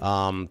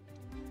 National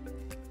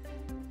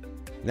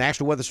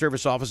Weather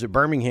Service office at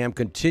Birmingham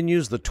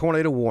continues the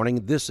tornado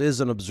warning. This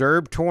is an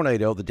observed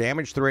tornado. The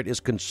damage threat is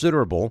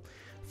considerable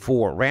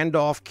for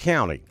Randolph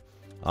County.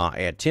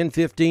 At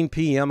 10:15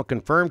 p.m., a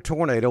confirmed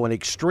tornado, an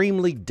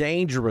extremely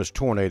dangerous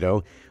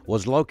tornado,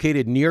 was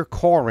located near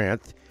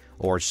Corinth,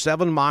 or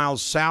 7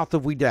 miles south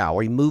of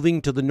Wedowee,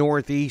 moving to the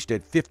northeast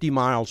at 50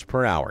 miles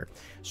per hour.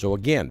 So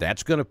again,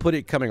 that's going to put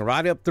it coming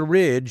right up the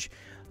ridge.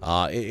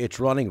 It's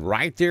running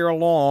right there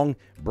along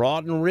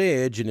Broughton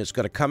Ridge, and it's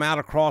going to come out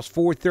across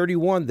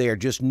 431 there,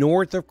 just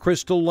north of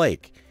Crystal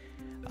Lake.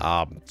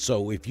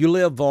 So if you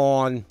live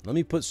on, let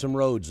me put some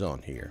roads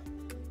on here.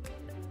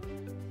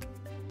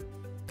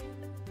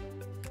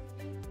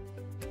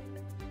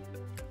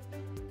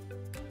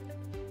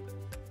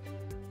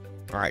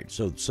 All right,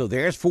 so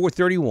there's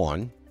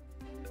 431.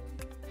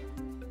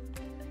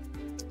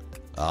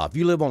 If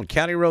you live on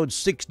County Road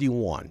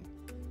 61,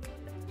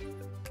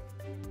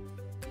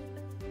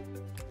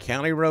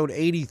 County Road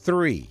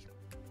 83.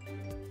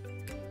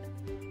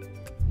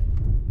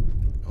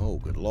 Oh,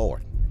 good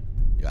Lord.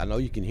 I know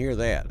you can hear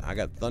that. I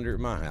got thunder at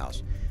my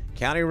house.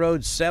 County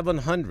Road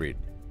 700,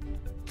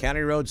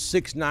 County Road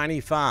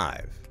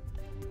 695,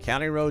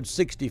 County Road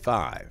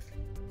 65,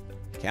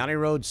 County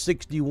Road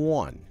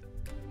 61.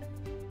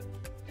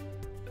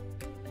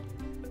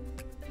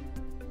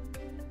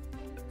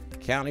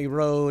 County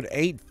Road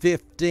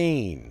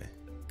 815.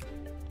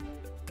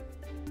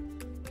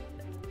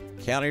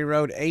 County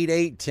Road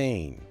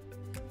 818.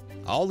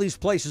 All these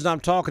places I'm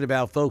talking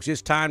about, folks,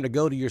 it's time to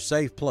go to your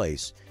safe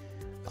place.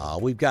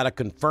 We've got a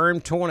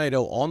confirmed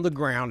tornado on the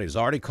ground. It's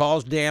already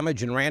caused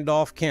damage in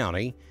Randolph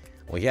County.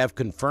 We have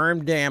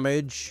confirmed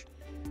damage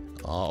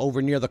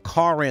over near the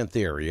Corinth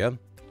area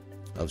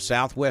of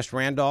southwest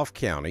Randolph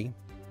County.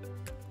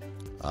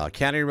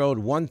 County Road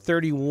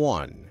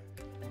 131.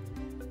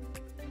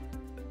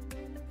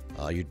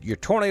 Your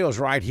tornado's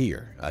right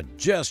here,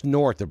 just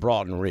north of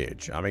Broughton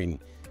Ridge. I mean,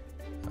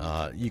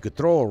 you could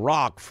throw a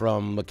rock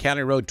from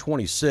County Road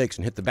 26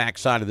 and hit the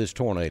backside of this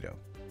tornado.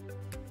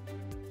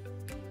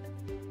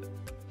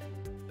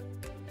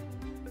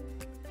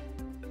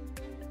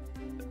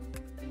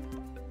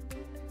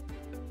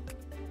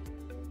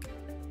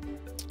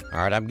 All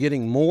right, I'm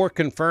getting more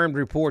confirmed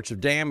reports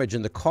of damage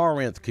in the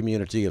Corinth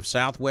community of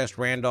southwest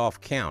Randolph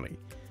County.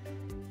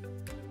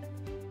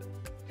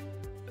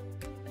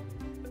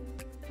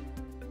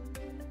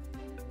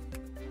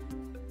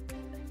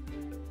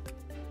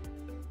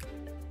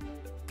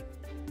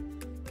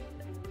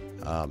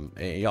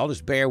 And y'all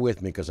just bear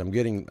with me because I'm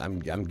getting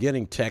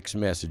text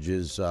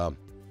messages from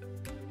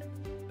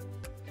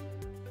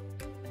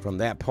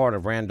that part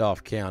of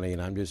Randolph County,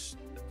 and I'm just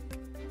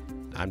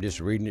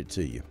reading it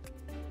to you.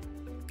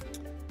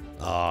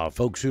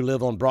 Folks who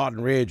live on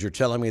Broughton Ridge are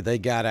telling me they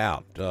got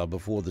out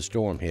before the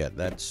storm hit.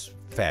 That's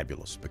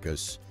fabulous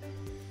because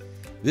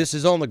this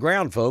is on the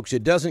ground, folks.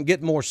 It doesn't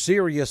get more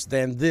serious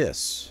than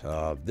this.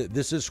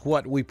 This is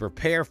what we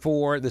prepare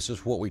for. This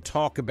is what we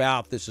talk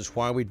about. This is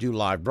why we do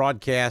live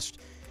broadcast.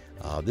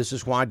 This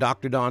is why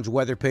Dr. Don's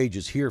Weather Page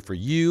is here for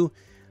you,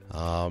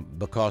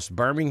 because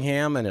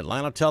Birmingham and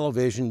Atlanta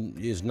television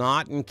is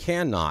not and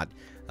cannot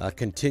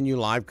continue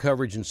live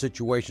coverage in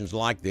situations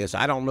like this.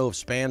 I don't know if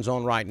Span's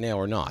on right now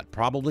or not.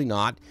 Probably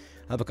not,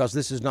 because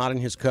this is not in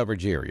his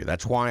coverage area.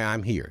 That's why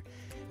I'm here.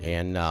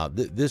 And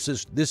this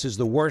is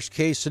the worst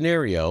case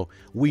scenario.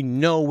 We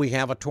know we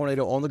have a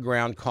tornado on the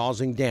ground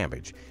causing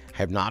damage. I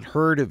have not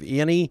heard of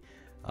any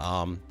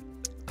injuries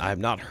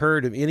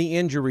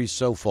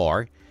so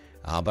far,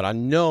 but I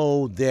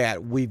know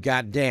that we've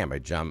got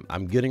damage.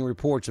 I'm getting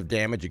reports of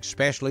damage,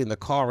 especially in the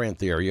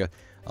Corinth area,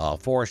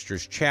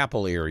 Forester's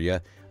Chapel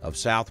area of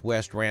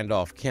southwest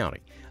Randolph County.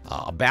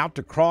 About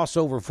to cross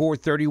over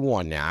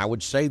 431 now. I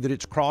would say that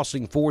it's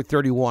crossing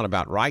 431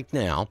 about right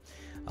now.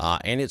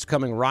 And it's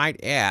coming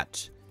right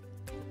at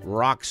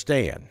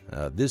Roxton.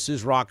 This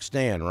is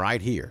Roxton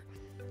right here.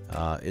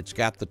 It's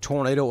got the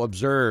tornado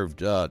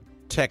observed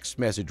text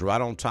message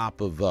right on top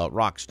of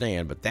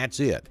Roxton, but that's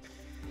it.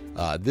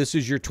 This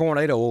is your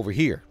tornado over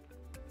here.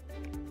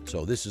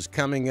 So this is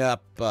coming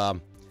up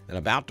and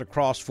about to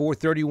cross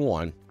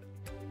 431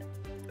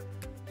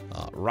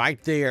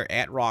 right there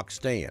at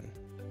Roxton.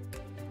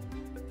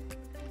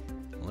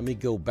 Let me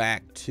go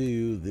back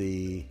to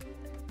the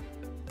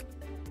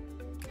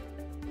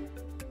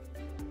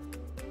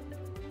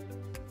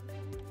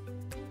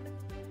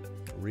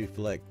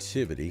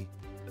reflectivity.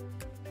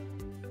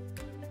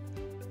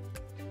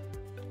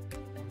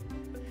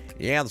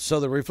 Yeah, so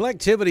the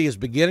reflectivity is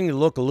beginning to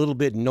look a little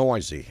bit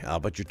noisy,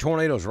 but your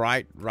tornado's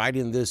right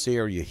in this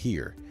area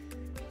here,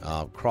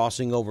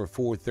 crossing over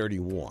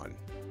 431.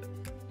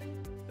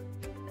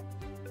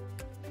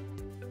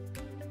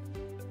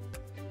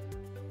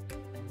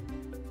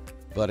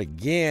 But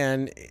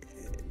again,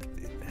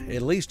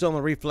 at least on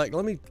the reflect,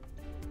 let me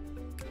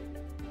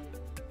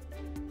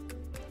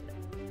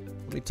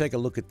take a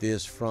look at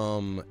this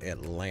from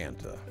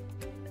Atlanta.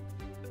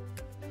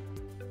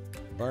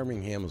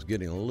 Birmingham was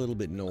getting a little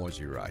bit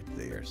noisy right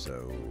there,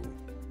 so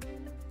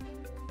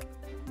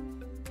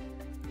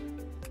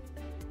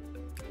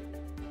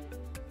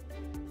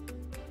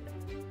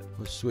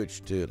let's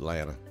switch to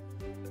Atlanta.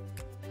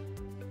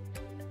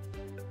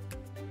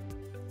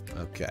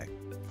 Okay.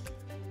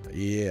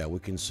 Yeah, we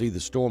can see the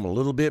storm a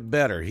little bit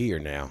better here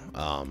now.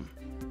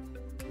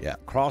 Yeah,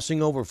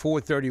 crossing over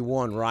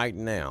 431 right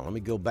now. Let me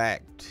go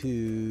back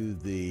to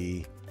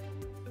the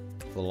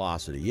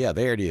velocity. Yeah,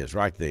 there it is,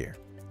 right there.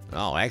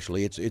 Oh,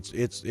 actually,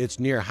 it's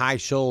near High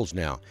Shoals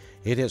now.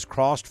 It has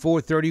crossed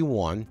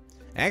 431.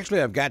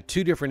 Actually, I've got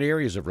two different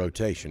areas of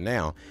rotation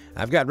now.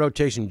 I've got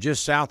rotation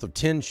just south of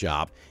Tin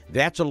Shop.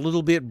 That's a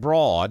little bit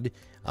broad,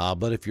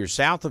 but if you're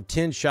south of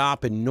Tin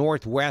Shop and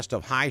northwest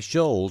of High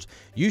Shoals,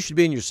 you should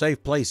be in your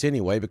safe place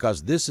anyway,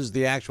 because this is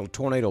the actual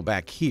tornado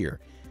back here.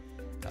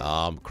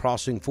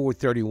 Crossing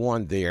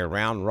 431 there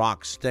around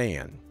Rock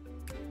Stand.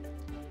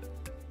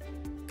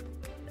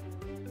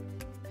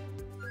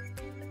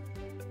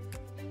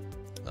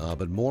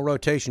 But more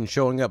rotation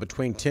showing up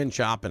between Tin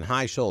Shop and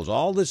High Shoals.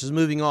 All this is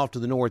moving off to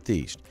the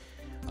northeast.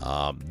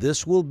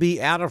 This will be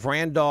out of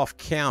Randolph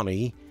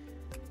County.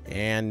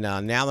 And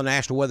now the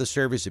National Weather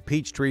Service at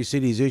Peachtree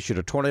City has issued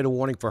a tornado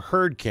warning for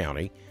Heard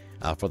County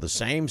for the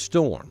same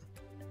storm.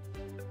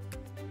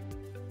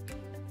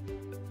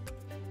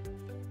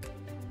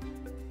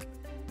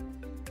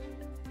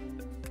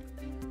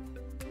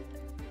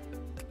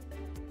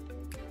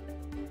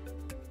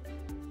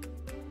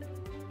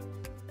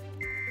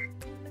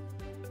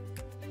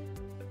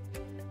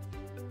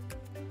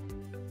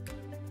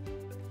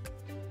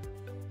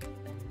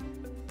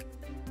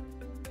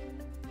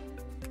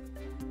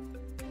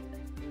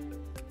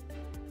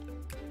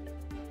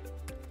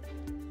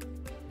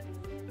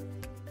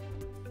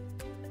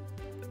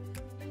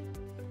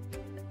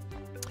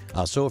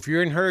 So if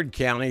you're in Heard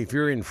County, if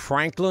you're in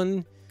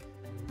Franklin,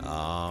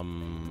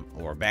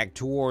 or back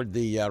toward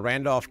the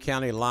Randolph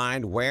County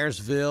line,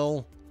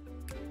 Waresville,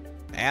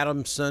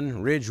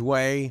 Adamson,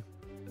 Ridgeway,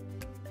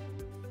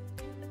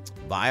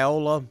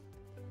 Viola,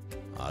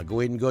 go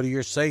ahead and go to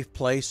your safe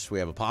place. We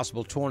have a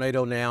possible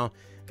tornado now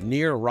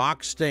near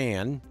Rock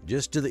Stand,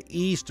 just to the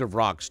east of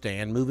Rock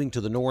Stand, moving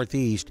to the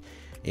northeast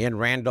in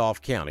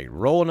Randolph County.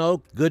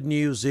 Roanoke, good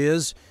news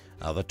is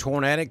the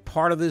tornadic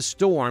part of this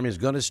storm is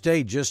going to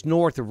stay just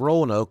north of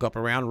Roanoke, up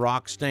around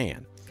Rock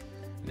Stand.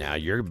 Now,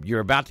 you're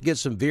about to get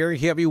some very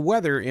heavy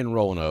weather in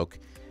Roanoke,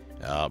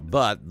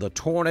 but the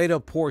tornado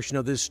portion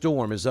of this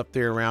storm is up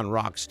there around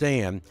Rock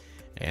Stand,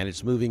 and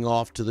it's moving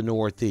off to the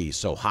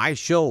northeast. So High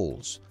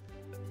Shoals,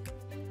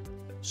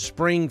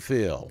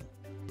 Springfield,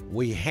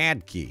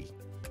 Weehadkee.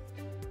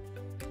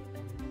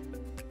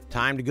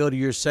 Time to go to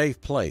your safe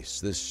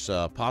place. This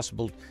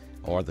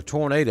the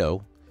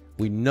tornado,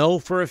 we know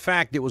for a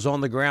fact it was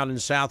on the ground in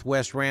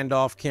southwest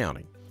Randolph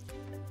County.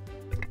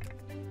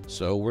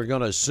 So we're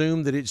going to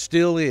assume that it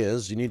still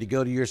is. You need to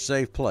go to your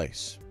safe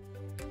place.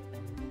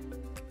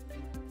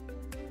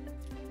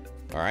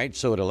 All right,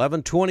 so at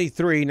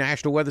 11:23,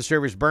 National Weather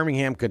Service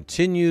Birmingham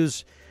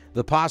continues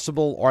the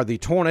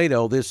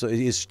tornado. This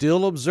is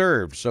still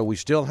observed, so we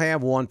still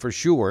have one for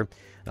sure.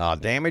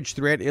 Damage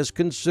threat is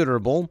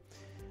considerable.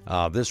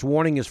 This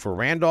warning is for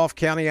Randolph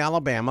County,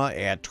 Alabama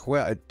at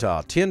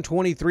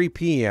 10:23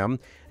 p.m.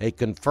 A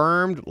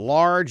confirmed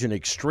large and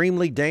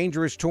extremely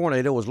dangerous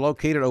tornado was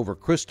located over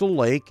Crystal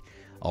Lake,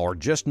 or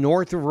just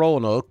north of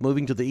Roanoke,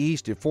 moving to the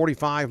east at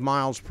 45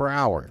 miles per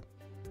hour.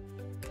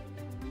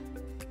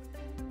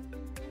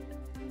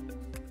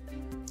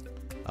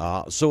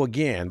 So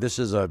again, this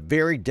is a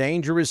very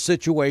dangerous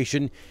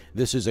situation.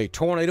 This is a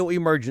tornado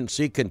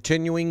emergency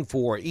continuing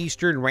for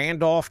eastern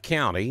Randolph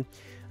County.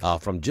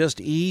 From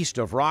just east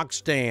of Rock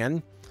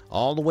Stand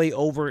all the way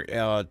over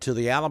to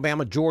the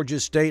Alabama-Georgia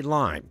state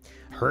line.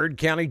 Heard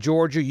County,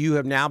 Georgia, you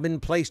have now been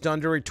placed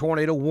under a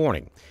tornado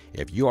warning.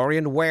 If you are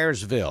in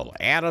Waresville,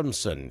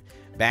 Adamson,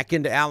 back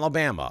into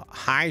Alabama,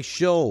 High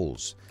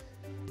Shoals,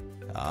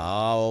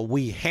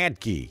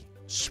 Weehadkee,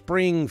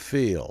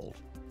 Springfield,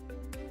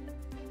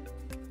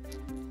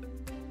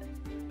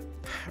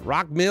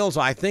 Rock Mills,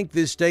 I think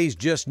this stays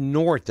just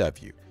north of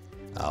you.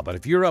 But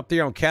if you're up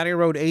there on County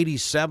Road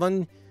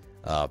 87,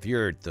 if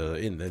you're at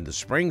in the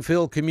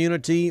Springfield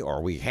community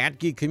or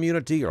Weehadkee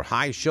community or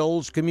High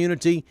Shoals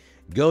community,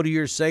 go to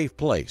your safe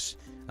place.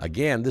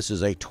 Again, this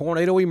is a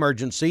tornado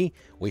emergency.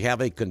 We have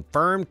a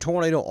confirmed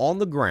tornado on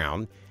the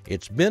ground.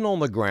 It's been on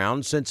the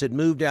ground since it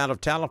moved out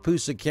of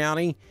Tallapoosa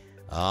County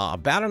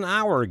about an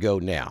hour ago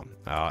now,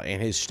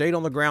 and has stayed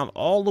on the ground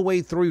all the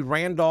way through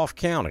Randolph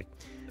County.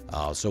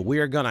 So we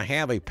are going to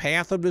have a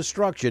path of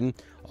destruction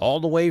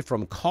all the way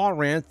from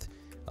Corinth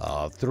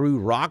through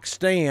Rock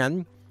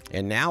Stand,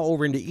 and now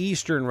over into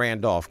eastern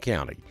Randolph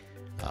County.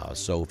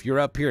 So if you're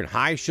up here in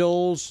High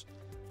Shoals,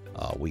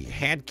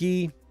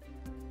 Weehadkee,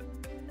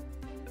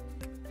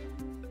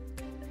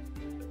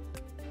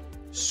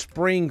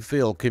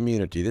 Springfield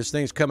community, this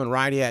thing's coming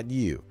right at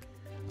you.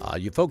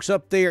 You folks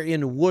up there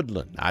in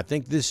Woodland, I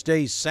think this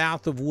stays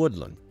south of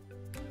Woodland.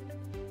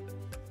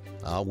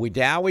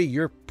 Wedowee,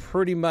 you're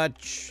pretty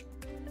much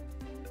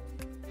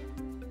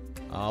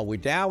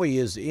Wedowee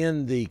is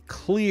in the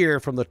clear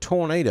from the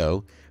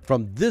tornado,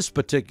 from this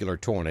particular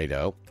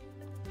tornado.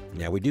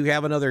 Now, we do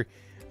have another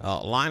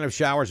line of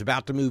showers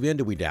about to move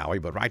into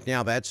Wedowee, but right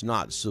now that's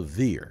not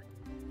severe.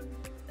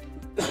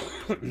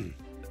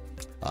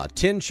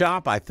 Tin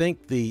Shop, I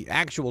think the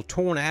actual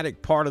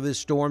tornadic part of this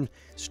storm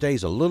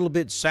stays a little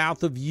bit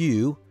south of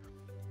you.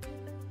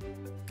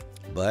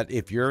 But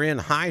if you're in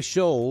High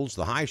Shoals,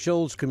 the High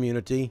Shoals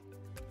community,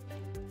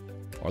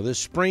 or the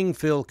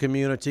Springfield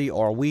community,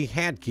 or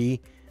Weehadkee,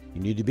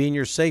 you need to be in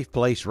your safe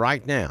place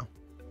right now.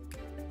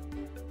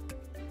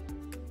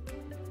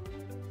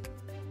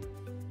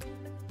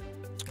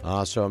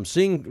 So I'm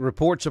seeing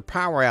reports of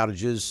power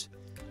outages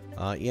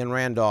in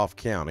Randolph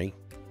County.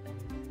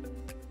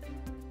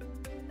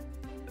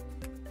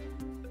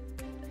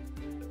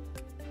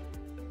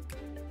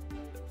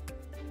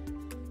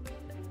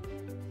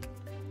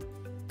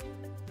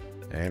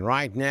 And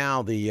right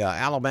now, the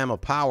Alabama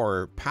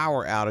Power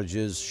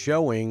outages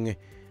showing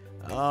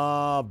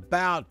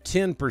about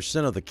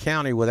 10% of the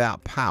county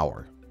without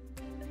power.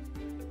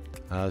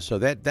 So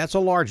that's a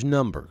large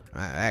number,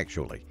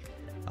 actually.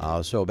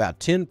 So about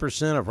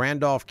 10% of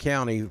Randolph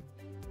County,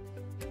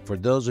 for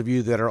those of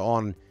you that are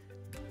on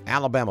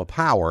Alabama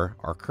Power,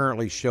 are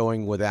currently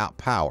showing without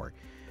power.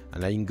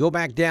 And now you can go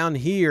back down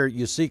here.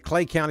 You see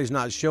Clay County's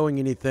not showing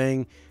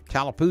anything.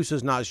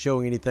 Tallapoosa's not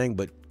showing anything,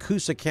 but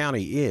Coosa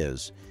County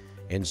is.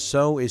 And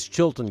so is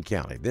Chilton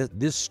County.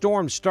 This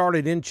storm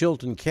started in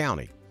Chilton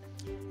County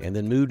and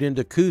then moved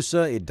into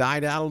Coosa. It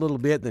died out a little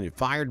bit, then it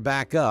fired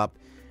back up,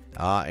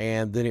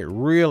 and then it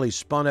really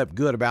spun up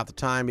good about the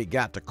time it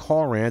got to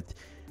Corinth,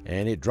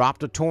 and it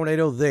dropped a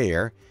tornado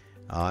there,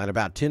 and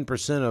about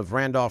 10% of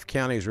Randolph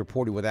County is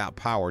reported without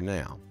power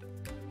now.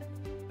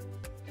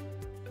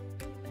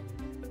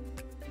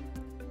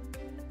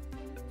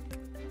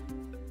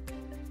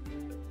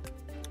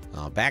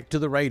 Back to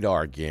the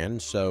radar again.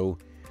 So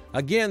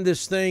again,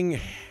 this thing,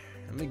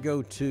 let me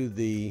go to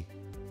the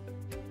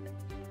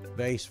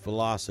base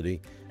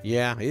velocity.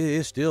 Yeah, it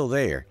is still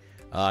there.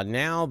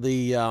 Now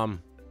the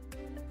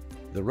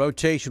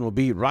rotation will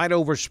be right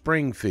over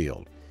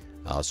Springfield.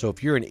 So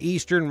if you're in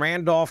eastern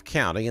Randolph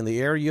County in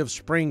the area of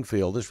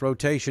Springfield, this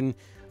rotation,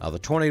 the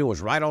tornado is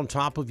right on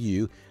top of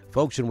you.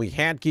 Folks in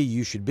Weehadkee,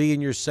 you should be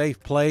in your safe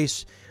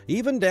place,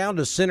 even down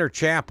to Center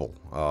Chapel.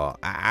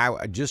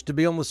 Just to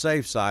be on the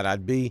safe side,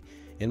 I'd be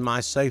in my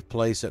safe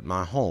place at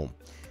my home.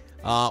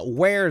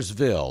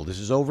 Waresville, this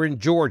is over in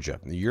Georgia.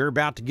 You're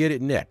about to get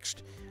it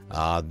next.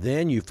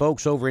 Then you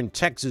folks over in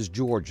Texas,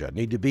 Georgia,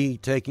 need to be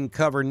taking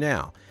cover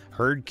now.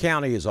 Heard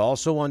County is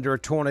also under a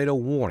tornado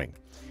warning.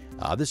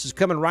 This is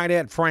coming right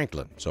at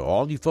Franklin. So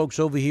all you folks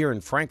over here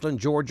in Franklin,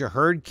 Georgia,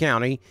 Heard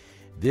County,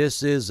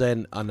 this is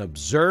an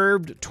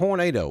observed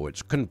tornado.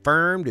 It's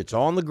confirmed. It's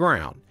on the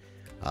ground.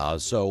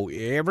 So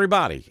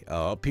everybody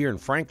up here in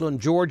Franklin,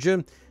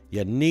 Georgia,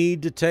 you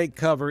need to take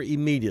cover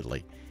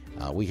immediately.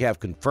 We have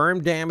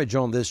confirmed damage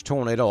on this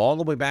tornado all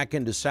the way back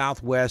into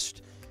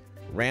southwest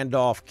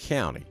Randolph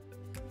County.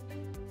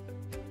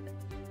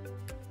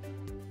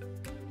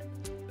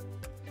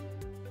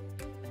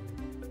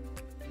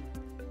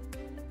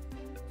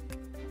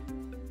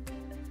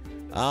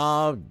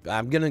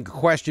 I'm going to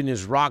question,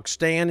 is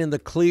Roxanne in the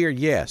clear?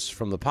 Yes.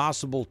 From the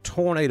possible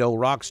tornado,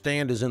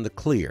 Roxanne is in the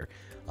clear.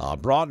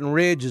 Broughton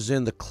Ridge is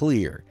in the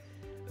clear.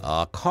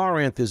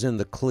 Corinth is in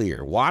the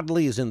clear.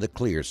 Wadley is in the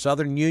clear.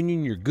 Southern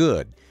Union, you're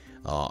good.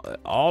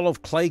 All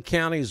of Clay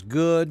County is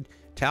good.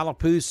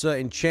 Tallapoosa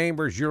and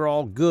Chambers, you're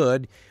all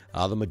good.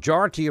 The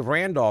majority of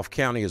Randolph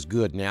County is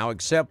good now,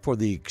 except for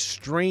the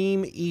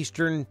extreme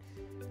eastern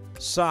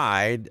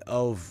side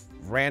of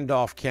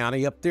Randolph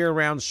County, up there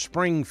around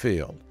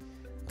Springfield.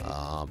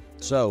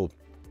 So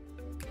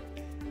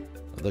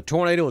the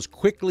tornado is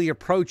quickly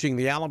approaching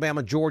the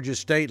Alabama-Georgia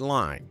state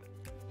line.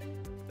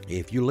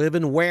 If you live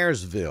in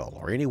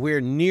Waresville or anywhere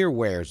near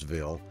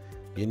Waresville,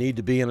 you need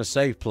to be in a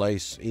safe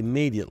place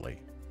immediately.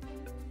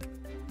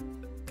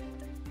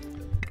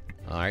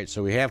 All right,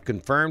 so we have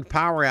confirmed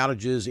power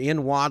outages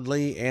in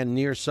Wadley and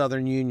near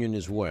Southern Union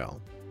as well.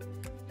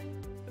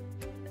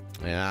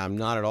 And I'm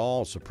not at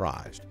all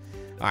surprised.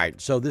 All right,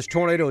 so this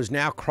tornado is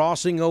now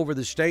crossing over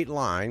the state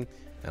line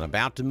and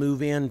about to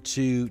move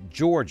into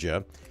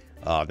Georgia.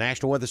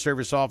 National Weather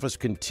Service office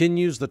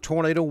continues the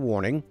tornado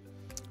warning.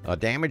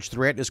 Damage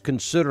threat is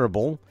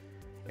considerable.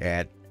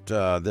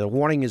 The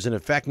warning is in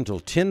effect until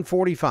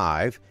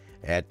 10:45.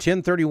 At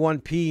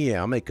 10:31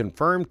 p.m., a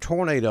confirmed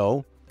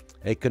tornado,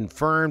 a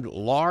confirmed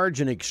large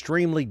and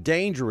extremely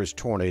dangerous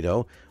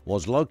tornado,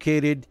 was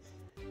located.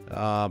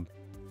 Well,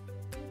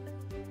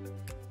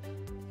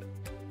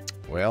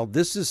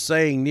 this is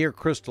saying near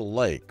Crystal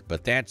Lake,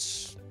 but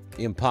that's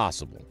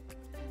impossible.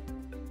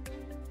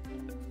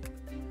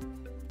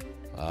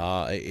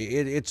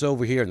 It's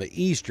over here in the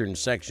eastern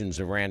sections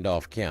of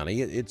Randolph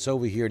County. It's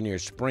over here near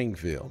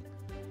Springfield.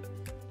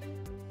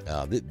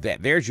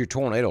 There's your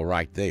tornado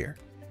right there.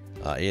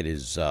 It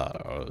is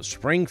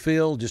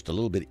Springfield, just a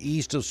little bit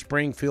east of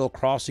Springfield,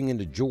 crossing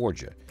into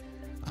Georgia.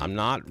 I'm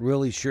not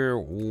really sure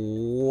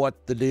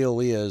what the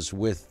deal is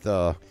with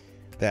the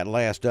that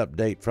last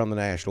update from the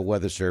National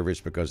Weather Service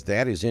because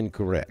that is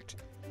incorrect.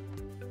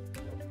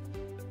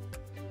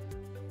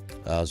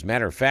 As a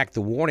matter of fact,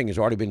 the warning has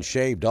already been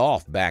shaved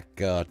off back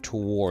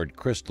toward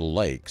Crystal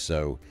Lake,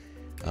 so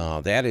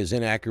that is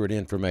inaccurate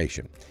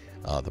information.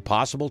 The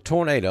possible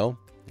tornado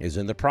is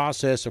in the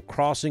process of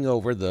crossing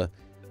over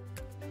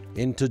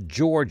into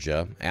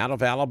Georgia out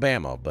of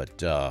Alabama, but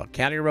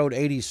County Road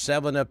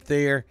 87 up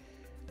there,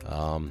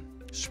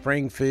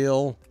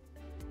 Springfield,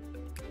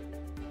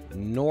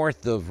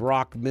 north of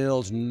Rock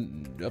Mills,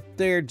 up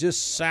there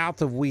just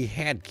south of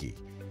Weehadkee.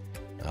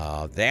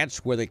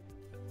 That's where the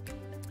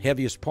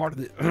heaviest part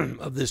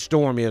of this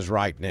storm is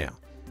right now.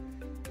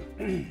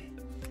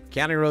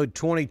 County Road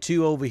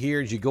 22 over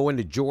here as you go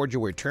into Georgia,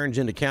 where it turns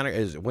into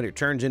when it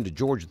turns into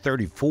Georgia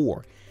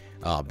 34.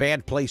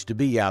 Bad place to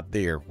be out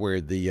there,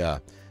 where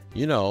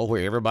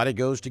where everybody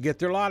goes to get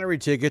their lottery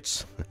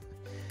tickets.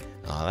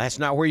 That's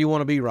not where you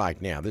want to be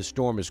right now. This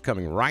storm is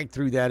coming right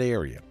through that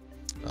area.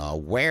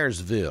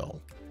 Waresville,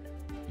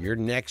 you're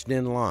next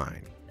in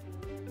line.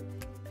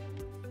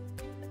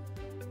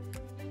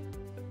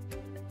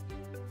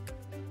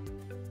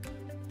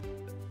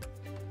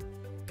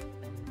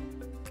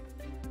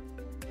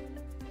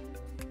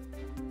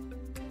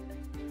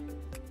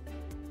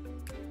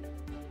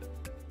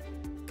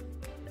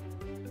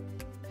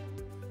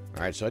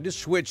 All right, so I just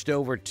switched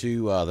over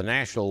to the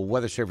National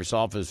Weather Service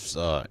office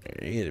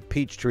in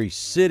Peachtree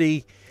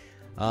City,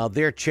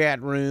 their chat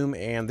room,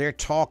 and they're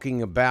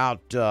talking about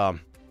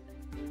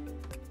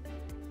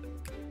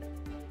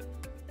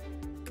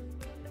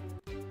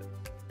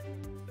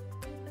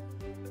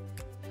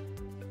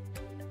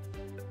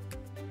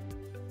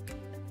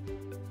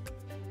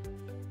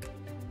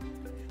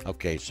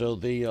okay, so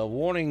the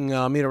warning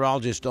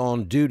meteorologist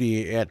on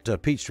duty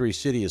at Peachtree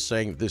City is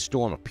saying that this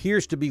storm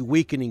appears to be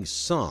weakening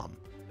some.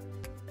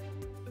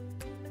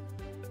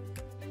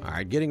 All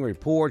right, getting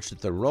reports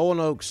that the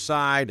Roanoke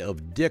side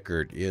of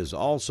Dickert is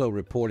also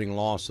reporting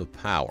loss of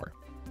power.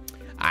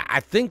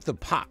 I think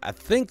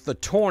the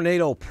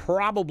tornado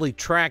probably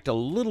tracked a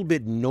little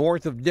bit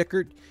north of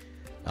Dickert,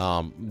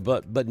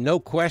 but no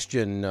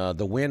question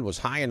the wind was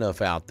high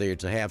enough out there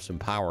to have some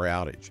power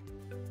outage.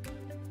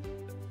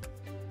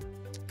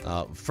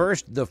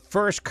 The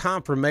first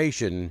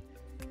confirmation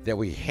that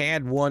we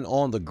had one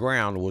on the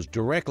ground was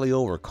directly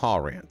over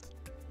Corinth.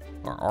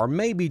 Or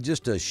maybe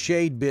just a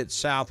shade bit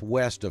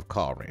southwest of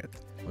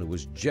Corinth. It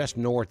was just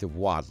north of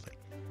Wadley.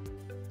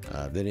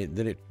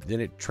 Then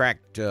it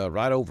tracked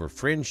right over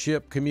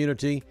Friendship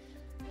Community,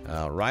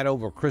 right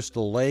over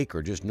Crystal Lake,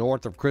 or just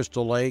north of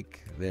Crystal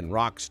Lake, then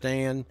Rock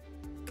Stand,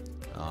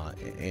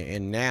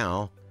 and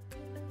now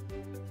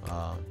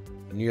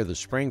near the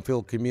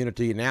Springfield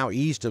community, now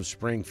east of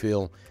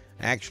Springfield,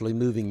 actually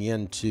moving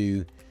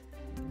into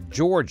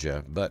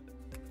Georgia, but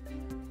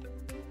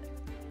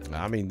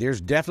I mean, there's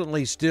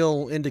definitely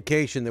still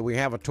indication that we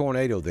have a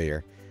tornado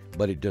there,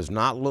 but it does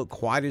not look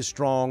quite as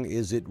strong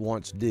as it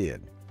once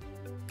did.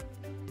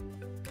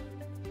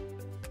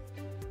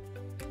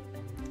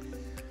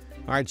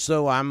 All right,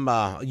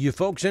 so you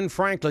folks in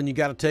Franklin, you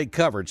got to take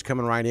cover. It's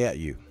coming right at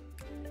you.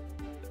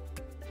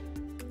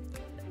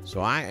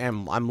 So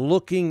I'm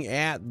looking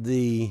at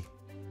the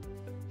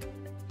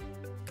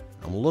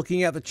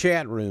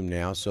chat room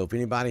now. So if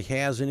anybody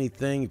has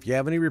anything, if you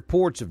have any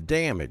reports of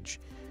damage,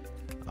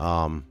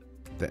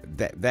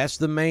 that's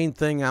the main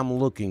thing I'm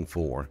looking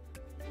for.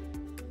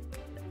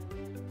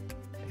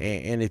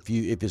 And if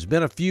it's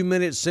been a few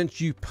minutes since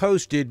you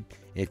posted,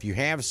 if you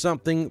have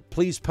something,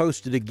 please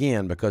post it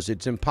again, because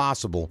it's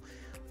impossible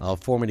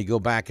for me to go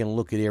back and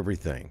look at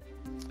everything.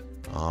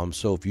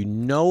 So if you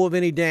know of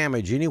any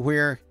damage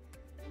anywhere,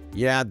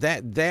 yeah,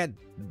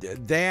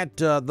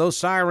 those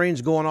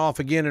sirens going off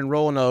again in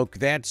Roanoke,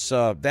 that's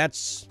hang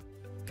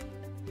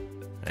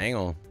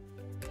on.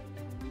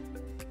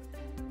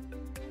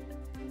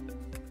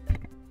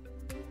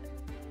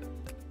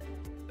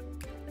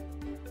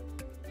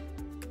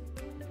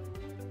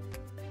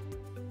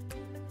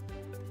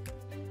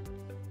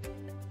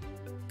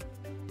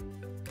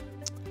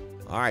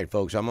 All right,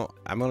 folks, I'm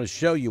going to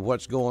show you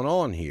what's going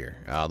on here.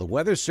 The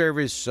Weather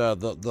Service,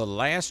 the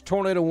last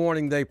tornado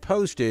warning they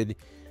posted,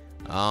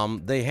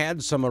 they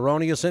had some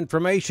erroneous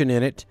information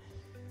in it,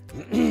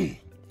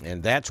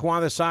 and that's why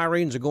the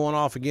sirens are going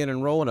off again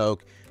in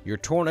Roanoke. Your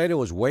tornado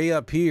is way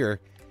up here,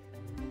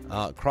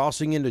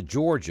 crossing into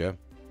Georgia.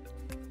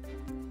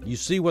 You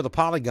see where the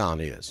polygon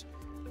is,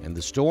 and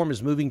the storm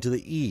is moving to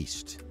the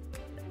east.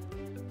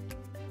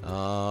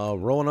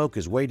 Roanoke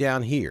is way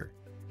down here.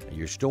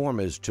 Your storm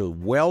is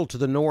well to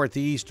the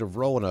northeast of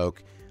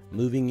Roanoke,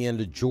 moving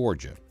into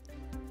Georgia.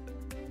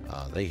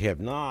 They have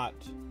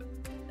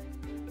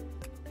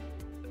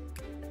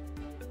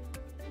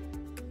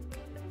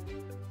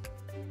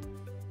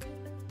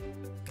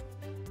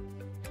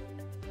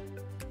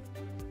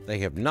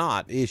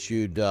not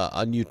issued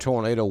a new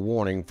tornado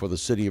warning for the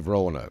city of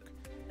Roanoke.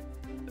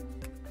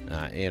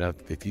 And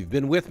if you've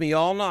been with me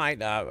all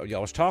night, I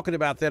was talking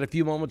about that a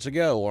few moments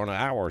ago, or an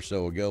hour or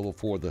so ago,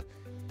 before the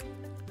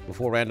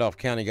before Randolph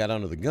County got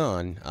under the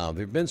gun.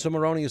 There have been some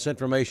erroneous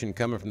information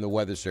coming from the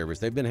Weather Service.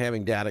 They've been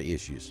having data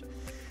issues.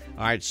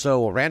 All right,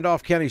 so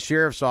Randolph County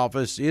Sheriff's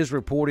Office is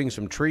reporting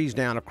some trees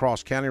down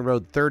across County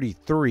Road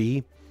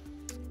 33.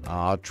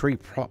 A tree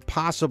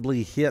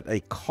possibly hit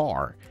a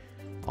car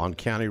on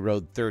County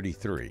Road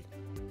 33.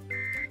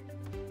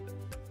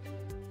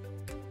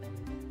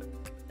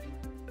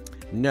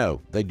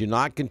 No, they do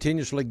not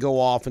continuously go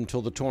off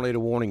until the tornado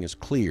warning is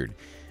cleared.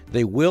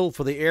 They will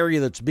for the area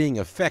that's being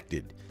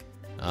affected.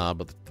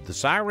 But the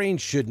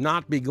sirens should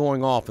not be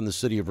going off in the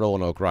city of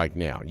Roanoke right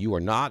now. You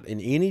are not in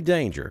any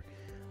danger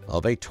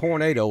of a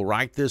tornado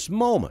right this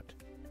moment.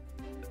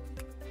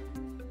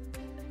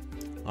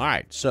 All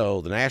right,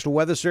 so the National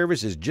Weather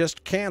Service has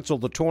just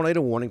canceled the tornado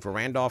warning for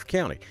Randolph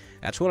County.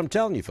 That's what I'm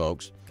telling you,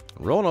 folks.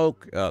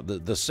 Roanoke,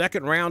 the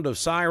second round of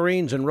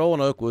sirens in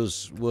Roanoke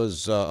was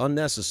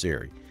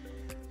unnecessary.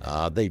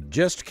 They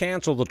just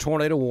canceled the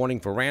tornado warning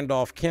for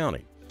Randolph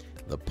County.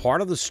 The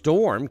part of the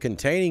storm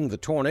containing the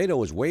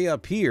tornado is way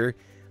up here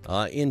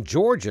in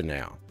Georgia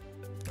now.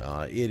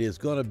 It is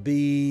going to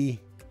be...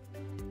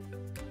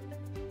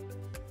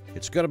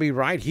 It's going to be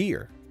right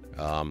here.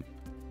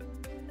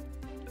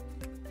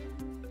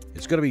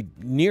 It's going to be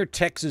near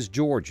Texas,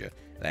 Georgia.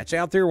 That's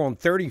out there on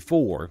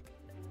 34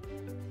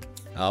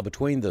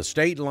 between the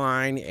state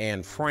line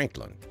and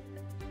Franklin.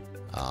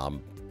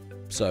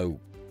 So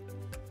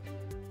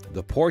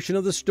the portion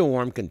of the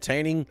storm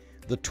containing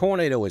the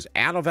tornado is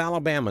out of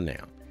Alabama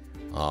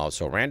now.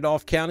 So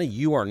Randolph County,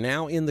 you are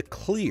now in the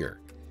clear.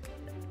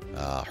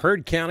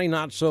 Heard County,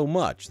 not so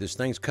much. This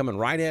thing's coming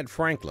right at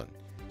Franklin.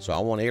 So I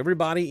want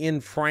everybody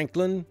in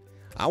Franklin.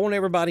 I want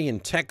everybody in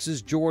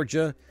Texas,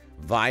 Georgia,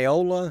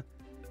 Viola,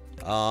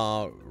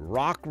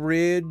 Rock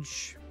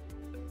Ridge,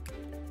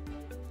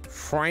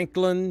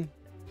 Franklin.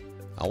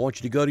 I want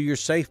you to go to your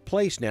safe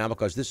place now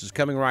because this is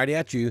coming right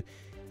at you,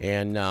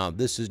 and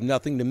this is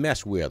nothing to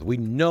mess with. We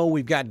know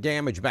we've got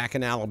damage back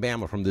in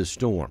Alabama from this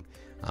storm,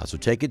 so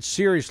take it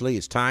seriously.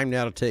 It's time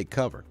now to take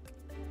cover.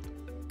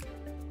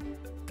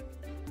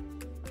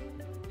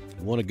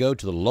 You want to go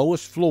to the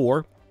lowest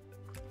floor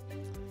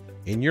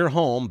in your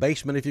home,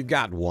 basement if you've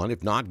got one.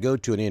 If not, go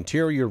to an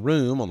interior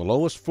room on the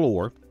lowest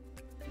floor.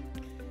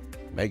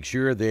 Make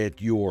sure that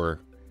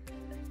your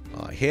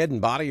head and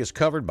body is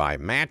covered by a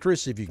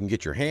mattress, if you can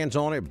get your hands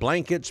on it,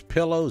 blankets,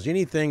 pillows,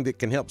 anything that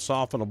can help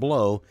soften a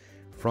blow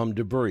from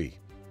debris.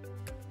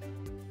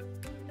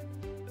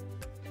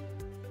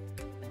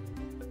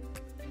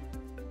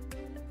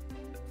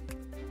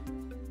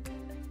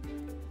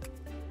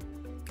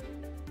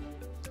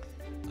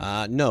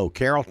 No,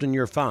 Carrollton,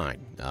 you're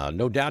fine.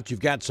 No doubt you've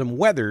got some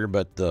weather,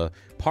 but the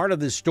part of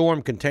this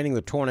storm containing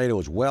the tornado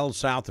is well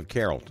south of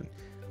Carrollton.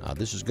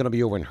 This is going to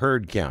be over in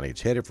Heard County.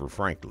 It's headed for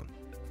Franklin.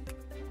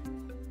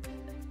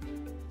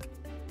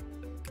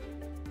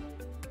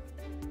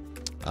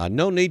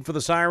 No need for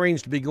the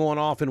sirens to be going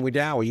off in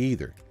Wedowee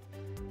either.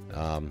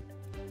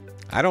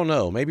 I don't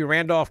know. Maybe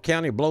Randolph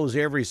County blows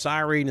every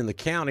siren in the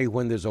county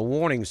when there's a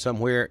warning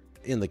somewhere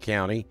in the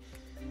county.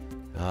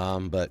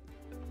 But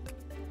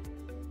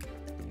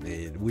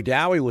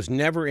Wedowee was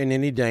never in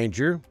any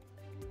danger.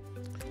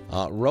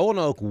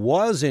 Roanoke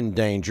was in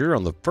danger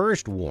on the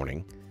first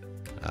warning,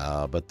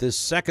 but this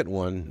second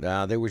one,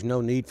 there was no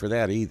need for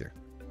that either.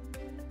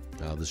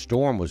 The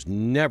storm was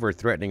never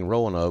threatening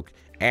Roanoke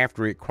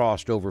after it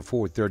crossed over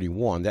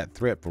 431. That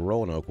threat for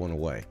Roanoke went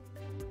away.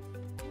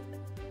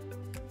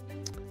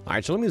 All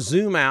right, so let me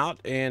zoom out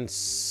and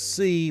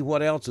see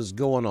what else is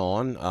going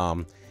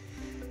on.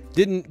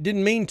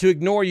 Didn't mean to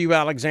ignore you,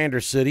 Alexander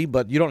City,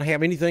 but you don't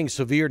have anything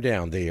severe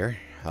down there.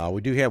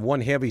 We do have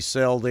one heavy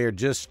cell there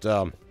just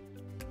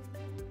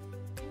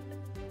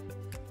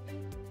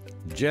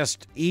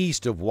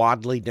east of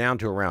Wadley down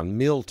to around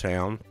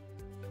Milltown.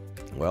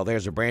 Well,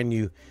 there's a brand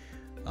new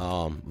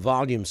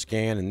volume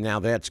scan, and now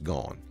that's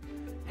gone.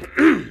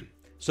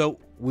 So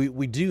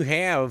we do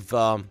have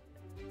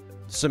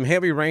some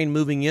heavy rain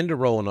moving into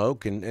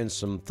Roanoke and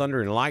some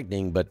thunder and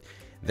lightning, but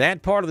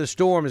that part of the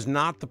storm is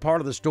not the part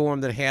of the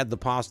storm that had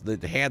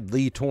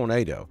the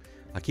tornado.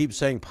 I keep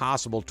saying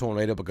possible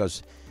tornado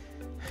because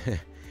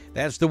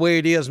that's the way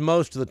it is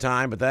most of the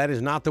time, but that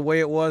is not the way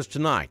it was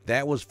tonight.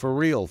 That was for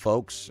real,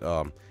 folks.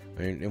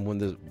 And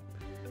when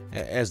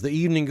as the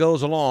evening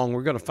goes along,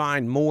 we're going to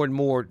find more and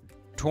more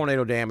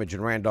tornado damage in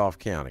Randolph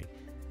County.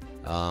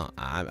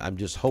 I'm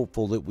just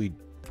hopeful that we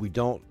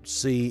don't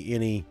see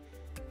any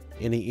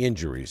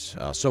injuries.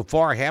 So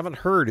far, I haven't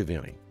heard of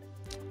any.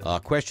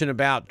 Question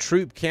about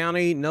Troup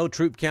County. No,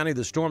 Troup County,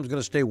 the storm's going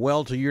to stay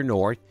well to your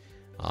north.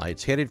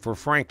 It's headed for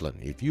Franklin.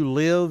 If you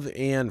live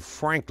in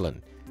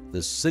Franklin,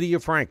 the city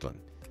of Franklin,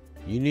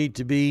 you need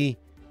to be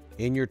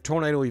in your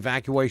tornado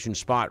evacuation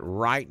spot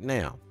right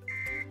now.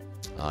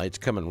 It's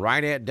coming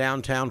right at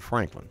downtown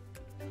Franklin.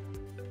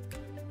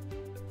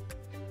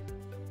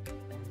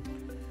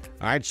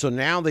 All right, so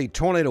now the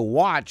tornado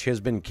watch has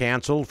been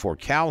canceled for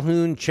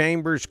Calhoun,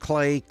 Chambers,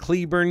 Clay,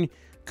 Cleburne,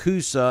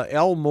 Coosa,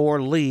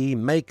 Elmore, Lee,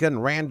 Macon,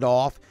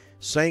 Randolph,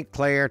 St.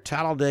 Clair,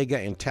 Talladega,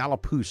 and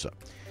Tallapoosa.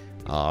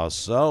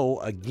 So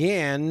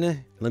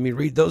again, let me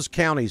read those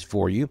counties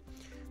for you.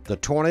 The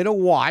tornado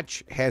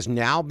watch has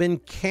now been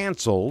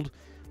canceled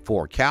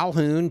for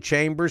Calhoun,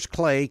 Chambers,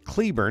 Clay,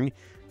 Cleburne,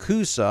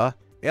 Coosa,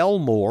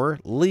 Elmore,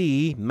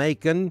 Lee,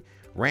 Macon,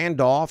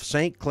 Randolph,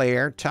 St.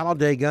 Clair,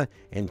 Talladega,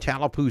 and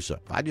Tallapoosa.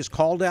 If I just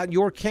called out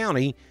your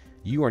county,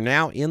 you are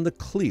now in the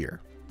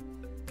clear.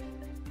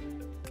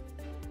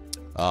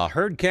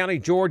 Heard County,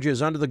 Georgia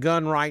is under the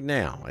gun right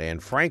now,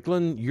 and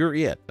Franklin, you're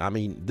it. I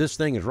mean, this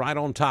thing is right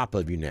on top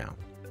of you now.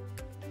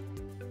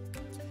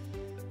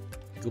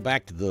 Go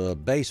back to the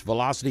base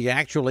velocity.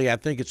 Actually, I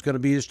think it's going to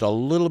be just a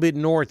little bit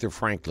north of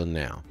Franklin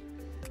now.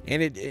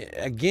 And it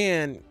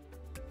again,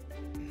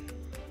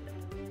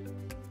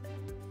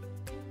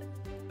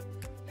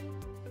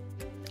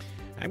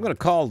 I'm going to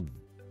call,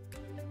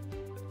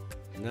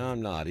 no,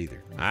 I'm not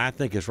either. I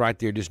think it's right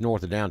there just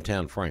north of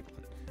downtown Franklin.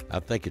 I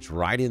think it's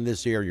right in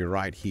this area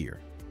right here.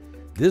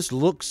 This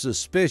looks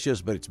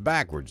suspicious, but it's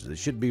backwards. It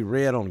should be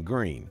red on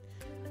green.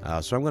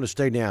 So I'm going to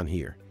stay down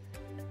here.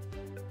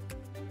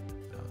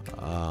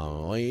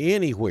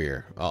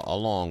 Anywhere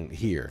along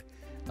here.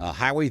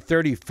 Highway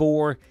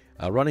 34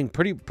 running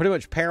pretty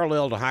much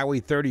parallel to Highway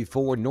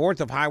 34, north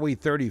of Highway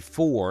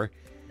 34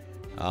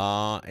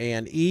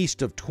 and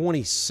east of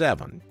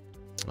 27.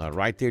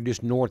 Right there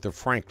just north of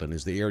Franklin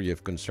is the area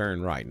of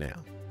concern right now.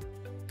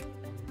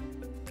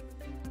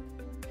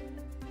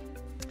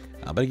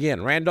 But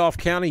again, Randolph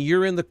County,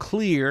 you're in the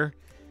clear,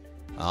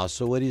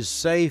 so it is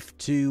safe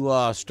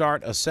to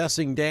start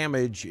assessing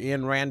damage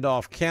in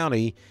Randolph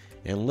County.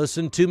 And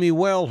listen to me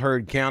well,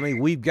 Heard County,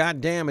 we've got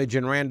damage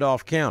in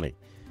Randolph County.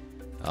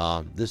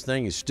 This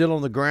thing is still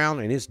on the ground,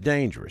 and it's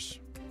dangerous.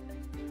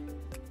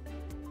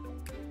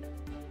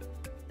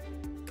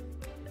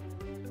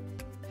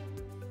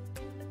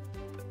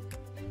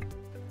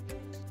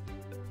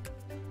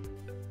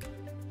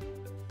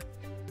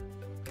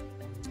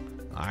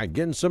 All right,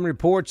 getting some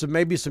reports of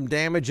maybe some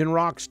damage in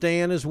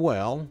Roxton as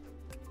well.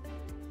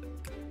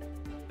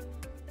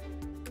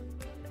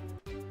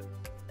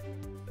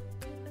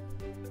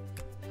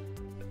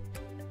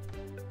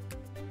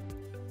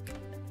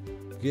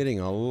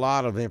 Getting a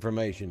lot of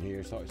information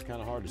here, so it's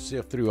kind of hard to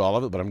sift through all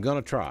of it, but I'm going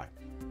to try.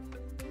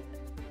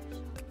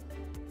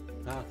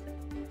 Huh?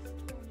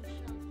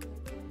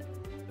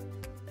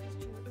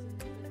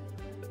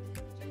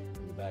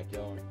 In the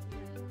backyard?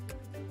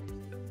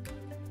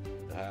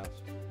 The house?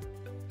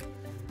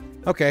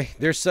 Okay,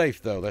 they're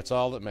safe though. That's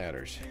all that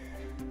matters.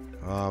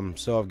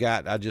 So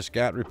I just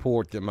got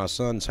report that my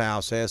son's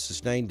house has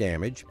sustained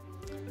damage.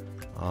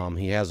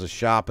 He has a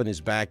shop in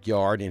his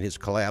backyard and has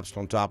collapsed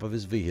on top of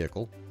his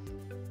vehicle.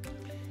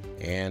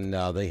 And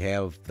they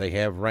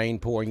have rain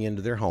pouring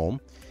into their home,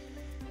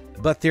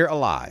 but they're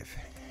alive,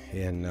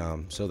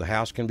 and so the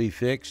house can be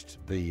fixed.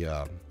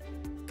 The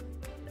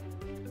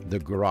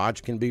garage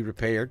can be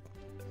repaired,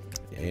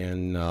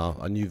 and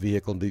a new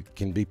vehicle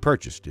can be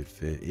purchased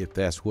if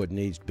that's what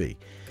needs to be.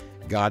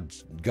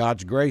 God's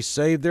grace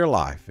saved their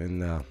life,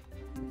 and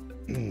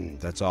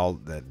that's all.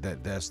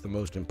 That's the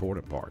most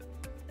important part.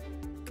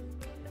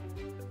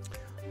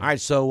 All right,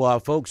 so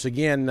folks,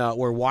 again,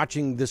 we're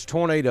watching this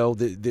tornado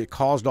that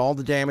caused all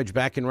the damage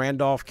back in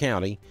Randolph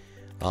County,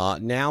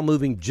 now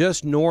moving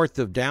just north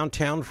of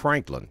downtown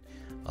Franklin,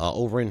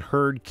 over in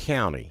Heard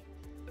County.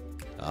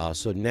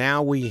 So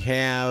now we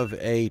have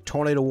a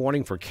tornado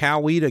warning for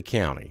Coweta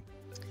County.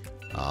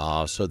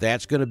 So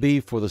that's going to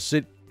be for the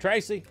city.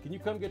 Tracy, can you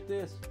come get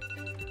this?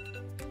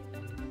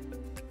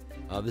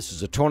 This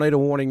is a tornado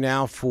warning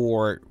now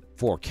for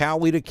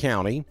Coweta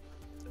County.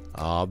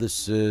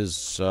 This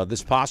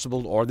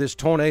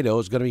tornado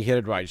is going to be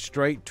headed right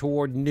straight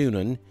toward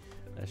Newnan.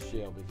 That's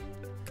Shelby.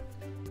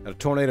 A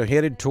tornado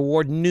headed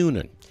toward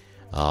Newnan.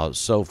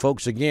 So,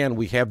 folks, again,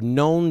 we have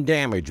known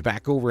damage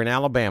back over in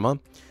Alabama.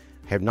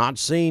 I have not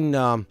seen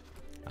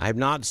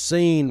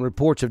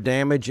reports of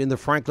damage in the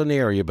Franklin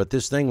area, but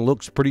this thing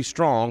looks pretty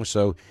strong.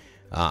 So,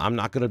 I'm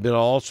not going to be at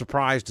all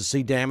surprised to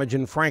see damage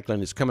in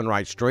Franklin. It's coming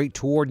right straight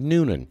toward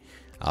Newnan.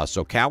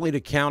 So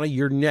Coweta County,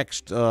 you're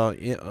next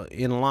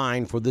in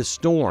line for this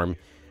storm.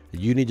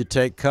 You need to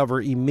take cover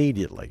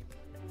immediately.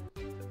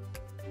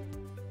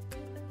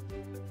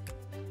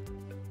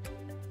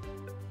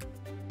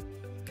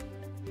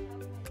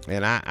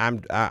 And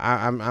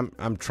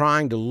I'm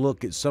trying to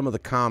look at some of the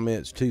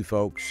comments too,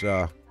 folks.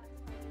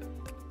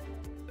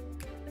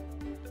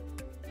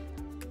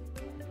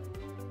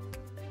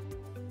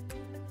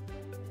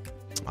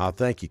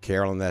 Thank you,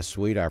 Carolyn. That's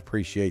sweet. I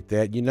appreciate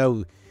that. You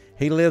know,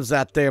 he lives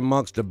out there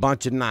amongst a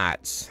bunch of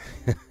Knights,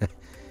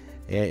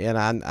 and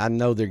I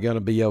know they're going to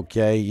be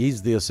okay.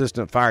 He's the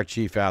assistant fire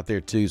chief out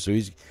there too, so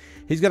he's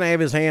going to have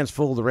his hands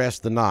full the rest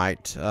of the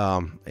night.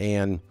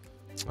 And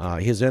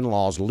his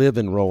in-laws live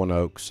in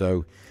Roanoke,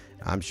 so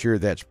I'm sure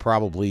that's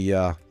probably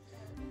where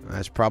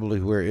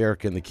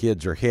Eric and the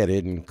kids are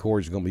headed, and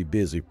Corey's going to be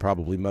busy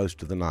probably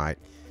most of the night.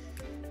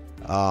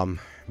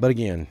 But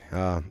again,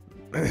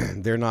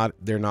 they're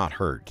not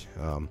hurt.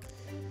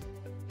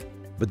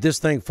 But this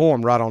thing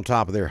formed right on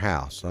top of their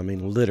house. I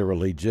mean,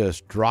 literally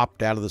just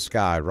dropped out of the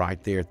sky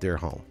right there at their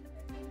home.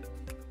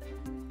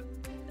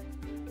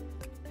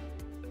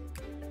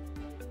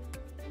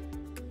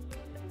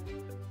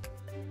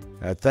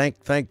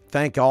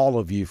 Thank all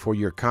of you for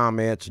your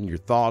comments and your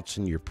thoughts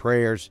and your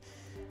prayers.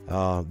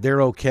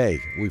 They're okay.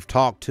 We've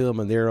talked to them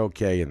and they're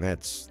okay, and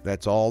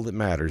that's all that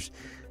matters.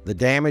 The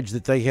damage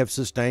that they have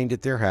sustained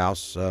at their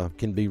house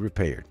can be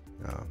repaired.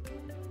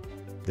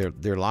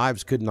 Their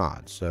lives could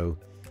not, so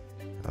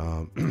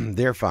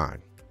they're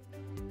fine.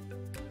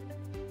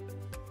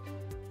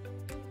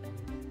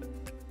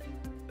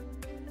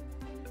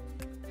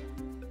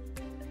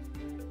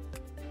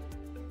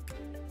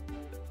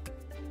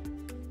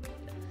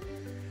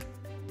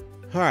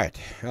 All right.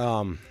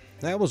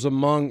 That was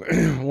among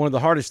one of the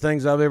hardest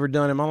things I've ever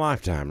done in my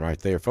lifetime right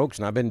there, folks.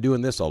 And I've been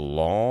doing this a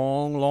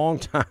long, long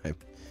time.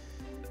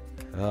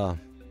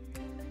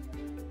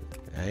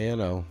 You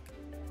know,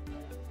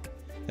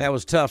 that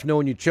was tough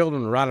knowing your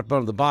children right up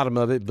under the bottom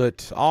of it.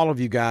 But all of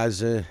you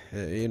guys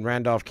in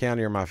Randolph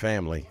County are my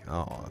family.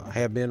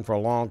 Have been for a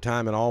long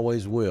time and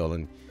always will.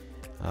 And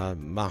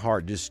my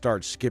heart just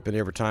starts skipping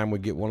every time we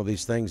get one of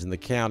these things in the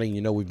county.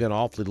 You know, we've been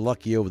awfully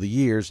lucky over the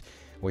years.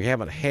 We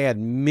haven't had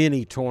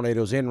many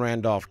tornadoes in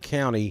Randolph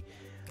County.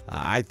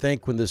 I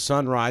think when the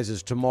sun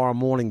rises tomorrow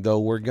morning,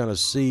 though, we're going to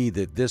see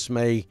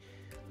that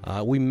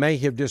we may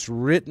have just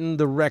written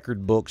the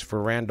record books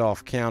for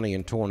Randolph County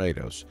in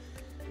tornadoes.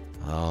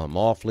 I'm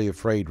awfully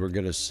afraid we're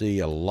going to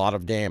see a lot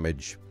of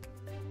damage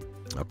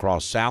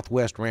across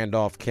southwest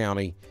Randolph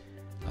County,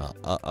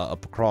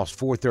 up across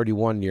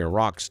 431 near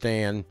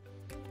Roxton,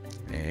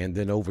 and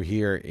then over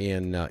here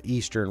in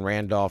eastern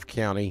Randolph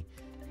County,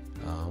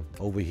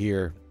 over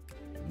here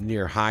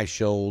near High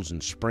Shoals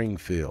and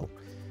Springfield.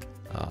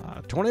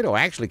 Tornado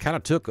actually kind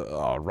of took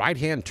a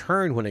right-hand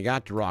turn when it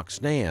got to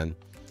Roxton,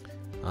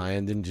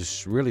 and then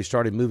just really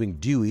started moving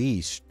due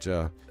east,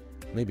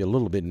 maybe a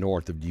little bit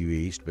north of due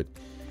east. But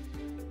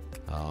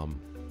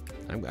I'm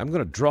going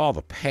to draw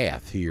the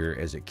path here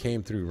as it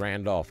came through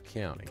Randolph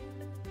County.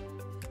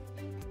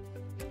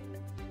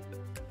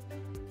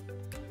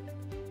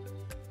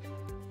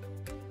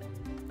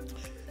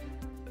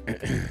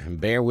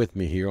 Bear with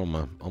me here on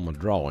my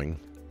drawing.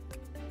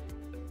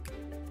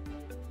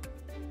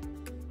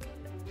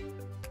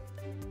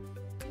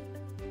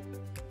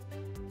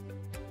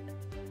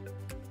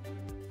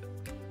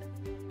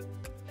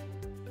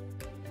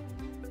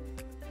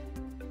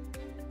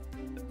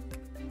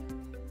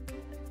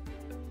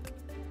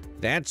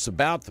 That's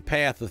about the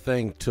path the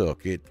thing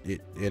took.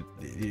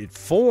 It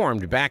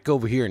formed back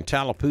over here in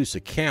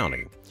Tallapoosa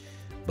County,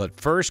 but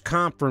first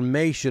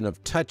confirmation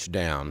of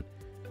touchdown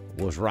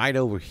was right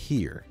over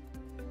here,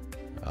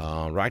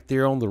 right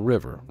there on the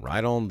river,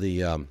 right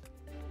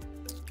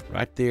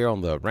there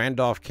on the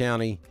Randolph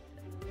County,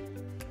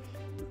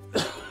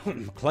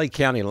 Clay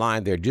County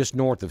line there, just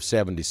north of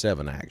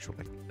 77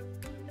 actually,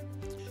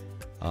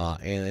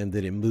 and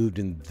then it moved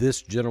in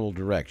this general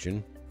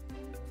direction.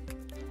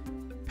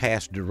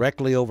 Passed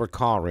directly over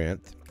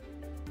Corinth,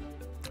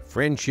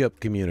 Friendship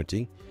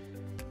Community,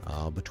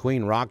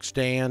 between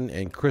Roxton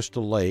and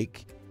Crystal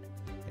Lake,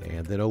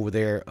 and then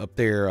up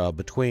there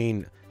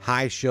between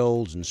High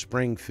Shoals and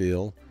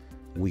Springfield,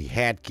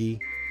 Weehadkee,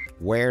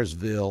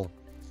 Waresville,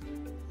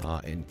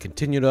 and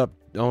continued up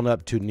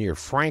to near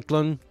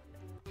Franklin,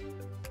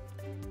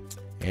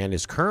 and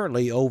is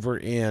currently over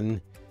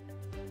in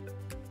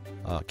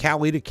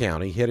Coweta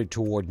County, headed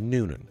toward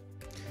Noonan.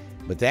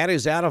 But that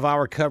is out of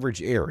our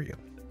coverage area.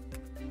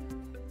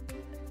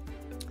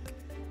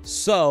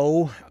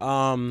 So,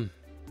 I'm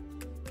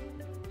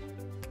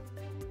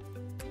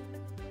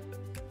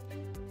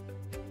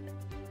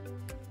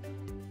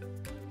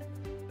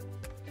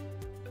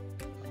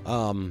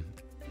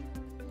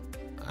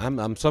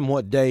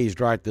somewhat dazed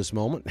right this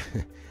moment.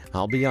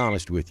 I'll be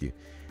honest with you.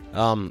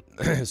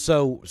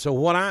 So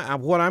what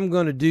I'm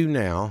going to do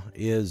now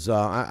is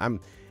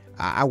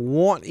I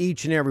want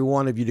each and every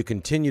one of you to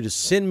continue to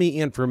send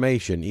me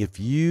information if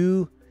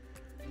you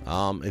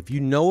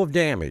know of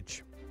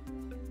damage.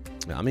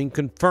 I mean,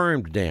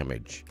 confirmed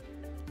damage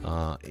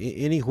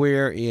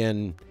anywhere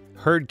in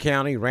Heard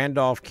County,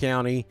 Randolph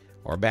County,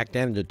 or back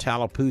down into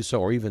Tallapoosa,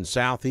 or even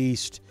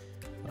southeast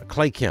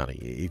Clay County.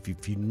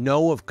 If you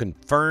know of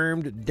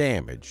confirmed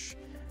damage,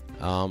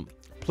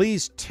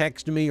 please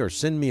text me or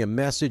send me a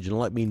message and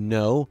let me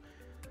know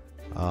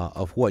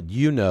of what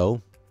you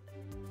know,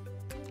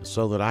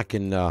 so that I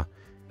can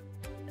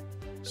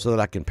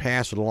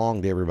pass it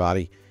along to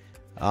everybody.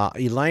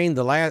 Elaine,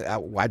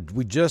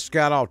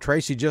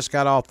 Tracy just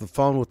got off the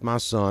phone with my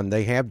son.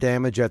 They have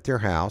damage at their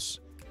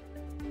house.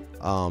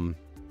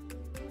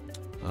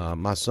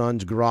 My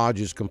son's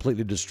garage is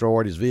completely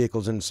destroyed. His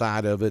vehicle's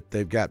inside of it.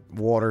 They've got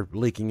water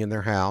leaking in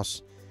their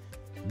house,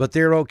 but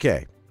they're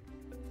okay.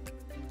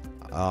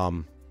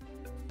 So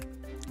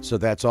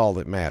that's all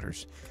that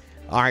matters.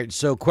 All right,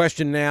 so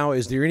question now,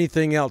 is there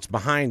anything else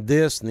behind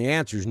this? And the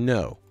answer is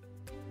no.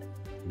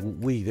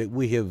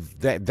 We have,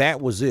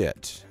 that was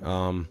it.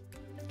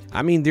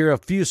 I mean, there are a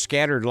few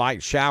scattered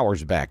light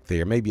showers back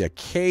there, maybe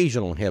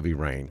occasional heavy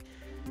rain,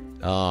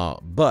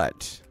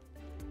 but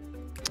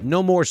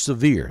no more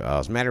severe.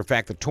 As a matter of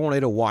fact, the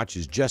tornado watch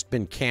has just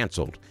been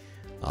canceled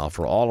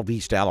for all of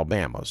East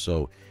Alabama.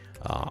 So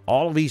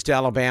All of East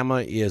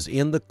Alabama is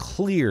in the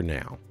clear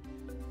now.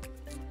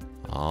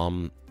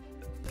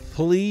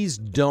 Please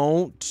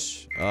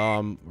don't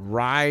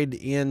ride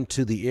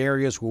into the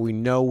areas where we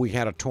know we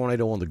had a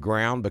tornado on the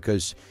ground,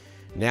 because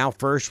now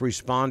first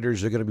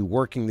responders are going to be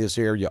working this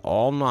area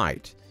all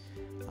night.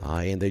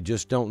 And they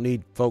just don't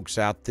need folks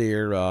out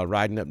there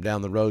riding up and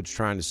down the roads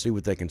trying to see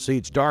what they can see.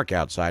 It's dark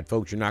outside,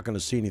 folks. You're not going to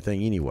see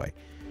anything anyway.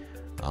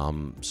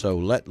 So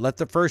let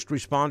the first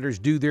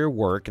responders do their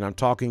work, and I'm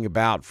talking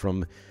about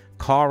from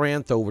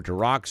Corinth over to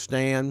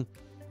Roxton,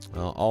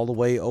 all the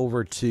way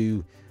over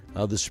to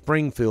the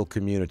Springfield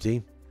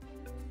community,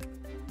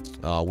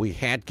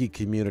 Wehatchee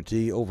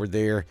community over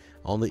there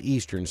on the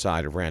eastern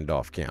side of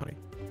Randolph County.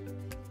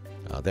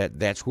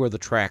 That's where the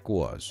track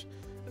was.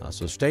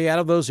 So stay out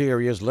of those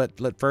areas.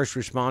 Let first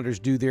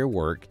responders do their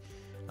work.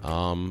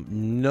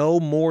 No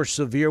more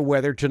severe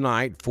weather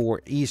tonight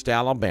for East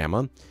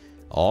Alabama.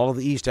 All of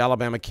the East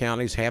Alabama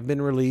counties have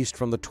been released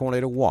from the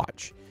tornado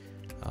watch.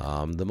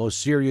 The most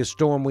serious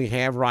storm we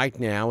have right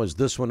now is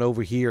this one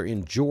over here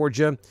in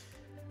Georgia.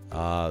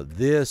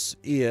 This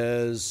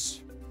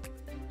is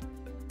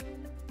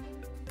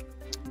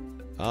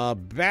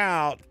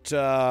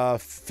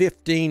about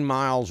 15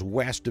 miles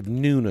west of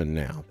Newnan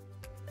now.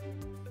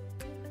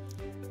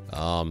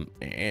 And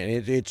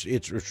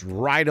it's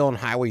right on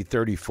Highway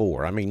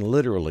 34. I mean,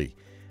 literally,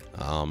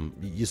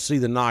 you see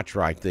the notch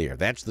right there.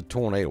 That's the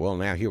tornado. Well,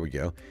 now here we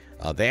go.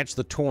 That's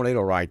the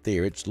tornado right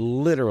there. It's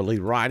literally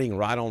riding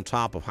right on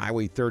top of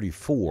Highway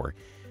 34,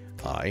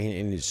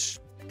 and it's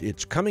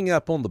coming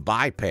up on the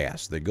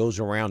bypass that goes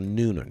around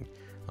Newnan.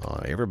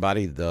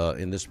 Everybody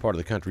in this part of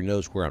the country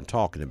knows where I'm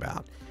talking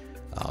about.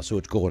 So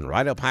it's going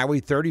right up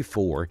Highway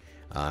 34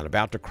 and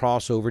about to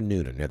cross over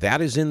Newnan. Now,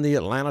 that is in the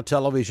Atlanta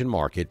television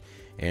market,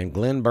 and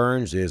Glenn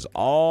Burns is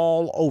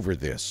all over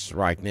this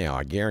right now,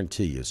 I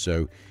guarantee you.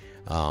 So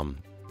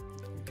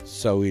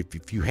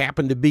if you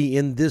happen to be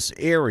in this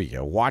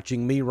area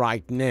watching me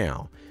right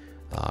now,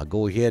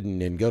 go ahead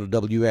and go to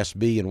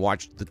WSB and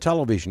watch the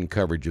television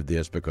coverage of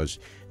this, because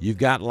you've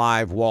got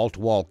live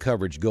wall-to-wall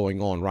coverage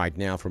going on right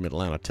now from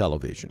Atlanta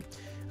television.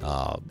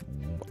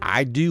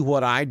 I do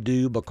what I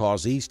do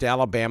because East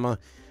Alabama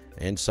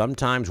and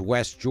sometimes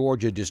West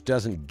Georgia just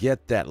doesn't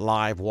get that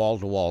live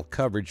wall-to-wall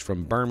coverage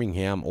from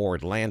Birmingham or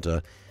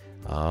Atlanta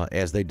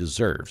as they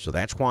deserve. So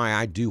that's why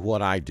I do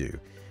what I do.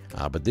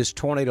 But this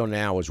tornado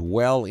now is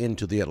well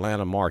into the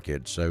Atlanta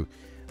market, so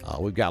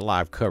we've got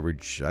live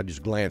coverage. I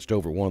just glanced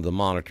over one of the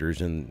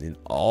monitors, and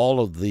all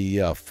of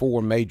the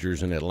 4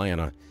 majors in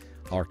Atlanta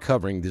are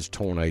covering this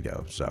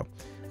tornado. So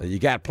you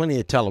got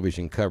plenty of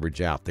television coverage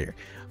out there.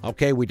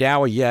 Okay,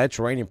 Wedowee, yeah, it's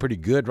raining pretty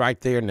good right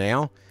there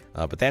now,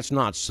 but that's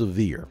not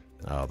severe.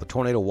 The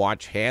tornado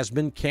watch has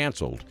been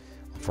canceled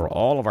for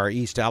all of our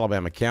East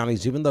Alabama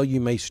counties, even though you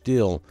may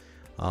still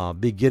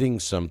be getting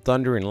some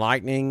thunder and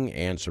lightning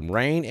and some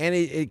rain, and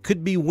it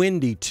could be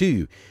windy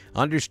too.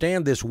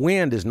 Understand, this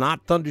wind is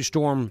not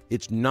thunderstorm,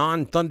 it's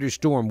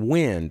non-thunderstorm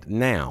wind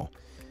now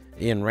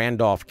in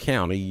Randolph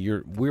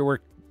County.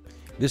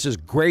 This is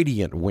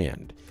gradient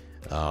wind.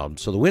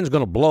 So the wind's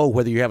going to blow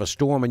whether you have a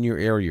storm in your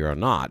area or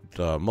not,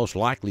 most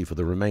likely for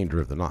the remainder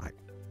of the night.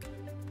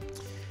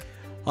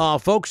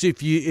 Folks,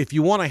 if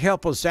you want to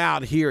help us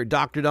out here at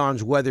Dr.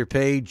 Don's weather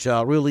page,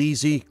 real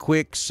easy,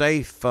 quick,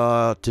 safe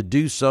to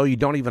do so. You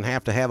don't even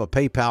have to have a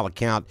PayPal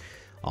account.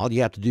 All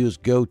you have to do is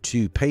go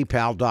to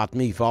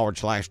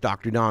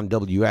paypal.me/Dr. Don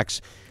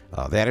WX.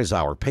 That is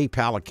our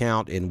PayPal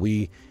account, and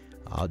we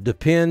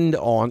depend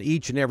on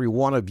each and every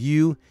one of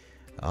you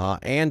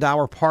and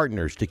our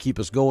partners to keep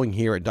us going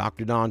here at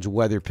Dr. Don's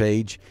weather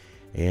page.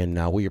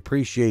 And we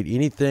appreciate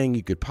anything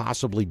you could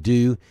possibly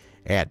do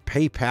at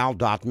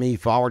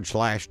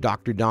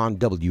paypal.me/Dr. Don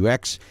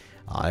WX.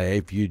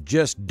 If you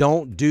just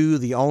don't do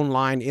the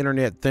online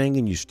internet thing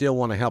and you still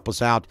want to help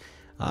us out,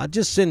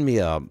 just send me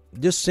a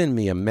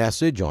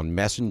message on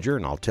Messenger,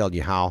 and I'll tell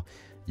you how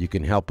you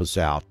can help us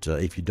out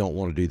if you don't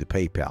want to do the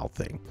PayPal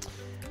thing.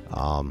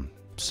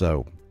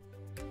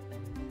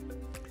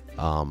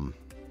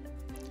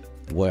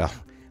 Well,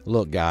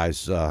 look,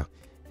 guys,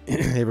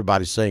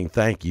 everybody's saying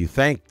thank you.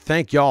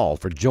 Thank y'all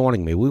for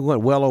joining me. We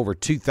went well over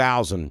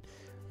 2,000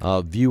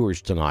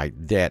 viewers tonight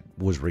that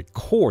was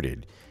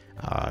recorded.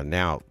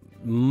 Now,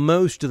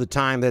 most of the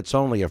time, that's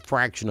only a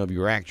fraction of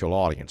your actual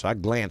audience. I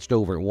glanced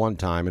over at one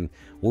time, and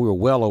we were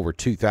well over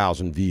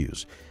 2,000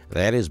 views.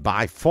 That is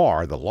by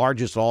far the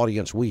largest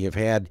audience we have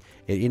had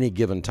at any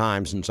given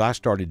time since I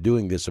started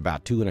doing this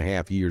about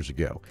 2.5 years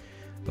ago.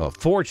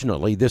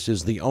 Fortunately, this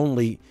is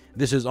only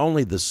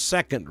the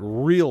second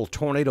real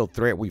tornado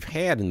threat we've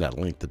had in that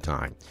length of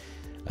time.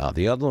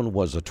 The other one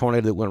was a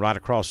tornado that went right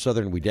across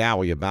southern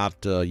Wedowee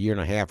about a year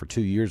and a half or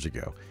 2 years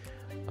ago.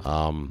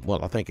 Well,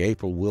 I think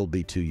April will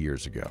be 2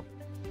 years ago.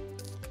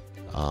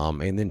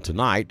 And then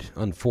tonight,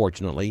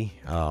 unfortunately,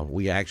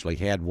 we actually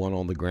had one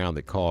on the ground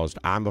that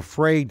I'm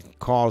afraid,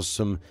 caused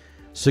some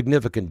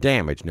significant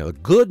damage. Now, the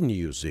good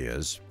news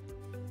is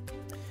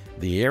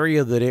the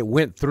area that it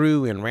went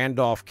through in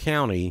Randolph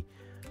County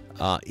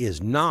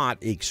is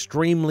not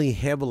extremely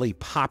heavily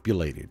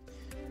populated.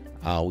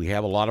 We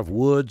have a lot of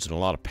woods and a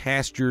lot of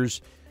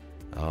pastures.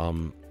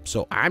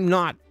 So I'm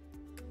not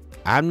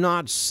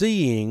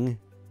seeing,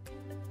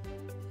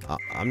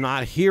 I'm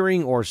not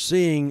hearing or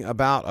seeing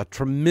about a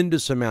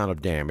tremendous amount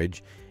of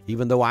damage,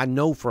 even though I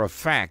know for a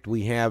fact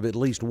we have at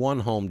least one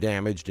home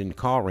damaged in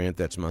Corinth.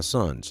 That's my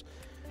son's.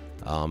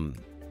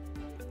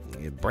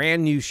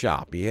 Brand new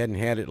shop. He hadn't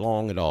had it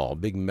long at all.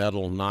 Big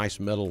metal, nice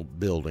metal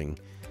building.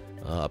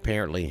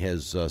 Apparently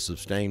has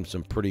sustained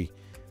some pretty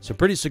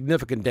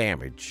significant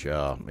damage,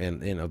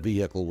 and a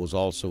vehicle was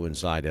also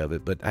inside of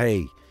it. But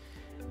hey,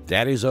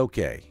 that is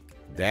okay.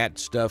 That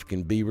stuff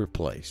can be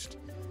replaced.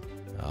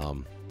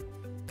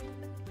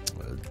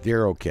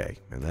 They're okay,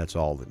 and that's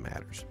all that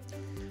matters.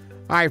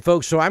 All right,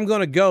 folks, so I'm going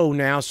to go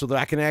now so that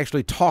I can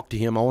actually talk to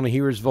him. I want to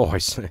hear his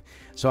voice.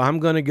 So I'm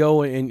going to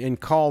go and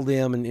call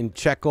them and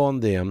check on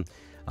them.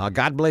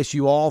 God bless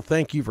you all.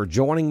 Thank you for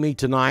joining me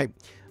tonight.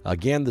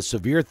 Again, the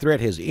severe threat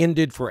has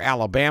ended for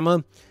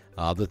Alabama.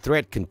 The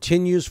threat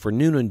continues for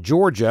Newnan,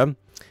 Georgia.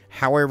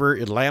 However,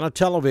 Atlanta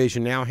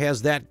Television now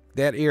has that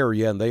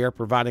area, and they are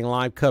providing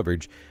live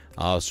coverage.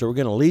 So we're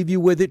going to leave you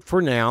with it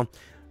for now.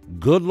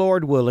 Good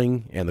Lord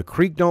willing, and the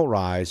creek don't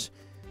rise.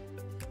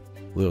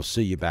 We'll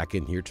see you back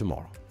in here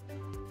tomorrow.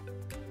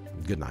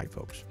 Good night,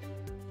 folks.